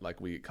that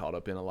like we get caught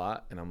up in a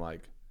lot, and I'm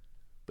like,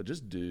 but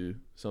just do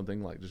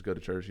something, like just go to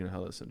church, you know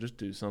how that's, just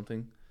do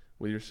something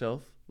with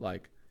yourself.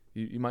 Like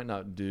you might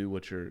not do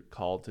what you're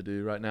called to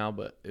do right now,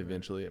 but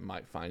eventually it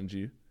might find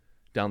you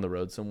down the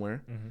road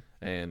somewhere.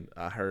 And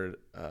I heard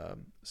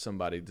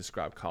somebody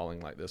describe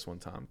calling like this one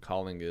time.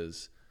 Calling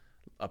is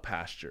a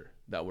pasture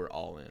that we're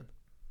all in.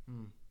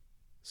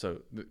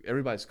 So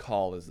everybody's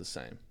call is the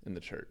same in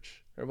the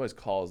church. Everybody's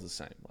call is the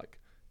same. Like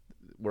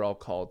we're all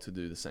called to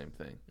do the same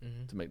thing,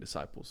 to make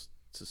disciples,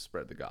 to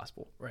spread the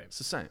gospel. Right. It's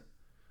the same.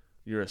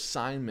 Your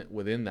assignment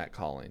within that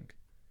calling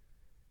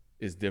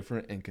is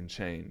different and can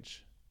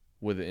change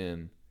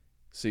within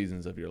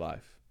seasons of your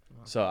life.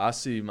 Wow. So I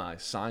see my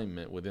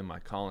assignment within my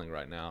calling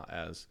right now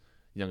as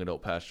young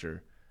adult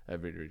pastor at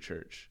Victory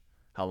Church.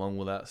 How long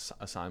will that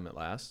assignment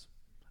last?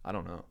 I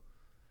don't know.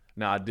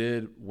 Now I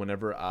did,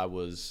 whenever I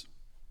was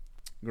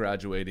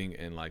graduating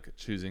and like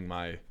choosing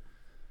my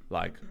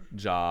like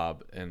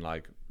job and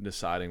like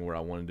deciding where I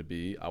wanted to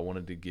be, I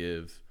wanted to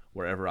give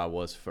wherever I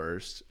was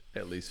first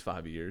at least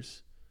 5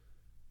 years.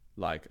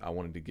 Like I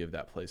wanted to give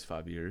that place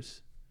 5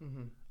 years.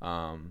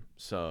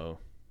 So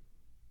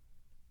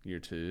year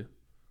 2,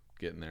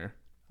 getting there.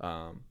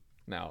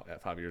 Now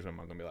at 5 years, am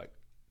I gonna be like,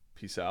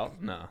 peace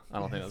out? No, I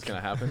don't think that's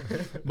gonna happen.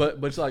 But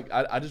it's like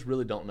I just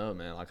really don't know,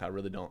 man. Like I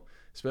really don't,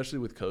 especially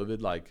with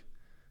COVID. Like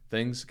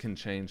things can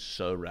change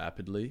so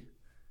rapidly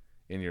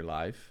in your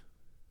life,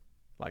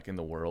 like in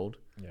the world.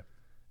 Yeah.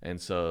 And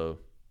so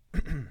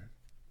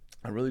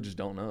I really just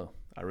don't know.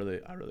 I really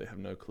have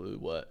no clue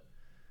what,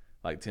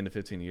 like 10 to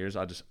 15 years.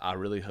 I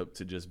really hope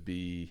to just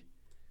be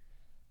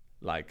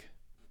like,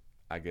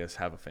 I guess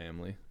have a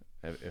family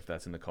if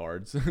that's in the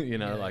cards, you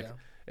know,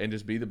 and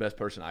just be the best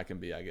person I can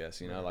be, I guess,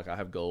 you know, like I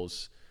have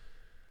goals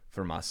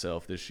for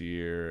myself this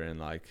year, and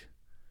like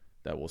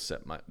that will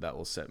set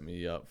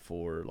me up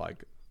for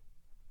like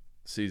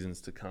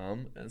seasons to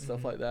come and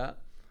stuff like that.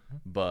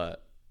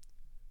 But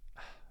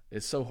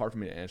it's so hard for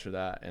me to answer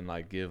that and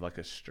like give like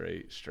a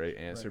straight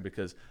answer,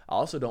 because I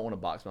also don't want to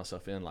box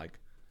myself in. Like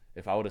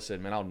if I would have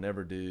said, man, I'll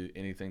never do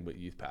anything but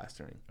youth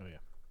pastoring,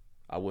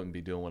 I wouldn't be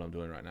doing what I'm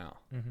doing right now.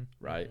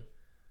 Right.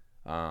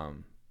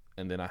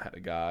 And then I had a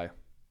guy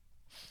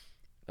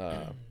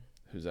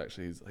who's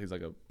actually, he's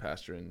like a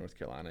pastor in North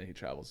Carolina. He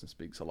travels and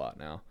speaks a lot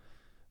now.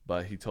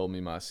 But he told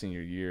me my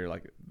senior year,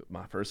 like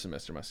my first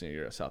semester, my senior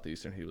year at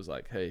Southeastern, he was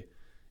like, hey,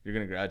 you're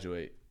going to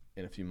graduate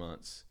in a few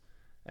months.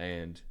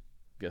 And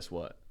guess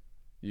what?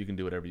 You can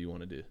do whatever you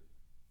want to do.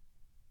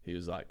 He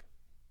was like,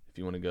 if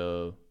you want to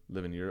go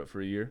live in Europe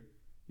for a year,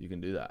 you can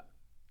do that.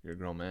 You're a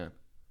grown man.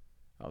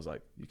 I was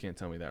like, you can't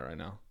tell me that right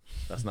now.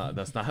 That's not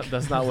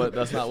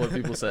what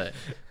people say.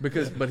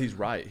 But he's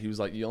right. He was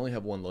like, you only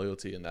have one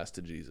loyalty, and that's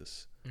to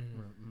Jesus.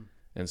 Mm-hmm.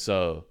 And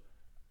so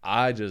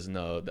I just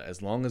know that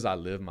as long as I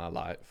live my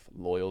life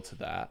loyal to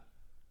that,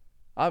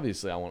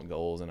 obviously I want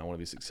goals and I want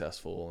to be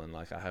successful, and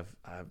like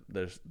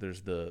there's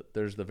the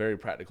very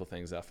practical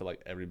things that I feel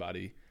like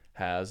everybody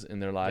has in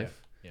their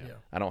life. Yeah.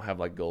 I don't have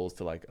like goals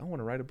to like, I want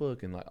to write a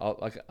book, and like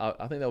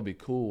I think that would be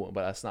cool,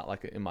 but that's not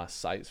like in my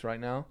sights right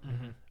now.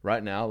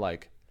 Right now,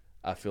 like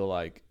I feel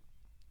like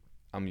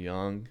I'm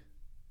young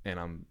and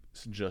I'm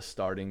just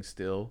starting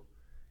still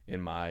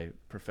in my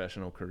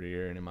professional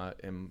career and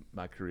in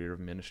my career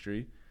of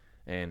ministry,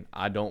 and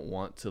I don't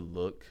want to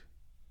look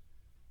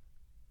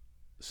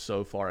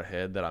so far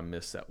ahead that I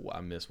miss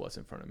what's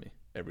in front of me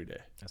every day.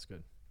 That's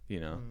good. You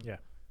know? Yeah.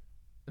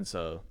 And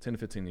so 10 to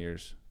 15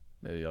 years,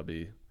 maybe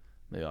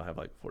I'll have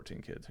like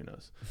 14 kids, who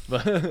knows?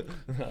 But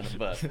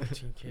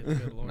 14 kids,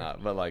 good Lord. Nah,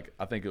 but like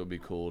I think it would be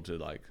cool to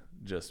like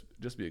just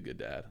be a good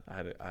dad.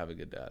 I have a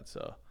good dad,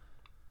 so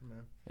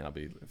and I'll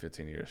be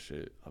 15 years,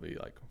 shoot, I'll be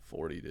like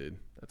 40, dude.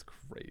 That's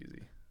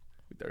crazy.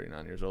 I'll be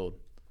 39 years old.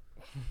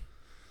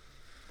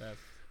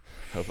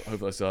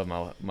 Hope I still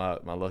have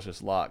my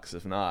luscious locks.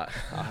 If not,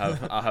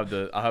 I'll have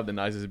the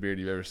nicest beard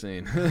you've ever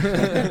seen.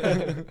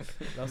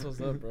 That's what's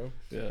up, bro.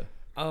 Yeah.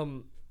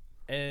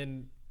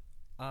 And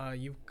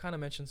you kind of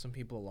mentioned some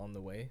people along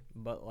the way,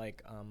 but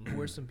like who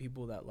are some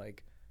people that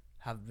like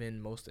have been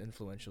most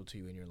influential to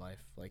you in your life,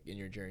 like in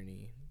your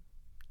journey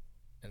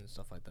and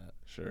stuff like that?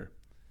 Sure.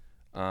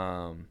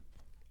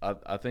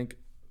 I think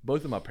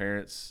both of my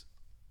parents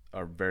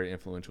are very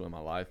influential in my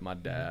life. My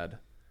dad,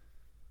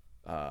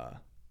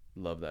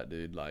 love that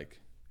dude. Like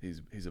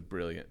he's a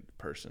brilliant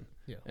person,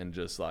 and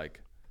just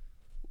like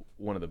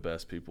one of the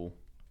best people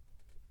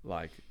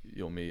like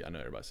you'll meet. I know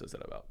everybody says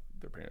that about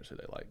their parents who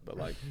they like, but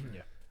like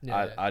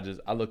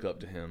I look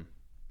up to him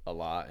a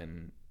lot,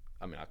 and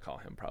I mean I call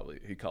him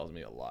he calls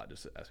me a lot.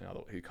 Just ask me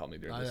how he called me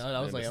during this. I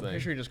was like, I'm pretty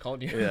sure he just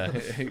called you. Yeah,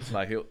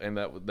 and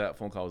that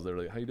phone call was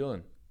literally, how you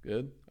doing?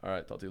 Good. All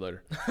right, talk to you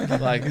later.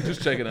 Like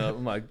just checking up.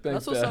 I'm like,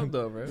 thanks, that's what's Dad. up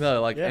though, bro. No,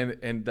 like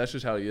and that's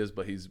just how he is.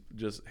 But he's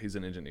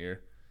an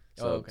engineer.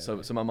 So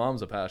so my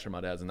mom's a pastor.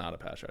 My dad's not a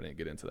pastor. I didn't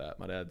get into that.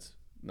 My dad's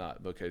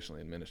not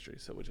vocationally in ministry,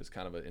 so which is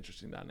kind of an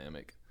interesting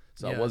dynamic.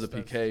 So I was a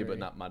PK, but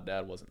not my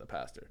dad wasn't the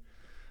pastor.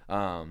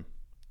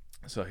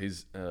 So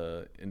he's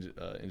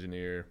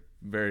engineer,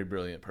 very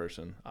brilliant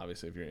person.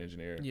 Obviously, if you're an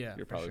engineer,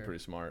 you're probably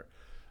pretty smart.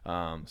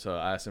 So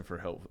I asked him for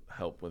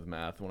help with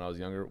math when I was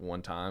younger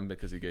one time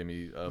because he gave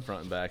me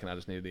front and back and I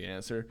just needed the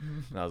answer.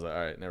 And I was like, all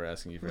right, never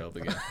asking you for help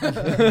again.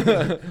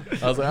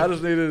 I was like, I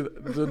just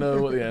needed to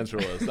know what the answer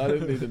was. I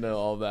didn't need to know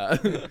all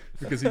that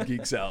because he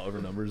geeks out over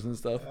numbers and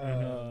stuff.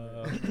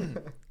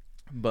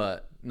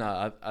 But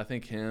no, I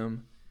think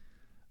him.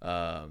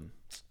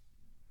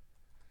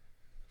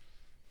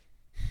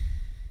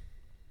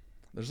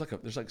 There's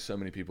like so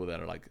many people that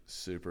are like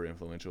super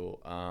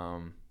influential.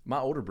 My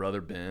older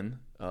brother Ben,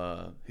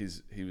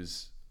 he's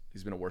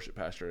been a worship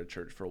pastor at a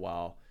church for a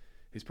while.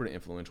 He's pretty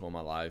influential in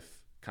my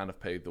life. Kind of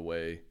paved the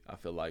way, I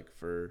feel like,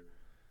 for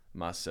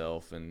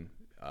myself, and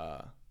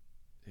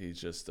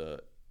he's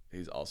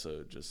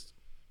also just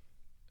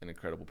an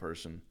incredible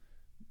person,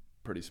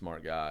 pretty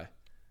smart guy.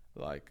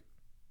 Like,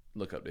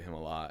 look up to him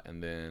a lot.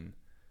 And then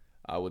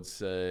I would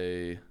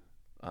say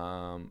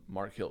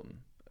Mark Hilton.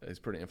 He's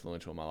pretty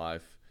influential in my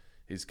life.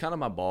 He's kind of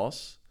my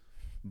boss,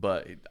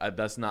 but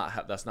that's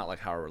not like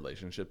how our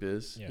relationship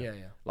is. Yeah.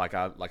 Like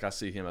I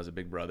see him as a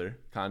big brother,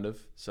 kind of.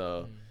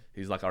 So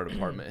he's like our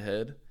department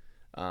head,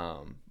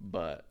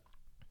 but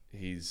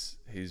he's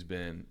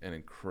been an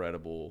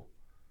incredible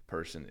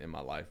person in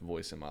my life,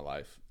 voice in my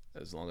life,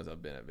 as long as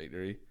I've been at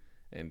Victory,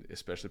 and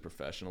especially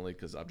professionally,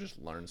 because I've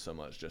just learned so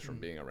much just from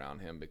being around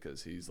him,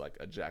 because he's like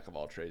a jack of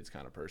all trades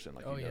kind of person.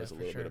 Like he knows a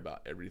little bit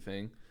about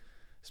everything,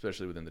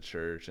 especially within the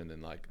church, and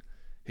then like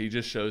he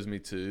just shows me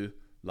too,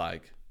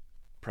 like,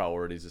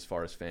 priorities as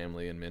far as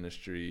family and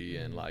ministry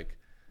and like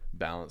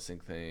balancing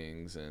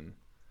things, and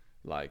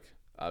like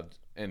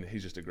and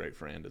he's just a great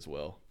friend as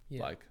well.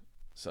 Like,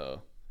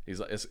 so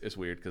he's like, it's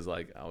weird because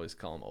like I always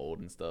call him old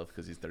and stuff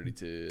because he's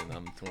 32 and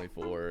I'm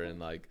 24, and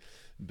like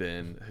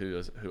Ben,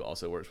 who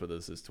also works with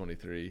us, is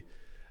 23,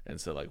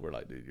 and so like we're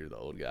like, dude, you're the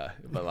old guy,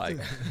 but like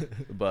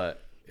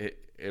but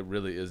it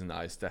really is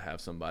nice to have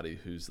somebody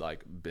who's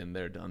like been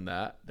there, done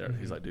that.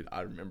 He's like, dude,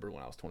 I remember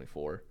when I was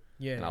 24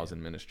 and I was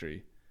in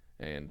ministry,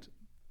 and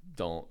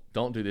don't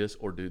do this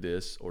or do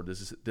this, or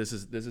this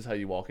is how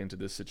you walk into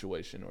this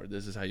situation, or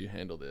this is how you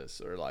handle this,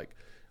 or like,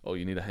 oh,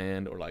 you need a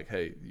hand, or like,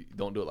 hey,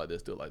 don't do it like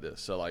this, do it like this.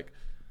 So like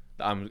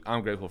I'm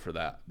grateful for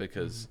that,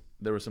 because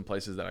there were some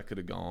places that I could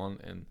have gone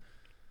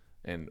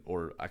and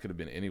or I could have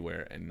been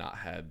anywhere and not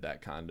had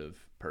that kind of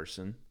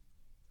person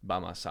by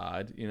my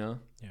side, you know,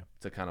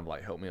 to kind of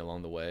like help me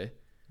along the way.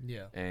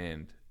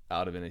 And I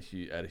would have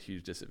been at a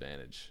huge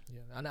disadvantage.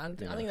 And I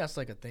think that's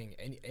like a thing.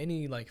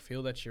 Any like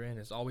field that you're in,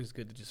 it's always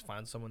good to just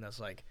find someone that's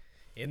like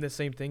in the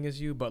same thing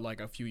as you, but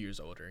like a few years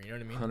older. You know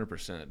what I mean?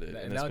 100%, dude.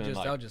 And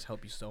that'll just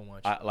help you so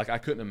much. I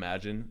couldn't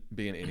imagine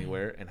being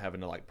anywhere and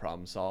having to like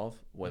problem solve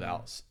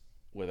without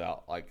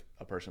like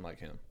a person like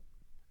him.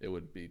 It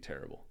would be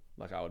terrible.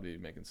 Like I would be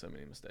making so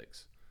many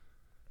mistakes.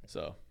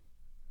 So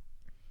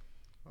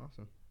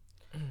awesome.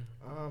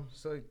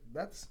 So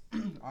that's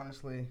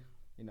honestly,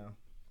 you know,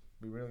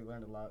 we really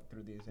learned a lot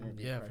through these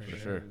interviews. Yeah, for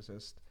sure. It was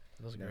just,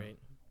 that was great.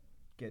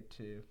 Get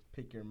to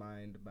pick your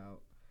mind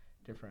about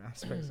different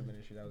aspects of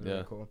ministry. That was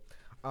really cool.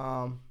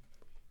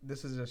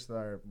 This is just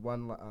our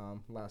one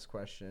last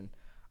question.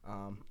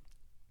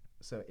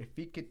 So if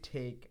you could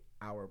take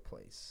our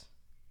place,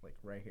 like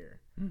right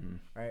here,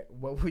 right,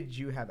 what would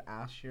you have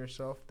asked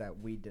yourself that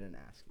we didn't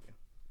ask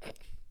you?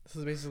 This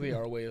is basically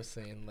our way of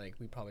saying like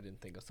we probably didn't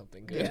think of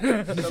something good.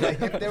 So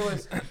like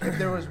if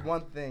there was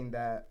one thing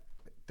that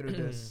through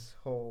this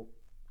whole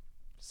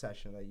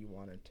session that you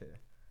wanted to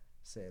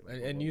say,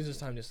 like, and use this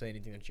time to say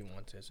anything that you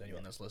want to, so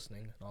anyone that's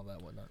listening and all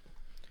that whatnot.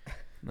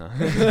 no.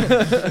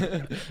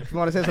 If you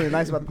want to say something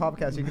nice about the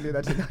podcast, you can do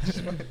that too.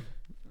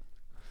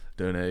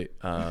 Donate.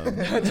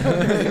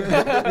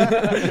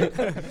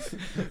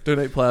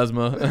 Donate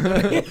plasma.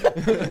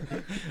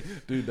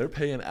 Dude, they're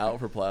paying out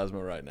for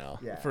plasma right now.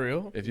 Yeah. For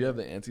real? If you have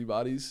the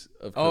antibodies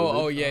of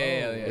COVID,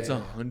 it's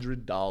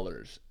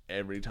 $100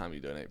 every time you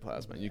donate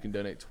plasma. And you can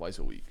donate twice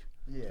a week.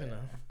 Yeah.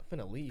 I've been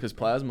a lead. Because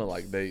plasma,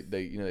 like they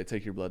they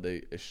take your blood,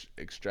 they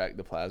extract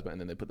the plasma, and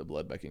then they put the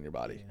blood back in your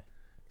body. Yeah.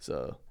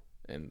 So,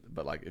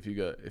 but like if you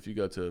go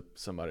to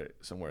somewhere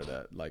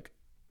that like.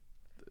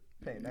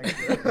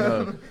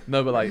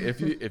 No, but like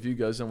if you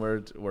go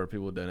somewhere where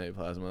people donate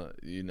plasma,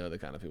 you know the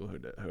kind of people who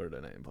are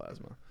donating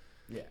plasma.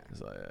 Yeah.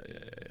 It's like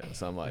yeah.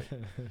 So I'm like,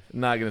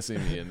 not gonna see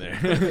me in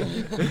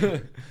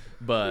there.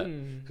 But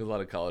because a lot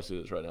of college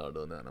students right now are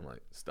doing that, and I'm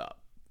like, stop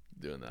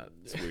doing that.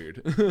 It's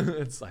weird.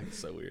 It's like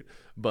so weird.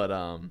 But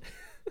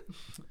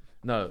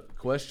no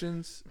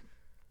questions,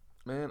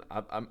 man.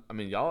 I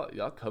mean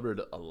y'all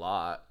covered a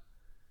lot.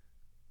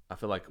 I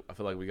feel like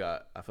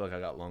I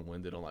got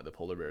long-winded on like the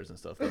polar bears and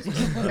stuff.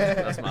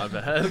 That's my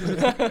bad.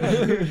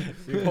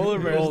 Polar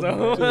bears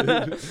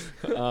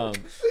though.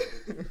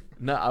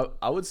 No,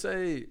 I would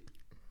say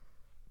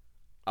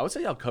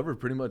y'all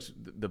covered pretty much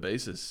the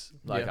basis.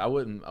 Like I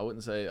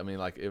wouldn't say. I mean,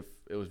 like if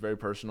it was very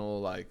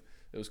personal, like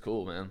it was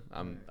cool, man.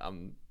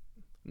 I'm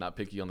not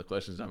picky on the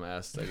questions I'm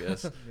asked, I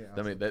guess.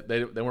 I mean,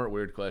 they weren't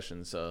weird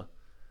questions, so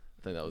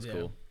I think that was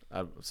cool.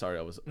 I'm sorry,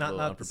 I was a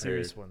little unprepared. The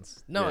serious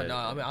ones. No.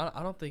 I mean,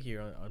 I don't think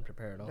you're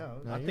unprepared at all.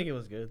 No, I think it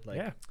was good.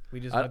 Like, we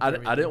just. I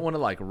didn't want to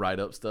like write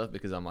up stuff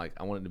because I'm like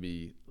I wanted to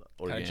be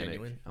organic.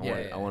 genuine.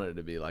 I wanted it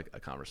to be like a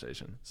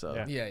conversation. So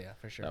Yeah. Yeah,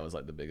 for sure. that was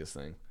like the biggest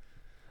thing.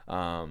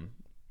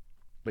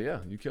 But yeah,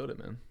 you killed it,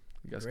 man.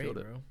 You guys Great, killed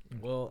it. bro.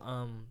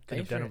 Well,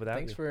 Could've done it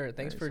without you.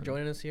 thanks for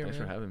joining us here, Thanks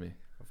man. for having me.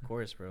 Of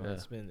course, bro. Yeah.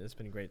 It's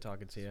been great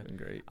talking to you. It's been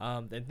great.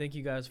 And thank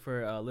you guys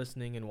for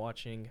listening and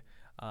watching,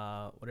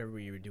 whatever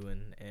you were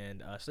doing,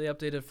 and stay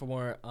updated for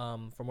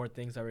more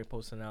things that we're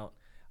posting out.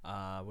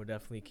 We'll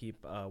definitely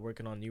keep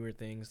working on newer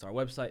things. Our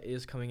website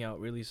is coming out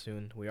really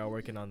soon. We are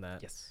working on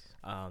that. Yes.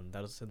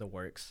 That's in the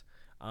works.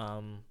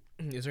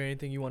 Is there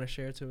anything you want to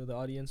share to the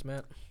audience,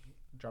 Matt?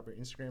 Drop your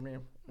Instagram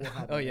name. We'll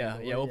have Oh that yeah,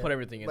 in the yeah. way, We'll put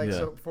everything in. Like, there.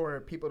 Yeah. so for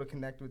people to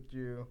connect with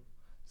you,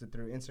 is it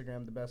through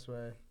Instagram the best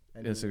way?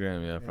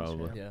 Instagram, yeah,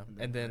 probably. Instagram.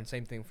 Yeah, and then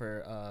same thing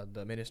for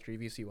the ministry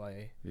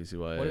VCYA.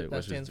 VCYA, What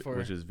that stands for?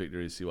 which is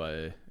Victory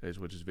CYA,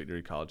 which is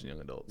Victory College and Young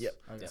Adults. Yep.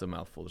 Okay. It's a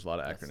mouthful. There's a lot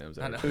of acronyms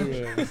I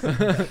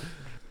there. know.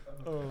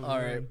 Oh, All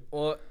right.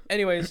 Well,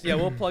 anyways, yeah,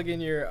 we'll plug in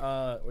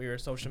your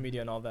social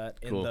media and all that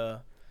in Cool.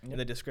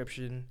 the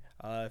description.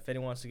 If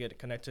anyone wants to get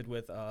connected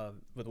with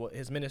what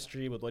his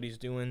ministry, with what he's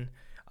doing,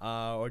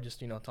 or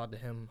just talk to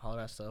him, all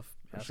that stuff.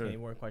 For Ask sure. any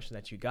more questions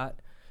that you got.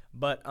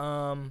 But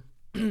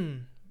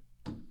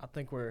I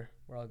think we're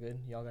all good.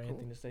 Y'all got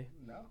anything to say?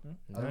 No.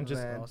 No, Other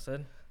just than- All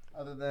said.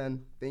 Other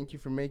than thank you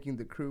for making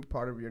the crew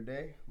part of your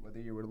day, whether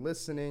you were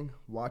listening,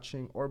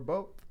 watching, or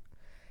both.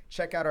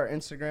 Check out our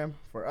Instagram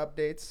for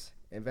updates,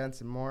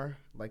 events, and more.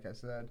 Like I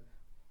said,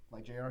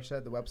 like JR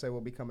said, the website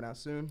will be coming out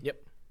soon. Yep.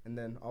 And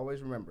then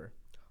always remember,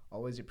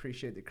 always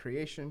appreciate the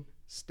creation,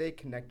 stay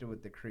connected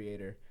with the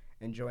creator,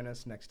 and join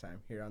us next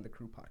time here on the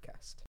Crew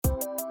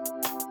Podcast.